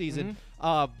 last season.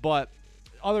 But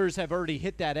others have already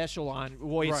hit that echelon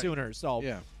way sooner. So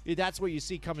that's what you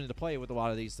see coming into play with a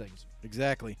lot of these things.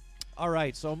 Exactly. All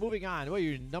right, so moving on. What are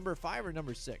you, number 5 or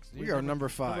number 6? We are number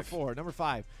 5. Number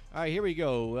 5. All right, here we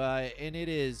go. And it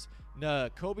is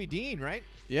Nakobe Dean, right?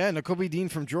 Yeah, Nakobe Dean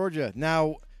from Georgia.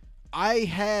 Now, I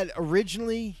had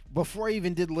originally, before I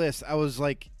even did lists, I was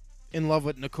in love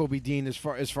with Nakobe Dean as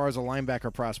far as a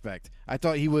linebacker prospect. I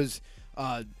thought he was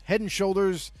head and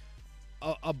shoulders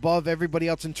above everybody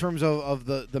else in terms of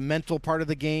the mental part of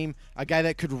the game, a guy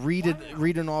that could read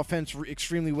an offense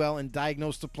extremely well and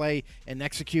diagnose the play and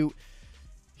execute.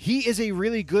 He is a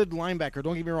really good linebacker.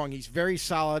 Don't get me wrong. He's very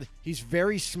solid. He's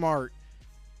very smart,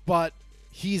 but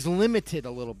he's limited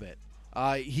a little bit.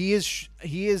 He is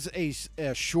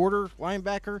a shorter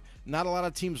linebacker. Not a lot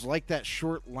of teams like that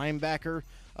short linebacker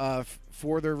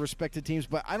for their respective teams,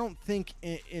 but I don't think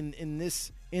in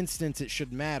this instance it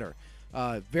should matter.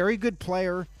 Very good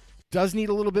player, does need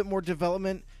a little bit more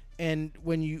development, and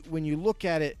when you look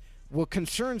at it, what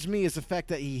concerns me is the fact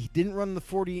that he didn't run the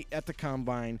 40 at the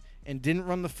combine and didn't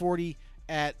run the 40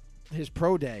 at his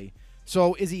pro day.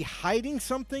 So is he hiding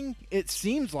something? It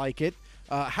seems like it.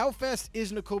 How fast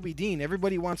is Nakobe Dean?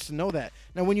 Everybody wants to know that.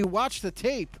 Now, when you watch the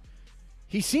tape,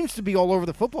 he seems to be all over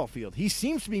the football field. He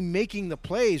seems to be making the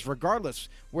plays regardless,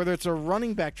 whether it's a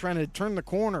running back trying to turn the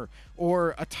corner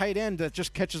or a tight end that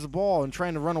just catches the ball and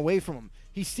trying to run away from him.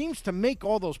 He seems to make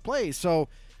all those plays. So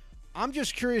I'm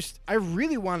just curious. I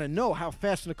really want to know how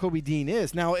fast Nakobe Dean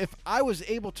is. Now, if I was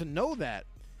able to know that,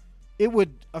 it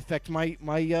would affect my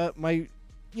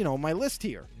list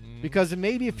here. Because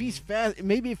maybe if he's fast,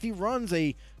 maybe if he runs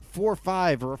a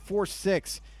 4.5 or a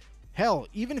 4.6, hell,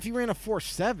 even if he ran a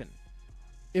 4.7,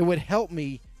 it would help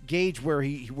me gauge where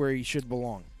he should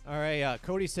belong. All right,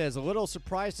 Cody says, a little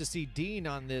surprised to see Dean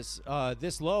on this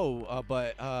low,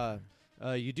 but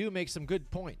you do make some good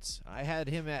points. I had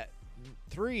him at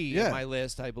 3 in my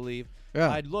list, I believe. Yeah.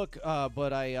 I'd look,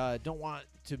 but I don't want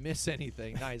to miss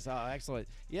anything. Nice, excellent.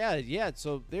 Yeah.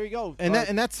 So there you go.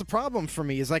 And that's the problem for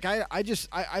me is like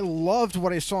I loved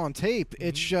what I saw on tape.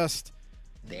 It's just.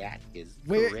 That is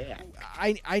where correct.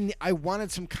 I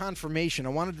wanted some confirmation. I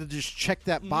wanted to just check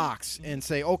that box and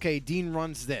say, okay, Dean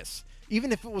runs this.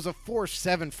 Even if it was a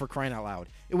 4.7 for crying out loud,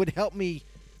 it would help me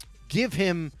give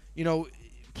him,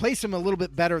 place him a little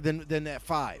bit better than that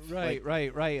 5. Right.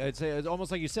 It's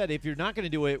almost like you said, if you're not going to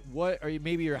do it,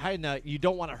 maybe you're hiding that you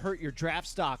don't want to hurt your draft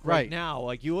stock right now.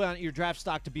 Like you want your draft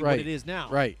stock to be what it is now,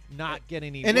 right? Not get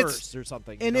any and worse or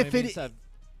something. And if it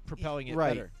propelling it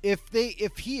right. better.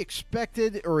 If he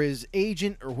expected or his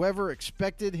agent or whoever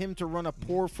expected him to run a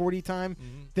poor 40 time,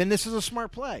 then this is a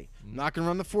smart play. Not going to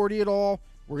run the 40 at all.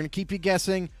 We're going to keep you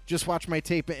guessing. Just watch my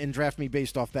tape and draft me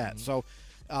based off that. So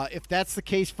if that's the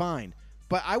case, fine.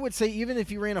 But I would say even if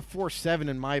he ran a 4.7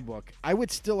 in my book, I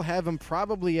would still have him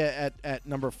probably at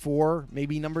number 4,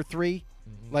 maybe number 3,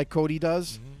 like Cody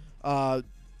does.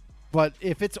 But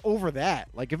if it's over that,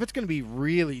 like if it's going to be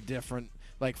really different,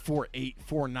 like 4.8,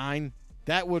 4.9,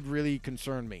 that would really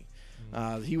concern me.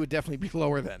 He would definitely be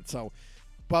lower then. So,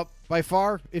 but by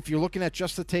far, if you're looking at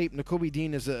just the tape, Nakobe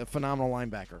Dean is a phenomenal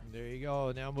linebacker. There you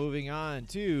go. Now moving on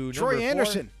to Troy number 4.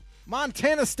 Anderson,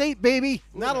 Montana State, baby.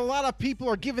 Not a lot of people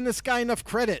are giving this guy enough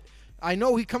credit. I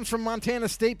know he comes from Montana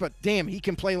State, but damn, he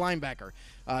can play linebacker.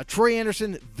 Troy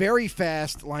Anderson, very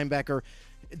fast linebacker,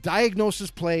 diagnoses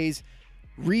plays,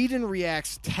 read and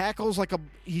reacts, tackles like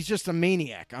he's just a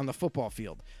maniac on the football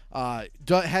field.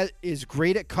 Is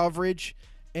great at coverage,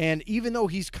 and even though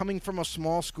he's coming from a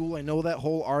small school, I know that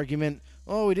whole argument,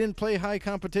 he didn't play high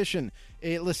competition.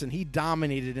 Listen, he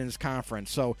dominated in his conference,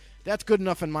 so that's good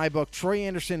enough in my book. Troy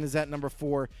Anderson is at number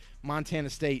 4, Montana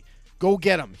State. Go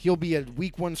get him. He'll be a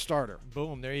week 1 starter.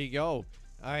 Boom, there you go.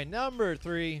 All right, number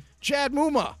 3. Chad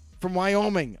Muma from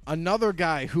Wyoming, another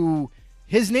guy who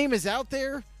his name is out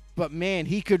there, but man,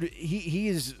 he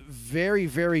is very,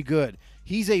 very good.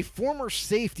 He's a former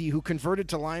safety who converted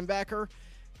to linebacker,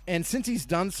 and since he's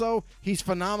done so, he's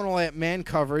phenomenal at man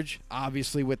coverage,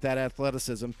 obviously with that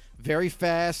athleticism. Very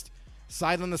fast,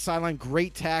 side on the sideline,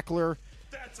 great tackler,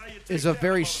 is a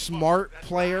very smart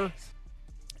player.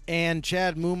 And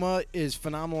Chad Muma is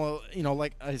phenomenal,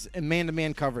 like in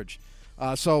man-to-man coverage.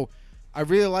 So I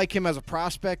really like him as a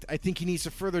prospect. I think he needs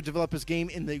to further develop his game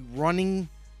in the run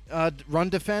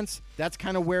defense. That's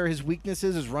kind of where his weakness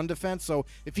is run defense. So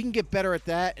if he can get better at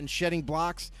that and shedding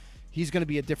blocks, he's going to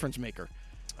be a difference maker.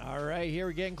 All right, here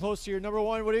we're getting close to your number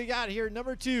 1. What do you got here?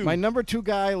 Number 2. My number 2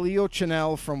 guy, Leo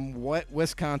Chenal from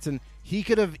Wisconsin. He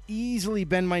could have easily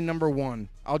been my number 1.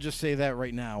 I'll just say that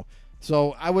right now.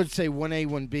 So I would say 1A,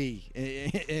 1B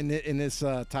in this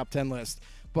top 10 list.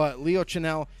 But Leo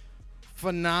Chenal,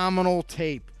 phenomenal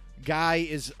tape. Guy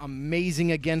is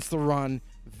amazing against the run.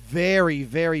 Very,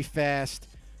 very fast.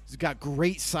 He's got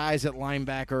great size at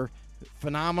linebacker.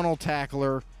 Phenomenal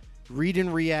tackler. Read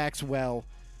and reacts well.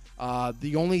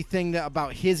 The only thing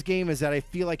about his game is that I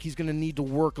feel like he's going to need to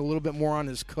work a little bit more on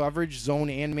his coverage,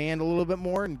 zone and man a little bit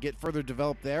more, and get further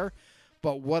developed there.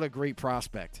 But what a great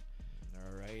prospect.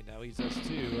 All right, now leads us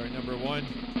to our number 1.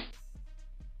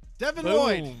 Devin Boom.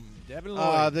 Lloyd. Devin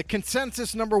Lloyd. The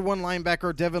consensus number 1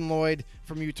 linebacker, Devin Lloyd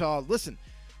from Utah. Listen,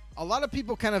 a lot of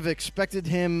people kind of expected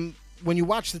him. When you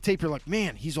watch the tape, you're like,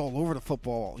 man, he's all over the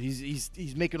football. He's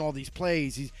making all these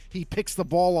plays. He picks the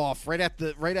ball off right at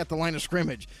the line of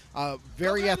scrimmage.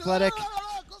 Very athletic,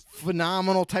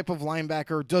 phenomenal type of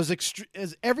linebacker.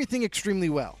 Does everything extremely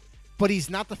well, but he's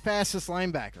not the fastest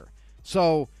linebacker.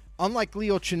 So unlike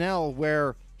Leo Chenal,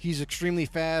 where he's extremely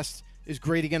fast, is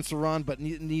great against the run, but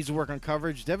needs to work on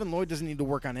coverage, Devin Lloyd doesn't need to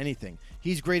work on anything.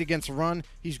 He's great against the run.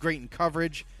 He's great in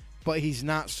coverage, but he's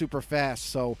not super fast.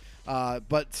 So,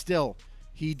 but still,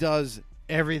 he does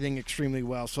everything extremely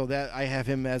well. So that I have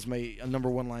him as my number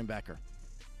 1 linebacker.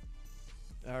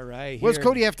 All right. What does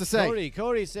Cody have to say?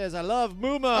 Cody says, I love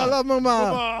Muma. I love Muma.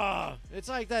 Muma. It's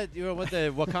like that, what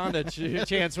the Wakanda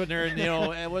chants when they're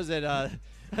in, was it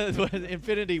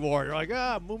Infinity War? They're like,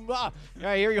 Muma. All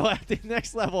right, here we go. At the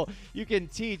next level, you can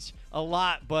teach a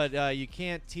lot, but you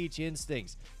can't teach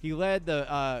instincts. He led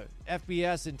the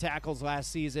FBS in tackles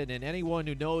last season, and anyone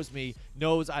who knows me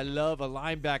knows I love a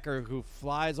linebacker who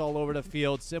flies all over the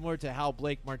field, similar to how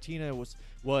Blake Martinez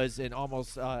was in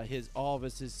almost all of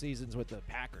his seasons with the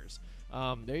Packers.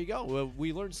 There you go. Well,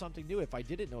 we learned something new. If I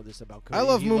didn't know this about Cody, I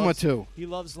love Muma too. He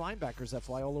loves linebackers that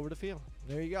fly all over the field.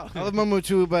 There you go. I love Muma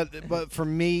too, but for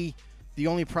me, the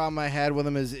only problem I had with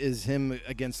him is him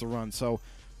against the run. So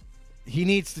he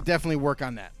needs to definitely work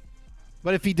on that.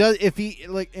 But if he does,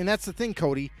 and that's the thing,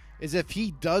 Cody, is if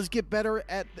he does get better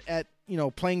at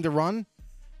playing the run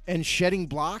and shedding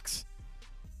blocks,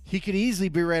 he could easily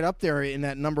be right up there in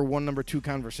that number 1, number 2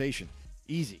 conversation.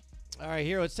 Easy. All right,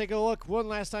 here, let's take a look one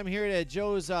last time here at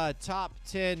Joe's top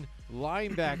 10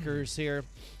 linebackers here.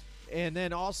 And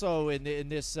then also in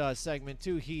this segment,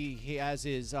 too, he has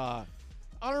his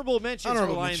honorable mentions for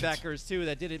linebackers, too,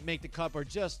 that didn't make the cut or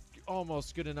just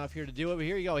almost good enough here to do it. But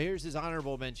here you go. Here's his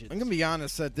honorable mentions. I'm going to be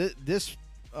honest that this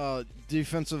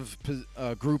defensive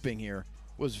grouping here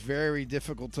was very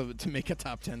difficult to make a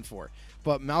top 10 for.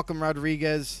 But Malcolm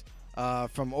Rodriguez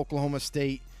from Oklahoma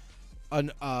State,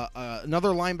 another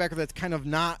linebacker that's kind of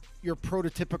not your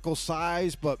prototypical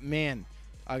size, but, man,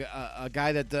 a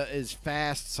guy that is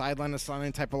fast,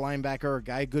 sideline-to-sideline type of linebacker, a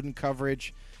guy good in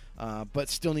coverage, but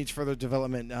still needs further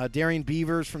development. Darian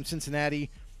Beavers from Cincinnati,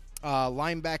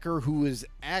 linebacker who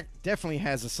definitely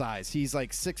has a size. He's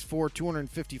like 6'4",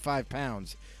 255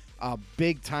 pounds,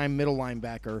 big-time middle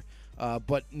linebacker,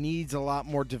 but needs a lot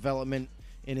more development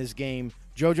in his game.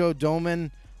 JoJo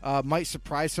Domann might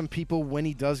surprise some people when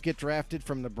he does get drafted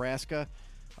from Nebraska.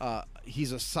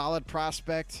 He's a solid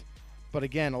prospect, but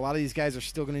again, a lot of these guys are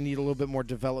still going to need a little bit more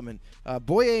development.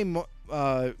 Boye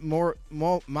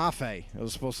Mafe, I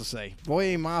was supposed to say.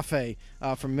 Boye Mafe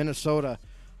from Minnesota.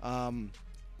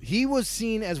 He was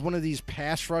seen as one of these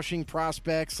pass rushing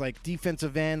prospects, like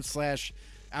defensive end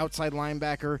 / outside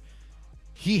linebacker.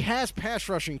 He has pass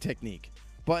rushing technique,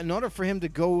 but in order for him to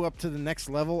go up to the next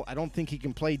level, I don't think he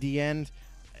can play D-end.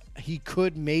 He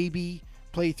could maybe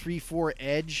play 3-4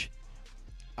 edge.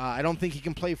 I don't think he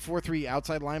can play 4-3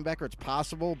 outside linebacker. It's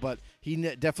possible, but he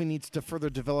definitely needs to further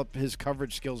develop his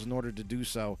coverage skills in order to do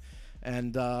so.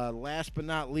 And last but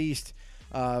not least,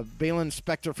 Balin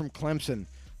Spector from Clemson.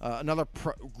 Another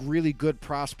really good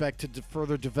prospect to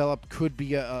further develop, could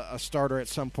be a starter at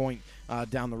some point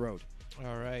down the road.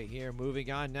 All right, here,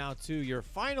 moving on now to your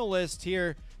final list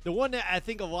here. The one that I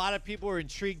think a lot of people are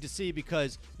intrigued to see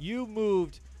because you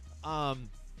moved not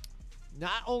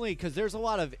only because there's a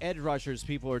lot of edge rushers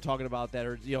people are talking about that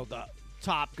are, the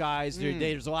top guys.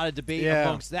 There's a lot of debate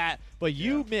amongst that. But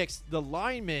you mixed the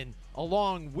linemen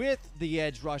along with the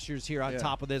edge rushers here on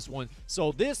top of this one.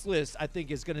 So this list, I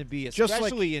think, is going to be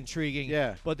especially intriguing.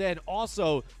 Yeah. But then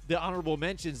also the honorable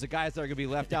mentions, the guys that are going to be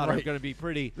left out are going to be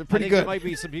pretty. They're pretty I think good. There might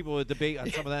be some people with debate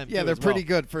on some of them. Yeah, they're pretty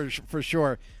good for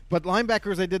sure. But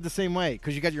linebackers, they did the same way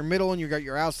because you got your middle and you got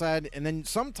your outside, and then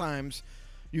sometimes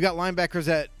you got linebackers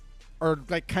that are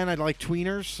like kind of like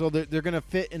tweeners, so they're going to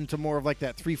fit into more of like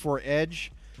that 3-4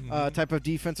 edge type of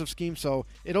defensive scheme. So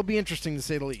it'll be interesting to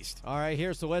say the least. All right,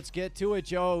 here. So let's get to it,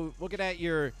 Joe. Looking at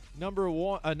your number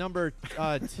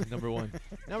 10.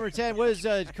 Number 10. What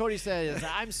does Cody say?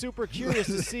 I'm super curious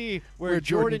to see where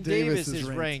Jordan Davis is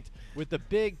ranked with the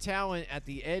big talent at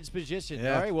the edge position.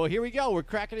 Yeah. All right, well, here we go. We're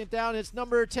cracking it down. It's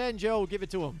number 10, Joe. We'll give it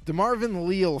to him. DeMarvin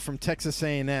Leal from Texas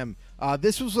A&M.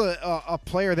 This was a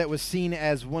player that was seen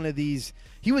as one of these.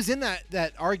 He was in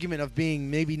that argument of being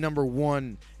maybe number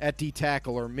 1 at D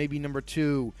tackle or maybe number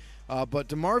 2. But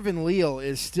DeMarvin Leal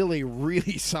is still a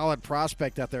really solid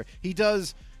prospect out there. He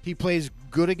plays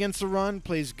good against the run,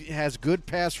 has good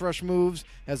pass rush moves,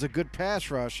 has a good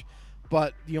pass rush.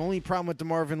 But the only problem with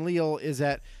DeMarvin Leal is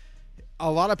that a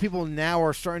lot of people now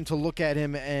are starting to look at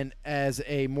him and as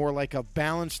a more like a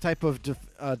balanced type of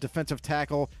defensive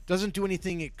tackle. Doesn't do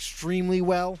anything extremely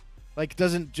well. Like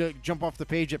doesn't jump off the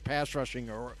page at pass rushing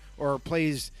or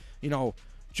plays,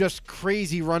 just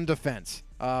crazy run defense.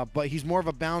 But he's more of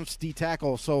a balanced D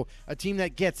tackle. So a team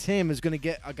that gets him is going to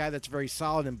get a guy that's very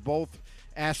solid in both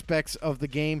aspects of the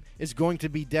game. Is going to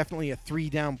be definitely a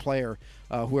 3-down player,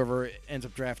 whoever ends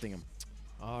up drafting him.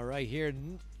 All right, here,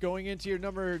 going into your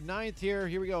number 9th here.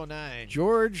 Here we go, 9.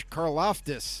 George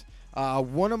Karlaftis.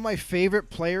 One of my favorite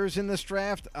players in this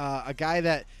draft, a guy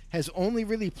that has only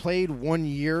really played 1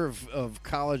 year of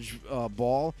college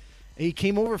ball. He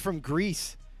came over from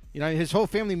Greece, his whole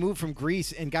family moved from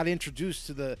Greece and got introduced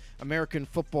to the American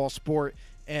football sport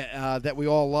that we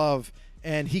all love.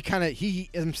 And he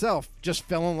himself just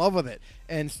fell in love with it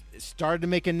and started to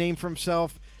make a name for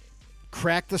himself,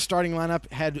 cracked the starting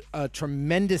lineup, had a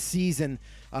tremendous season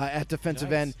at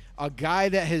defensive end. A guy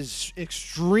that has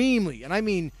extremely, and I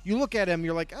mean, you look at him,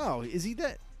 you're like, oh, is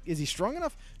he strong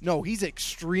enough? No, he's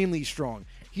extremely strong.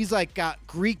 He's like got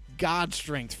Greek god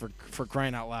strength for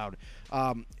crying out loud.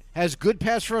 Has good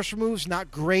pass rush moves, not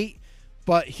great,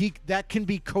 but that can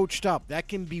be coached up. That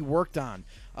can be worked on.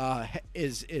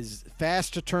 Is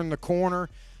fast to turn the corner.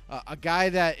 A guy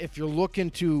that if you're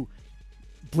looking to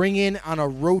bring in on a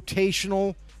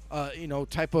rotational,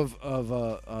 type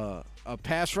of a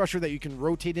pass rusher that you can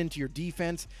rotate into your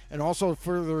defense and also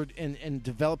further and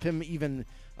develop him even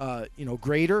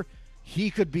greater. He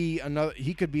could be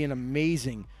an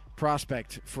amazing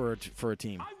prospect for a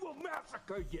team. I will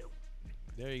massacre you.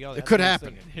 There you go. It could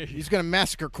happen. He's going to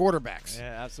massacre quarterbacks.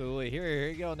 Yeah, absolutely. Here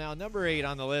you go. Now, number 8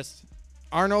 on the list.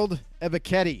 Arnold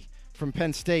Ebiketie from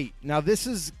Penn State. Now,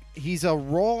 he's a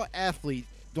raw athlete,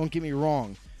 don't get me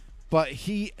wrong, but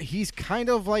he's kind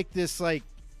of like this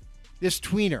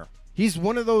tweener. He's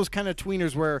one of those kind of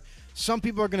tweeners where some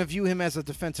people are going to view him as a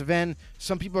defensive end,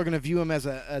 some people are going to view him as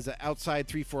an outside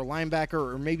 3-4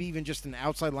 linebacker, or maybe even just an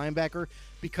outside linebacker,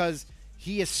 because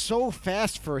he is so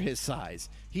fast for his size.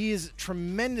 He is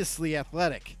tremendously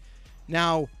athletic.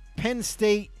 Now, Penn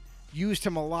State used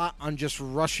him a lot on just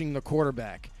rushing the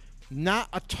quarterback. Not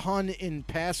a ton in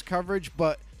pass coverage,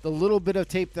 but the little bit of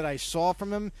tape that I saw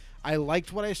from him, I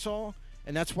liked what I saw,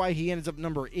 and that's why he ends up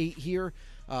number 8 here.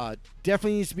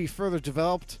 Definitely needs to be further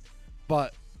developed,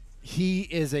 but he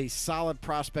is a solid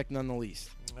prospect nonetheless.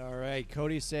 All right,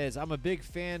 Cody says, I'm a big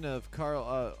fan of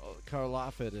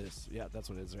Karlaftis. Yeah, that's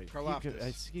what it is, right? Karlaftis.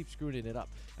 I keep screwing it up.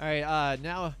 All right,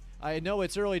 now I know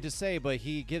it's early to say, but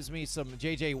he gives me some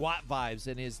J.J. Watt vibes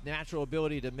and his natural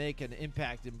ability to make an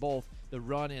impact in both the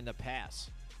run and the pass.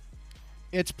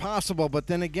 It's possible, but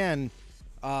then again,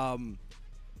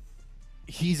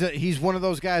 he's one of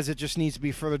those guys that just needs to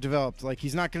be further developed. Like,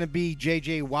 he's not going to be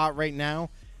J.J. Watt right now,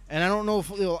 and I don't know if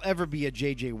he'll ever be a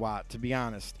J.J. Watt, to be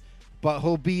honest. But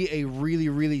he'll be a really,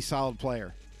 really solid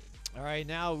player. All right,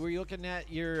 now we're looking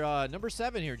at your number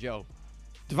 7 here, Joe.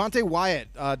 Devontae Wyatt,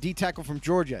 D-tackle from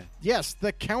Georgia. Yes,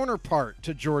 the counterpart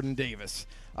to Jordan Davis.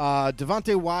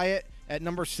 Devontae Wyatt at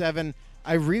number 7.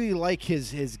 I really like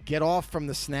his get-off from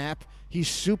the snap. He's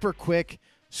super quick,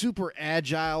 super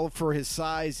agile for his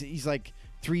size. He's like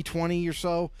 320 or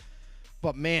so.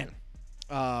 But, man,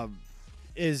 has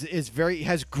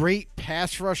great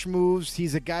pass rush moves.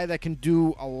 He's a guy that can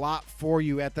do a lot for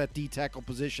you at that D-tackle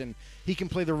position. He can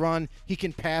play the run. He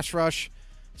can pass rush.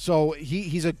 So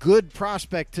he's a good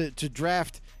prospect to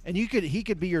draft, and he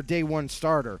could be your day one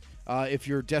starter if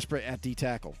you're desperate at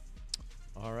D-tackle.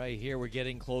 All right, here we're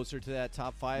getting closer to that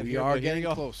top 5. We are getting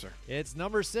closer. It's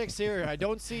number 6 here. I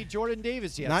don't see Jordan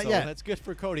Davis yet. Not yet. That's good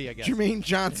for Cody, I guess. Jermaine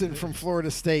Johnson from Florida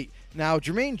State. Now,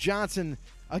 Jermaine Johnson,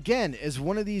 again, is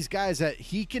one of these guys that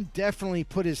he can definitely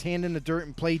put his hand in the dirt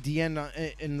and play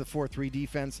DN in the 4-3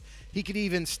 defense. He could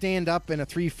even stand up in a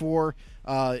 3-4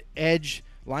 edge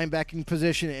linebacking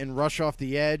position and rush off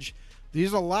the edge.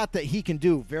 There's a lot that he can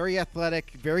do. Very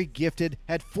athletic, very gifted.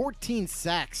 Had 14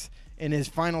 sacks in his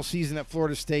final season at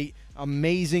Florida State.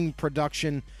 Amazing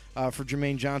production for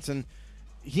Jermaine Johnson.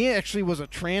 He actually was a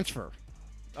transfer.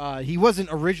 He wasn't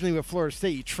originally with Florida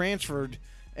State. He transferred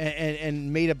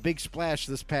and made a big splash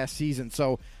this past season.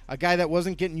 So a guy that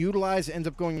wasn't getting utilized ends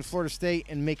up going to Florida State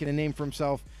and making a name for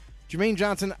himself. Jermaine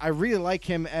Johnson, I really like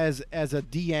him as a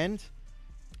D-end.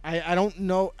 I don't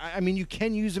know. I mean, you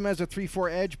can use him as a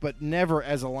 3-4 edge, but never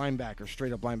as a linebacker,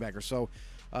 straight-up linebacker. So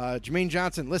Jermaine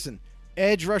Johnson, listen,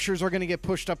 edge rushers are going to get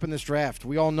pushed up in this draft.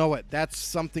 We all know it. That's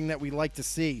something that we like to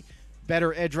see.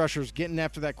 Better edge rushers getting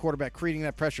after that quarterback, creating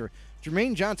that pressure.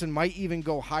 Jermaine Johnson might even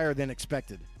go higher than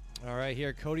expected. All right,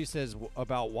 here Cody says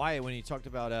about Wyatt when he talked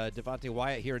about Devontae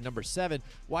Wyatt here at number 7.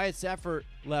 Wyatt's effort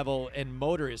level and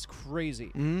motor is crazy.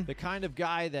 Mm-hmm. The kind of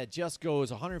guy that just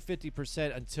goes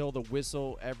 150% until the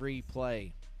whistle every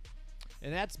play.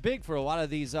 And that's big for a lot of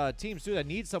these teams, too, that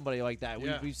need somebody like that.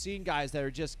 Yeah. We've seen guys that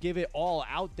are just give it all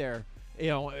out there,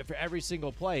 for every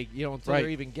single play, until Right. they're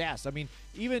even gassed. I mean,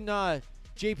 even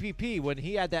JPP, when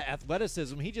he had that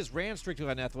athleticism, he just ran strictly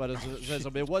on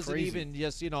athleticism. It wasn't Crazy. even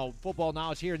just, football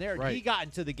knowledge here and there. Right. He got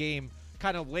into the game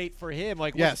kind of late for him,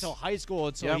 Yes. wasn't until high school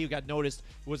until Yep. he got noticed,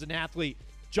 was an athlete,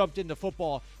 jumped into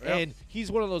football. Yep. And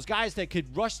he's one of those guys that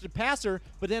could rush the passer,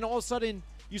 but then all of a sudden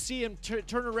you see him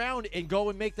turn around and go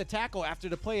and make the tackle after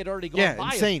the play had already gone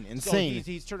by insane, him. insane.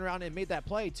 So he's turned around and made that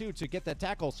play, too, to get that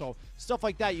tackle. So stuff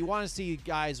like that, you want to see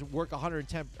guys work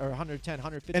 110 or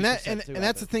 150%. And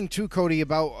that's the thing, too, Cody,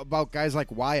 about guys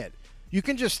like Wyatt. You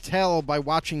can just tell by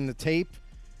watching the tape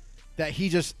that he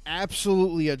just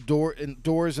absolutely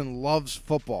adores and loves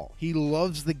football. He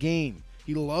loves the game.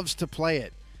 He loves to play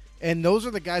it. And those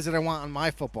are the guys that I want on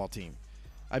my football team.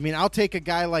 I mean, I'll take a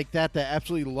guy like that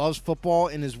absolutely loves football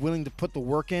and is willing to put the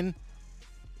work in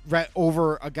right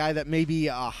over a guy that may be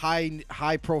a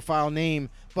high-profile name.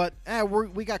 But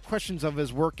we got questions of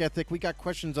his work ethic. We got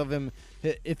questions of him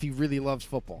if he really loves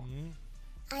football. Mm-hmm.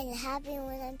 I'm happy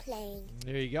when I'm playing.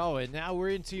 There you go. And now we're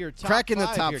into your top Cracking five.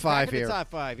 the top five here. The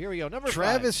top five. Here we go. Number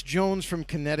Travis 5. Jones from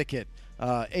Connecticut,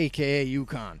 a.k.a.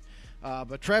 UConn.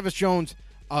 But Travis Jones,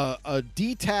 a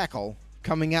D tackle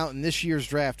coming out in this year's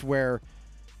draft where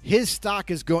his stock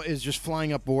is just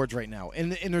flying up boards right now.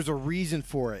 And there's a reason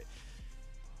for it.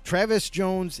 Travis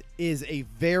Jones is a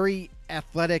very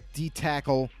athletic D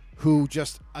tackle who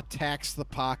just attacks the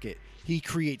pocket. He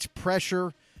creates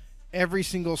pressure every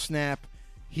single snap.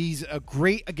 He's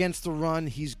great against the run.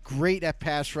 He's great at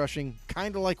pass rushing,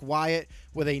 kind of like Wyatt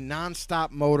with a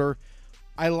nonstop motor.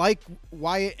 I like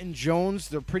Wyatt and Jones.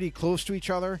 They're pretty close to each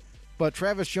other. But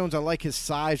Travis Jones, I like his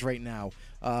size right now.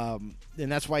 And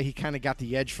that's why he kind of got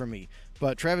the edge for me.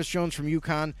 But Travis Jones from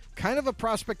UConn, kind of a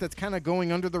prospect that's kind of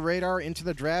going under the radar into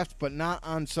the draft, but not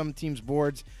on some teams'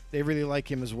 boards. They really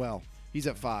like him as well. He's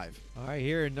at 5. All right,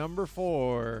 here, number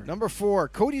 4. Number 4.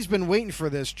 Cody's been waiting for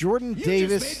this. Jordan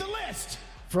Davis. Just made the list.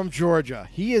 From Georgia.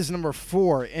 He is number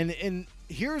 4. And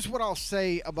here's what I'll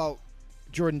say about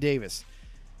Jordan Davis.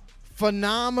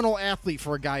 Phenomenal athlete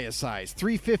for a guy his size.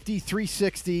 350,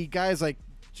 360. Guy's like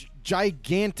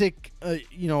gigantic,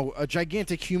 a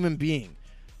gigantic human being.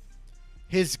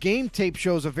 His game tape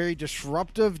shows a very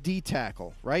disruptive D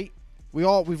tackle, right? We've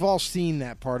all seen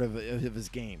that part of his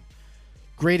game.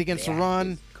 Great against the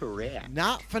run. Correct.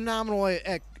 Not phenomenal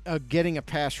at getting a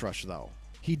pass rush, though.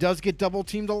 He does get double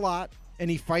teamed a lot, and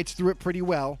he fights through it pretty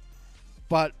well.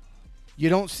 But you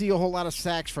don't see a whole lot of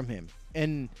sacks from him.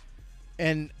 And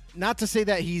not to say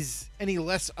that he's any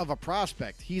less of a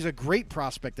prospect. He's a great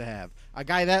prospect to have. A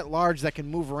guy that large that can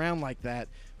move around like that,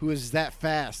 who is that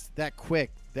fast, that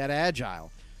quick, that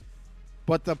agile.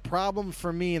 But the problem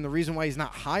for me, and the reason why he's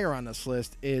not higher on this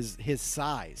list, is his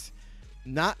size.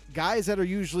 Not guys that are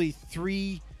usually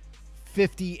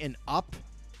 350 and up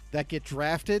that get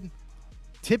drafted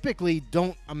typically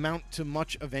don't amount to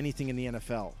much of anything in the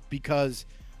NFL, because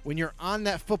when you're on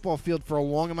that football field for a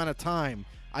long amount of time,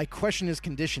 I question his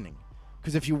conditioning.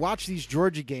 Because if you watch these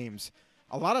Georgia games,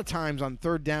 a lot of times on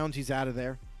third downs, he's out of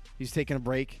there. He's taking a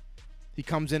break. He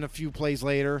comes in a few plays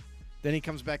later. Then he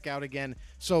comes back out again.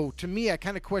 So to me, I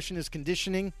kind of question his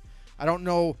conditioning. I don't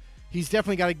know. He's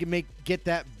definitely got to get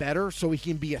that better so he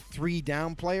can be a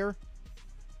 3-down player.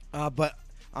 But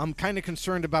I'm kind of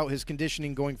concerned about his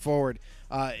conditioning going forward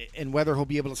and whether he'll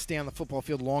be able to stay on the football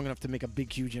field long enough to make a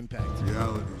big, huge impact.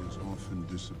 Reality is often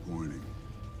disappointing.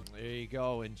 There you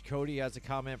go. And Cody has a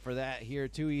comment for that here,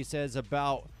 too. He says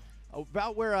about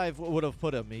where I would have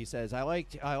put him. He says, I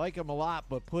like him a lot,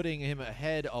 but putting him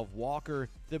ahead of Walker,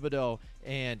 Thibodeau,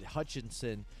 and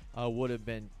Hutchinson would have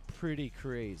been pretty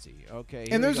crazy. Okay.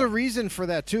 And there's a reason for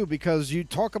that, too, because you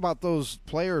talk about those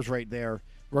players right there,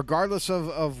 regardless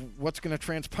of what's going to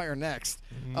transpire next.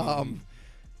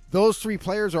 Those 3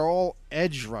 players are all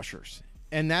edge rushers.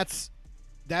 And that's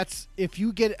if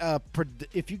you get a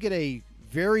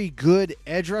very good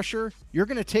edge rusher, you're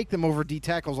going to take them over D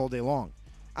tackles all day long.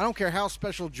 I don't care how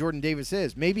special Jordan Davis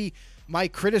is. Maybe my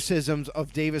criticisms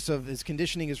of Davis of his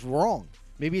conditioning is wrong.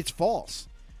 Maybe it's false.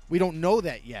 We don't know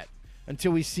that yet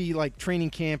until we see like training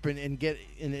camp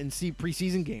and see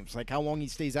preseason games, like how long he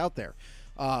stays out there.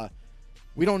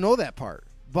 We don't know that part.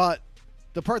 But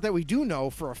the part that we do know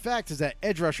for a fact is that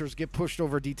edge rushers get pushed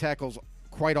over D tackles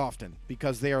quite often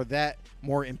because they are that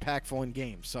more impactful in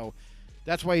games. So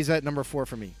that's why he's at number 4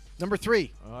 for me. Number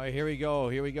 3. All right, here we go.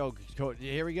 It's going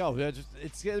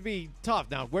to be tough.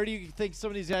 Now, where do you think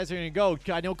some of these guys are going to go?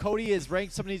 I know Cody has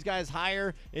ranked some of these guys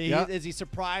higher. Is he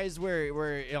surprised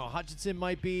where Hutchinson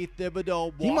might be, Thibodeau,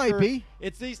 Walker? He might be.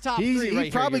 It's these top 3 He's right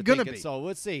here. probably going to be. So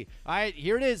let's see. All right,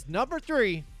 here it is. Number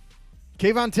 3.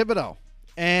 Kayvon Thibodeau.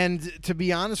 And to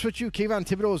be honest with you, Kayvon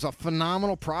Thibodeau is a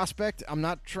phenomenal prospect. I'm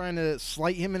not trying to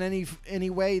slight him in any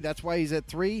way. That's why he's at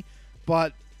 3.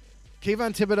 But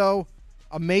Kayvon Thibodeau,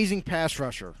 amazing pass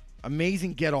rusher,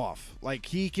 amazing get off. Like,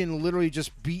 he can literally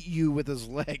just beat you with his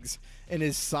legs and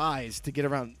his size to get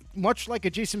around, much like a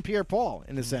Jason Pierre-Paul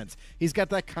in a sense. He's got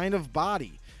that kind of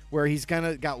body where he's kind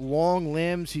of got long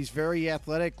limbs. He's very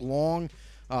athletic, long,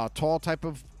 tall type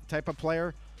of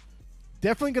player.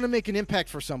 Definitely going to make an impact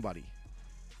for somebody.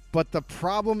 But the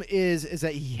problem is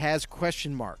that he has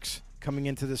question marks coming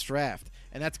into this draft,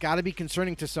 and that's got to be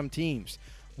concerning to some teams.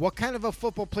 What kind of a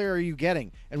football player are you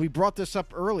getting? And we brought this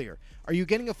up earlier. Are you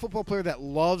getting a football player that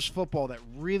loves football, that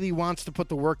really wants to put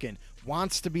the work in,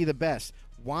 wants to be the best,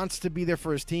 wants to be there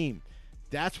for his team?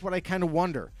 That's what I kind of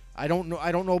wonder. I don't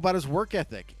know about his work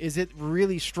ethic. Is it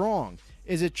really strong?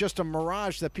 Is it just a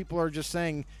mirage that people are just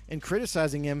saying and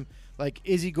criticizing him? Like,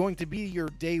 is he going to be your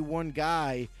day one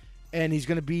guy, and he's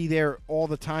going to be there all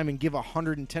the time and give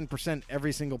 110%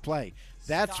 every single play?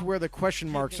 That's where the question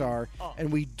marks are,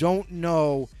 and we don't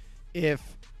know if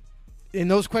 –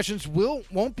 and those questions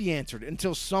won't be answered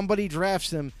until somebody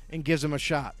drafts him and gives him a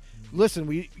shot.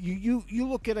 Listen, you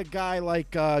look at a guy like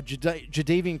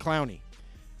Jadeveon Clowney,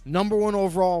 number 1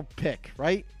 overall pick,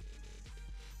 right?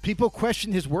 People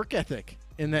questioned his work ethic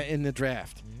in the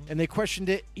draft, and they questioned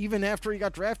it even after he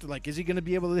got drafted. Like, is he going to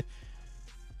be able to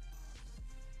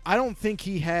 – I don't think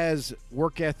he has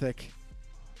work ethic.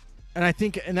 And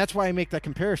that's why I make that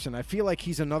comparison. I feel like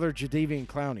he's another Jadeveon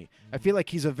Clowney. I feel like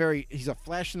he's a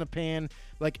flash in the pan.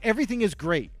 Like, everything is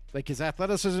great. Like, his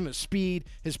athleticism, his speed,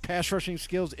 his pass rushing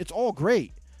skills, it's all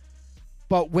great.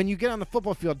 But when you get on the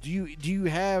football field, do you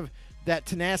have that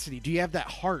tenacity? Do you have that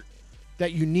heart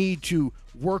that you need to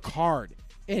work hard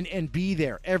and be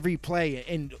there every play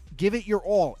and give it your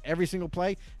all every single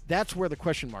play? That's where the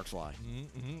question marks lie.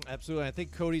 Absolutely. I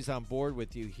think Cody's on board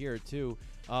with you here, too.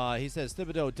 He says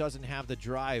Thibodeau doesn't have the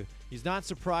drive. He's not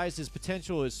surprised. His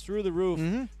potential is through the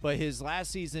roof, but his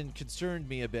last season concerned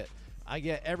me a bit. I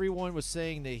get everyone was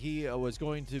saying that he was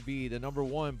going to be the number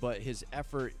 1, but his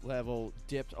effort level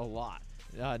dipped a lot.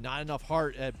 Not enough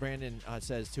heart, Brandon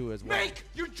says, too, as well. Make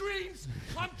your dreams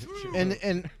come true.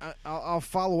 And I'll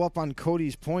follow up on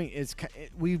Cody's point.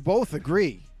 We both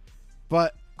agree,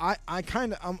 but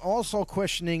I'm also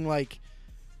questioning, like,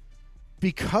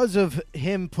 because of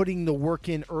him putting the work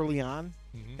in early on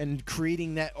and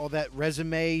creating that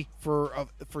resume for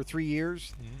 3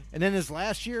 years, and then his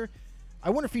last year,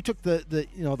 I wonder if he took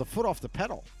the foot off the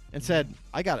pedal and said,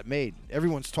 I got it made.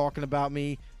 Everyone's talking about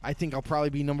me. I think I'll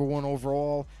probably be number 1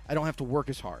 overall. I don't have to work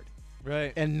as hard.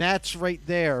 Right. And that's right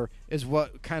there is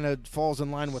what kind of falls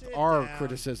in line with our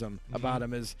criticism about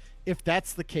him, is if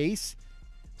that's the case,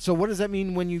 so what does that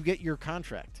mean when you get your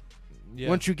contract? Yeah.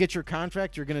 Once you get your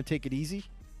contract, you're going to take it easy?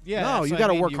 Yeah. No, you got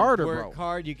to work harder, bro. Work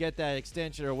hard, you get that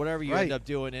extension or whatever you end up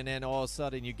doing, and then all of a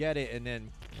sudden you get it, and then,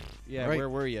 where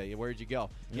were you? Where'd you go?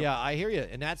 Yep. Yeah, I hear you.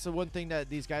 And that's the one thing that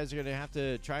these guys are going to have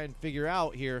to try and figure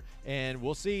out here, and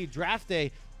we'll see draft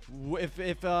day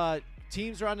if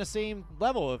teams are on the same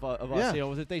level of us,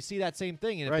 if they see that same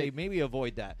thing, and if they maybe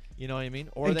avoid that, you know what I mean?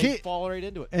 Or they fall right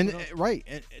into it. And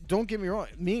and don't get me wrong,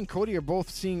 me and Cody are both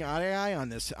seeing eye to eye on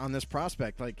this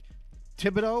prospect. Like,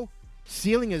 Thibodeau,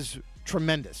 ceiling is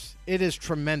tremendous. It is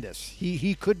tremendous.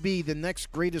 He could be the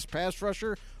next greatest pass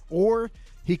rusher, or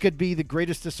he could be the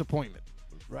greatest disappointment.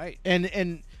 Right.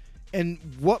 And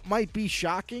what might be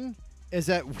shocking is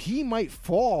that he might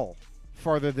fall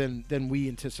farther than we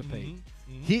anticipate.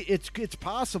 It's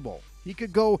possible. He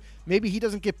could go, maybe he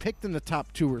doesn't get picked in the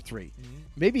top 2 or 3.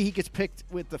 Maybe he gets picked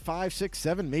with the 5, 6,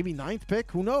 7, maybe 9th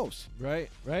pick. Who knows? Right.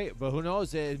 But who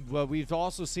knows? Well, we've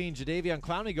also seen Jadeveon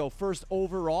Clowney go first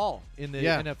overall in the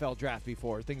NFL draft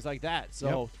before, things like that.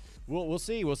 So we'll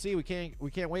see. We'll see. We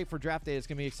can't wait for draft day. It's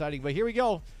going to be exciting. But here we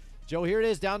go. Joe, here it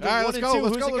is, down to 1 and 2.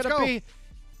 Who's it going to be?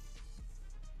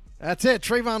 That's it.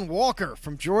 Trayvon Walker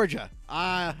from Georgia.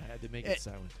 I had to make it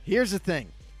silent. Here's the thing.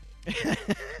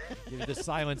 Give the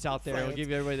silence out there. We'll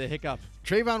give everybody the hiccup.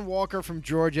 Trayvon Walker from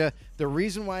Georgia. The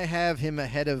reason why I have him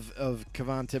ahead of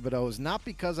Kayvon Thibodeau is not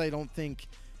because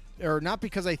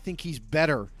I think he's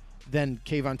better than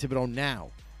Kayvon Thibodeau now,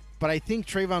 but I think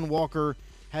Trayvon Walker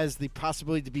has the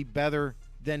possibility to be better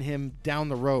than him down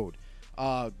the road.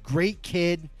 Great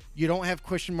kid. You don't have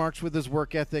question marks with his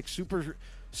work ethic.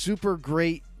 Super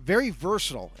great. Very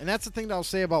versatile. And that's the thing that I'll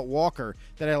say about Walker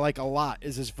that I like a lot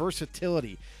is his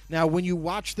versatility. Now, when you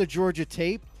watch the Georgia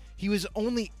tape, he was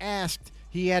only asked,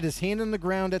 he had his hand on the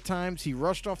ground at times. He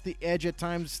rushed off the edge at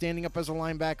times, standing up as a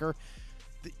linebacker.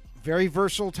 Very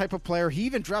versatile type of player. He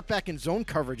even dropped back in zone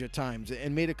coverage at times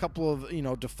and made a couple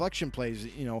of, deflection plays,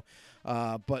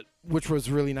 but which was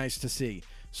really nice to see.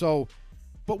 So,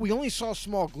 but we only saw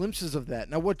small glimpses of that.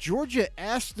 Now, what Georgia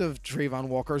asked of Trayvon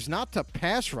Walker is not to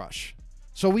pass rush.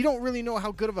 So we don't really know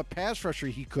how good of a pass rusher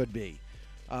he could be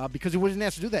because he wasn't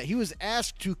asked to do that. He was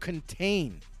asked to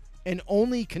contain and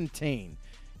only contain.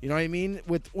 You know what I mean?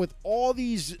 With all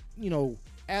these,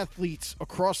 athletes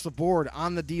across the board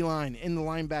on the D-line, in the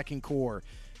linebacking core,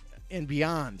 and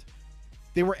beyond.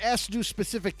 They were asked to do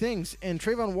specific things, and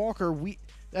Trayvon Walker,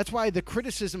 that's why the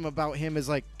criticism about him is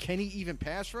like, can he even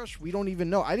pass rush? We don't even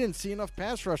know. I didn't see enough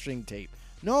pass rushing tape.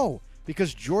 No,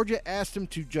 because Georgia asked him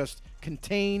to just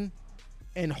contain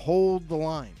and hold the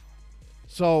line.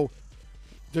 So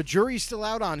the jury's still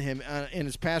out on him in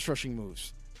his pass rushing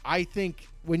moves. I think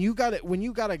when you got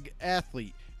an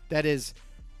athlete that is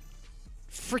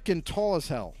freaking tall as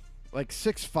hell, like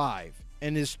 6'5",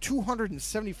 and is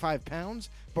 275 pounds,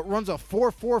 but runs a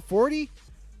 4.40,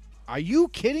 are you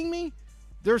kidding me?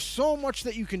 There's so much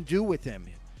that you can do with him.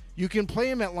 You can play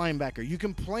him at linebacker. You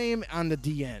can play him on the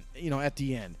D end, at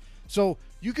the end. So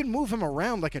you can move him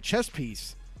around like a chess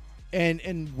piece,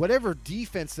 and whatever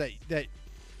defense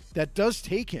that does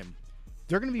take him,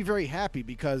 they're going to be very happy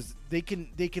because they can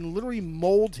literally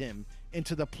mold him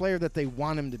into the player that they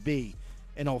want him to be,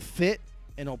 and he'll fit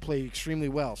and he'll play extremely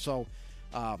well. So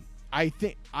I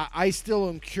think I still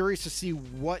am curious to see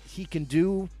what he can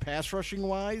do pass rushing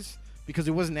wise, because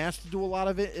he wasn't asked to do a lot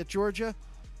of it at Georgia.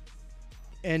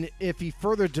 And if he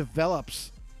further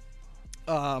develops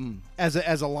as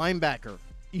a linebacker,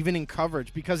 even in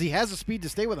coverage, because he has the speed to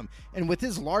stay with him, and with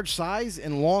his large size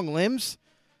and long limbs,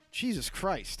 Jesus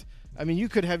Christ! I mean, you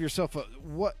could have yourself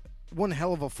one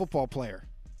hell of a football player.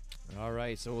 All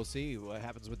right, so we'll see what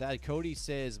happens with that. Cody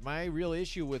says, my real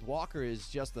issue with Walker is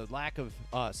just the lack of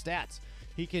stats.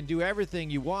 He can do everything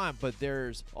you want, but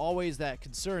there's always that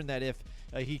concern that if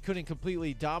he couldn't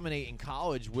completely dominate in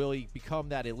college, will he become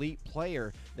that elite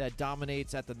player that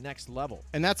dominates at the next level?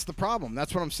 And that's the problem.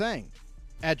 That's what I'm saying.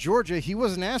 At Georgia, he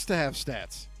wasn't asked to have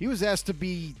stats. He was asked to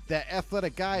be that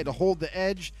athletic guy, to hold the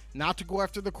edge, not to go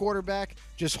after the quarterback.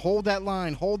 Just hold that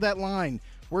line, hold that line.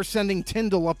 We're sending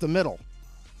Tyndall up the middle.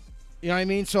 You know what I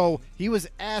mean? So he was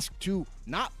asked to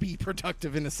not be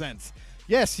productive in a sense.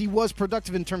 Yes, he was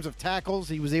productive in terms of tackles.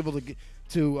 He was able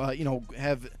to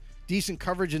have decent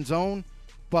coverage in zone,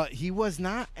 but he was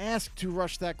not asked to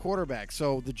rush that quarterback.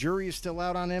 So the jury is still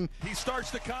out on him. He starts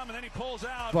to come and then he pulls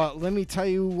out. But let me tell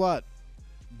you what,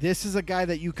 this is a guy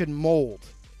that you can mold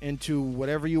into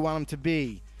whatever you want him to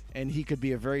be, and he could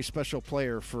be a very special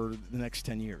player for the next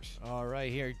 10 years. All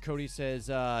right, here Cody says,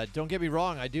 don't get me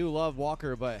wrong, I do love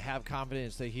Walker, but have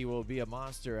confidence that he will be a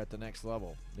monster at the next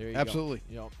level. There you Absolutely.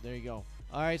 go. There you go.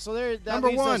 All right, so that number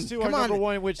leads one. us to Come our on. number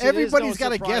one, which everybody's got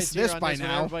to guess this by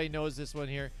now. Everybody knows this one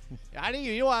here. I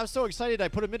didn't. I was so excited I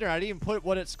put him in there. I didn't even put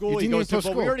what at school he didn't goes even to,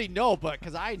 put but we school. already know. But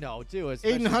because I know too,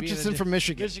 especially Aiden Hutchinson from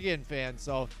Michigan. Michigan fan.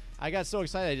 So I got so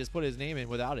excited I just put his name in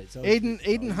without it. So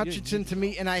Aiden Hutchinson to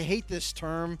me, and I hate this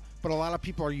term, but a lot of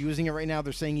people are using it right now.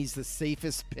 They're saying he's the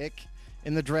safest pick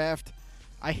in the draft.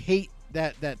 I hate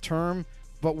that term,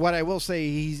 but what I will say,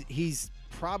 he's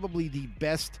probably the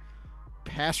best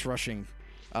pass rushing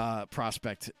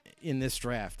prospect in this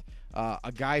draft.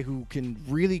 A guy who can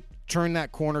really turn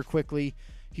that corner quickly.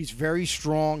 He's very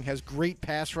strong, has great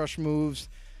pass rush moves.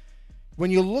 When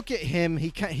you look at him,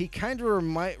 he kind of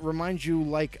reminds you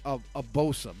like a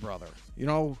Bosa brother,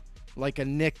 like a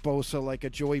Nick Bosa, like a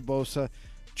Joey Bosa.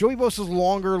 Joey Bosa's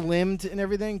longer limbed and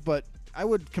everything, but I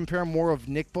would compare more of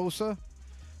Nick Bosa.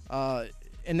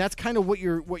 And that's kind of what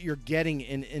you're getting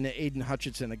in Aiden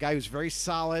Hutchinson, a guy who's very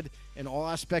solid in all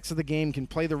aspects of the game, can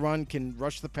play the run, can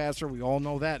rush the passer. We all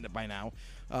know that by now.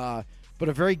 But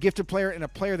a very gifted player, and a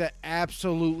player that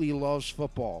absolutely loves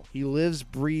football. He lives,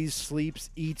 breathes,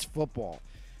 sleeps, eats football.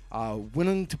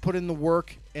 Willing to put in the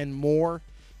work and more,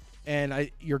 and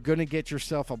you're going to get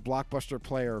yourself a blockbuster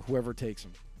player, whoever takes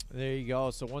him. There you go.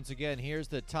 So once again, here's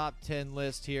the top 10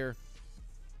 list here.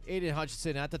 Aiden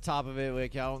Hutchinson at the top of it.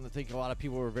 Like, I don't think a lot of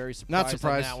people were very surprised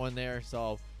on that one there.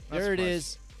 So there it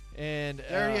is. And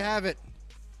there you have it.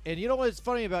 And you know what's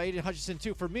funny about Aiden Hutchinson,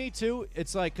 too? For me, too,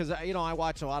 it's like, because, I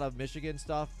watch a lot of Michigan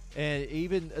stuff, and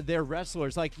even their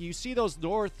wrestlers, like, you see those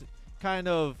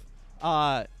northwestern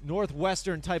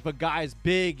type of guys,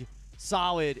 big,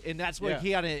 solid, and that's what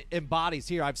he kind of embodies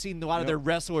here. I've seen a lot of their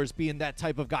wrestlers being that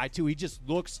type of guy, too. He just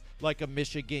looks like a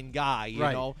Michigan guy, you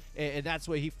know? And that's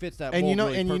what he fits that mold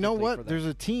really and you know perfectly for what? them. There's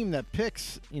a team that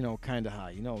picks, kind of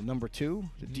high. Number 2,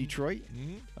 Detroit,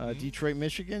 Detroit,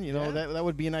 Michigan. That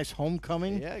would be a nice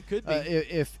homecoming. Yeah, it could be.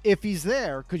 If he's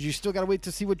there, because you still got to wait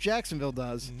to see what Jacksonville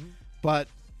does. But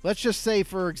let's just say,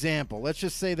 for example,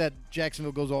 that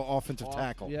Jacksonville goes all offensive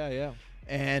tackle. Yeah.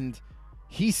 And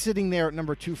he's sitting there at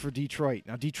number 2 for Detroit.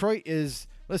 Now, Detroit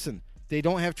they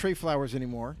don't have Trey Flowers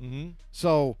anymore.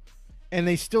 So, and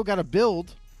they still got to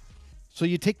build. So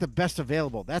you take the best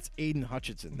available. That's Aiden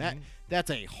Hutchinson. That's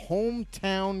a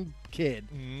hometown kid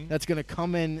that's going to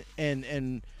come in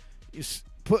and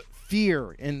put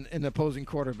fear in opposing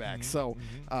quarterbacks. So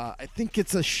I think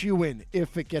it's a shoo-in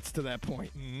if it gets to that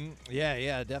point.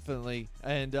 Yeah, definitely.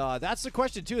 And that's the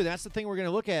question, too. That's the thing we're going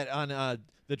to look at on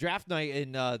the draft night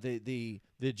in the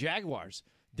Jaguars.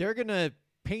 They're going to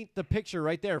paint the picture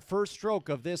right there, first stroke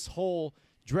of this whole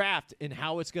draft and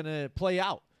how it's going to play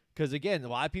out. Because, again, a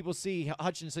lot of people see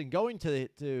Hutchinson going to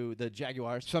the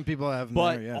Jaguars. Some people have him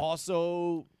but there, yeah.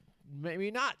 also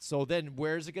maybe not. So then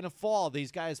where's it going to fall?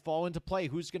 These guys fall into play.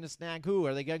 Who's going to snag who?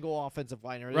 Are they going to go offensive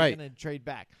line? Or are they going to trade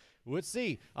back? Let's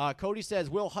see. Cody says,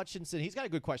 will Hutchinson – he's got a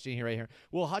good question here right here.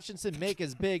 Will Hutchinson make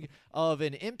as big of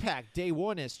an impact day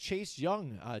one as Chase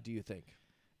Young, do you think?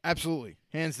 Absolutely.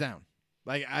 Hands down.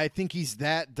 Like, I think he's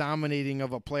that dominating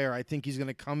of a player. I think he's going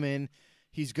to come in.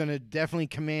 He's going to definitely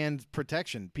command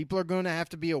protection. People are going to have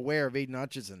to be aware of Aiden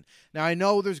Hutchinson. Now, I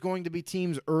know there's going to be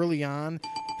teams early on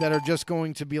that are just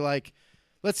going to be like,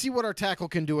 let's see what our tackle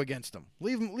can do against him.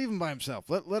 Leave him by himself.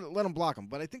 Let him block him.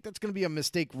 But I think that's going to be a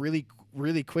mistake really,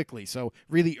 really quickly. So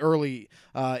really early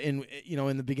in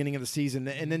the beginning of the season,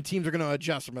 and then teams are going to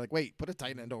adjust and be like, wait, put a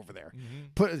tight end over there,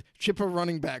 chip a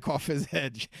running back off his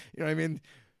edge. You know what I mean?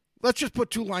 Let's just put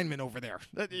 2 linemen over there.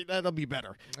 That'll be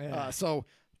better. Yeah.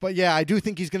 But yeah, I do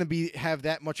think he's going to have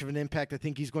that much of an impact. I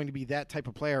think he's going to be that type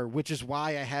of player, which is why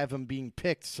I have him being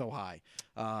picked so high.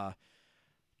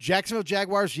 Jacksonville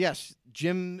Jaguars, yes.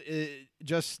 Jim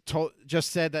just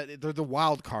said that they're the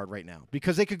wild card right now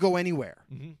because they could go anywhere.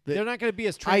 They're not going to be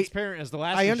as transparent as the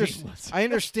last regime was. I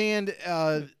understand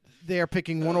they are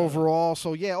picking 1 overall,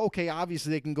 so yeah, okay, obviously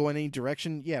they can go in any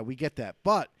direction. Yeah, we get that.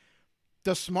 But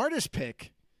the smartest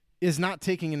pick is not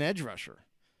taking an edge rusher.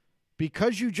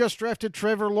 Because you just drafted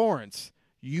Trevor Lawrence,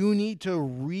 you need to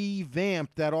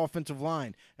revamp that offensive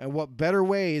line. And what better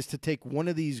way is to take one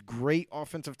of these great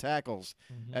offensive tackles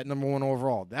at number 1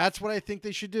 overall. That's what I think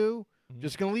they should do.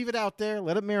 Just going to leave it out there,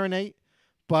 let it marinate.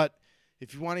 But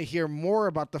if you want to hear more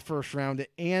about the first round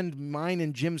and mine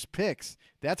and Jim's picks,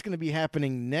 that's going to be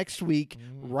happening next week,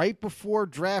 right before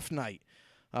draft night.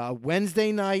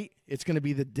 Wednesday night, it's going to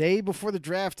be the day before the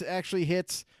draft actually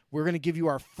hits. We're going to give you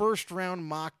our first round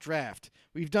mock draft.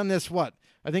 We've done this,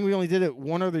 I think we only did it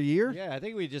one other year. Yeah, I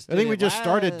think we just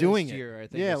started doing it. I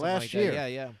think, yeah, last year.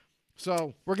 Yeah.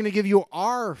 So we're going to give you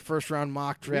our first round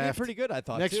mock draft. We did pretty good, I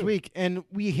thought, next too. week. And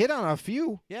we hit on a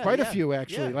few, quite a few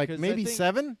actually, like maybe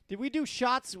 7. Did we do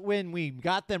shots when we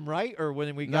got them right or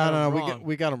when we got them wrong? No,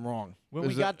 we got them wrong. When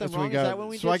we got them wrong, is that when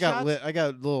we did shots? So I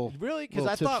got a little really because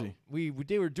I thought we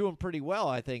were doing pretty well,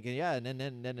 I think, and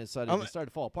then it started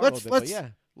to fall apart a little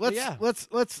bit.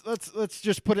 Let's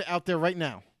just put it out there right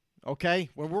now. Okay,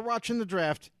 when we're watching the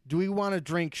draft, do we want to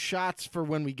drink shots for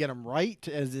when we get them right,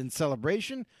 as in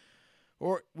celebration,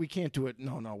 or we can't do it?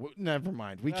 No, never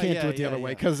mind. We can't do it the other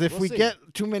way because if we get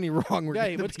too many wrong, we're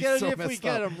going to be so messed up. If we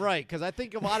get them right, because I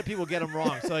think a lot of people get them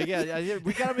wrong. So yeah,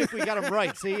 we got them if we got them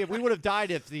right. See, if we would have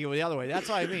died if the other way. That's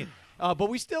what I mean. But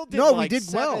we still did we did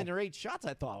 7 or 8 shots.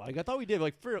 I thought we did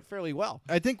fairly well.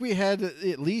 I think we had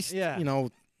at least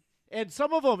And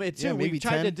some of them, we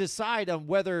tried 10. to decide on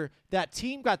whether that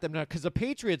team got them. Because the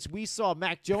Patriots, we saw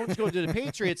Mac Jones go to the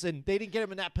Patriots, and they didn't get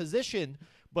him in that position,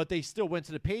 but they still went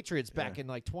to the Patriots back in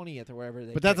like 20th or wherever.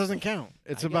 But that doesn't count.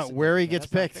 It's about where he gets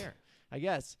picked. I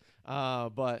guess.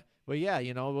 But yeah,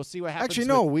 we'll see what happens. Actually,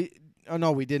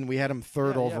 no, we didn't. We had him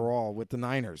 3rd overall with the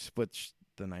Niners, which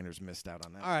the Niners missed out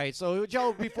on that. All right, so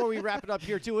Joe, before we wrap it up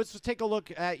here too, let's just take a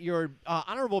look at your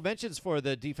honorable mentions for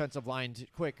the defensive line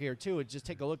quick here too, and just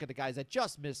take a look at the guys that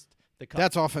just missed the cut.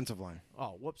 That's offensive line.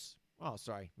 Oh, whoops. Oh,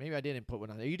 sorry. Maybe I didn't put one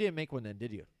on there. You didn't make one then,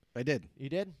 did you? I did. You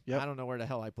did? Yep. I don't know where the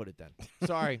hell I put it then.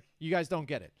 Sorry. You guys don't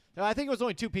get it. I think it was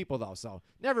only 2 people, though, so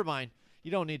never mind. You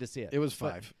don't need to see it. It was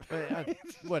 5.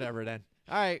 Whatever, then.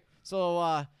 All right. So,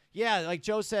 like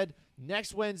Joe said,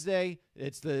 next Wednesday,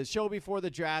 it's the show before the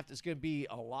draft. It's going to be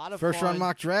a lot of fun. First round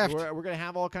mock draft. We're going to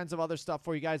have all kinds of other stuff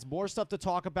for you guys. More stuff to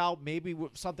talk about. Maybe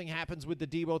something happens with the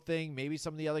Debo thing. Maybe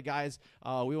some of the other guys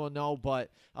we will know.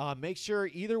 But make sure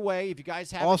either way, if you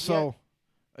guys have also,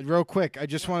 real quick, I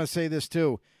just want to say this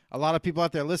too. A lot of people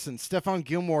out there, listen, Stephon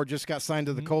Gilmore just got signed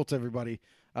to the Colts, everybody.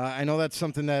 I know that's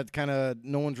something that kind of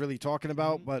no one's really talking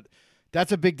about, but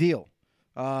that's a big deal.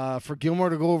 For Gilmore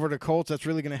to go over to Colts, that's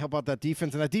really going to help out that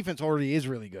defense, and that defense already is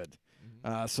really good.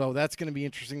 So that's going to be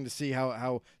interesting to see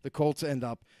how the Colts end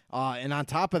up. And on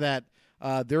top of that,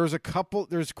 there's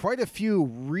quite a few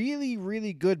really,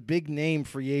 really good big name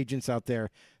free agents out there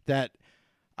that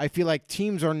I feel like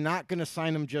teams are not going to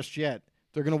sign them just yet.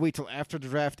 They're going to wait till after the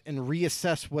draft and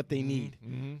reassess what they need.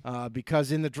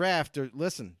 Because in the draft,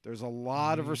 there's a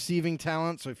lot of receiving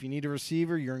talent. So if you need a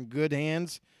receiver, you're in good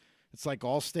hands. It's like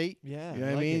Allstate. Yeah. You know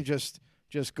what I mean? Just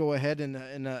just go ahead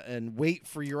and wait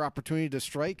for your opportunity to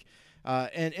strike.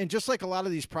 And just like a lot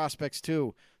of these prospects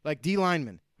too, like D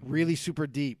linemen, really super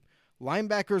deep.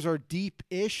 Linebackers are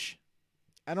deep-ish.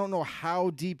 I don't know how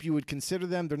deep you would consider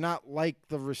them. They're not like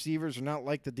the receivers. They're not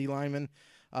like the D linemen.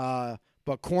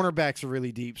 But cornerbacks are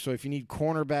really deep. So if you need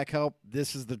cornerback help,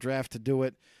 this is the draft to do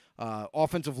it.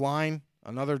 Offensive line,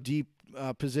 another deep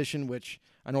position, which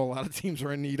I know a lot of teams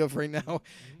are in need of right now.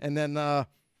 And then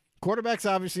quarterbacks,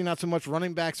 obviously not so much.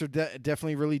 Running backs are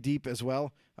definitely really deep as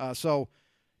well.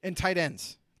 And tight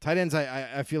ends. Tight ends,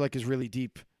 I feel like, is really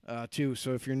deep too.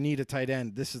 So if you need a tight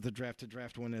end, this is the draft to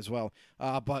draft one as well.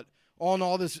 But all in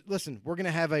all, listen, we're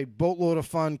gonna have a boatload of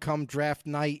fun come draft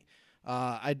night.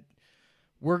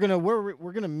 We're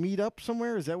gonna meet up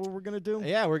somewhere. Is that what we're gonna do?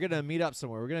 Yeah, we're gonna meet up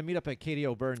somewhere. We're gonna meet up at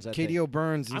KDO Burns. KDO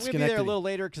Burns. I'm gonna be there a little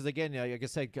later because, again, like I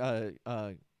said,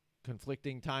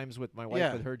 conflicting times with my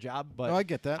wife with her job. But I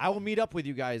get that. I will meet up with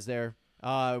you guys there.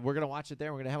 We're gonna watch it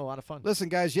there. We're gonna have a lot of fun. Listen,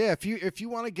 guys, if you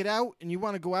want to get out and you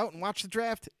want to go out and watch the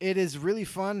draft, it is really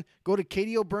fun. Go to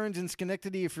KDO Burns in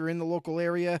Schenectady if you're in the local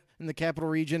area in the capital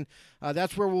region.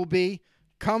 That's where we'll be.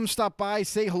 Come stop by,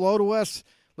 say hello to us.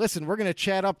 Listen, we're gonna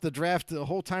chat up the draft the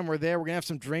whole time we're there. We're gonna have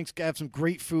some drinks, have some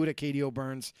great food at KDO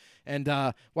Burns, and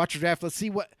watch the draft. Let's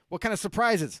see what kind of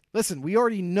surprises. Listen, we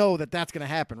already know that's gonna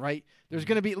happen, right? There's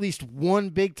gonna be at least one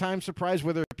big time surprise,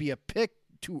 whether it be a pick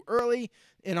too early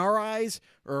in our eyes,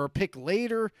 or a pick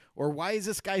later, or why is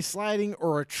this guy sliding,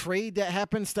 or a trade that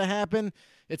happens to happen.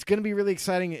 It's going to be really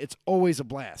exciting. It's always a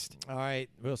blast. All right.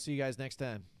 We'll see you guys next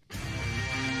time.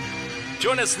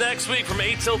 Join us next week from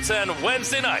 8 till 10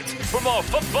 Wednesday night for more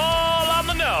Football on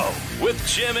the Know with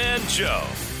Jim and Joe.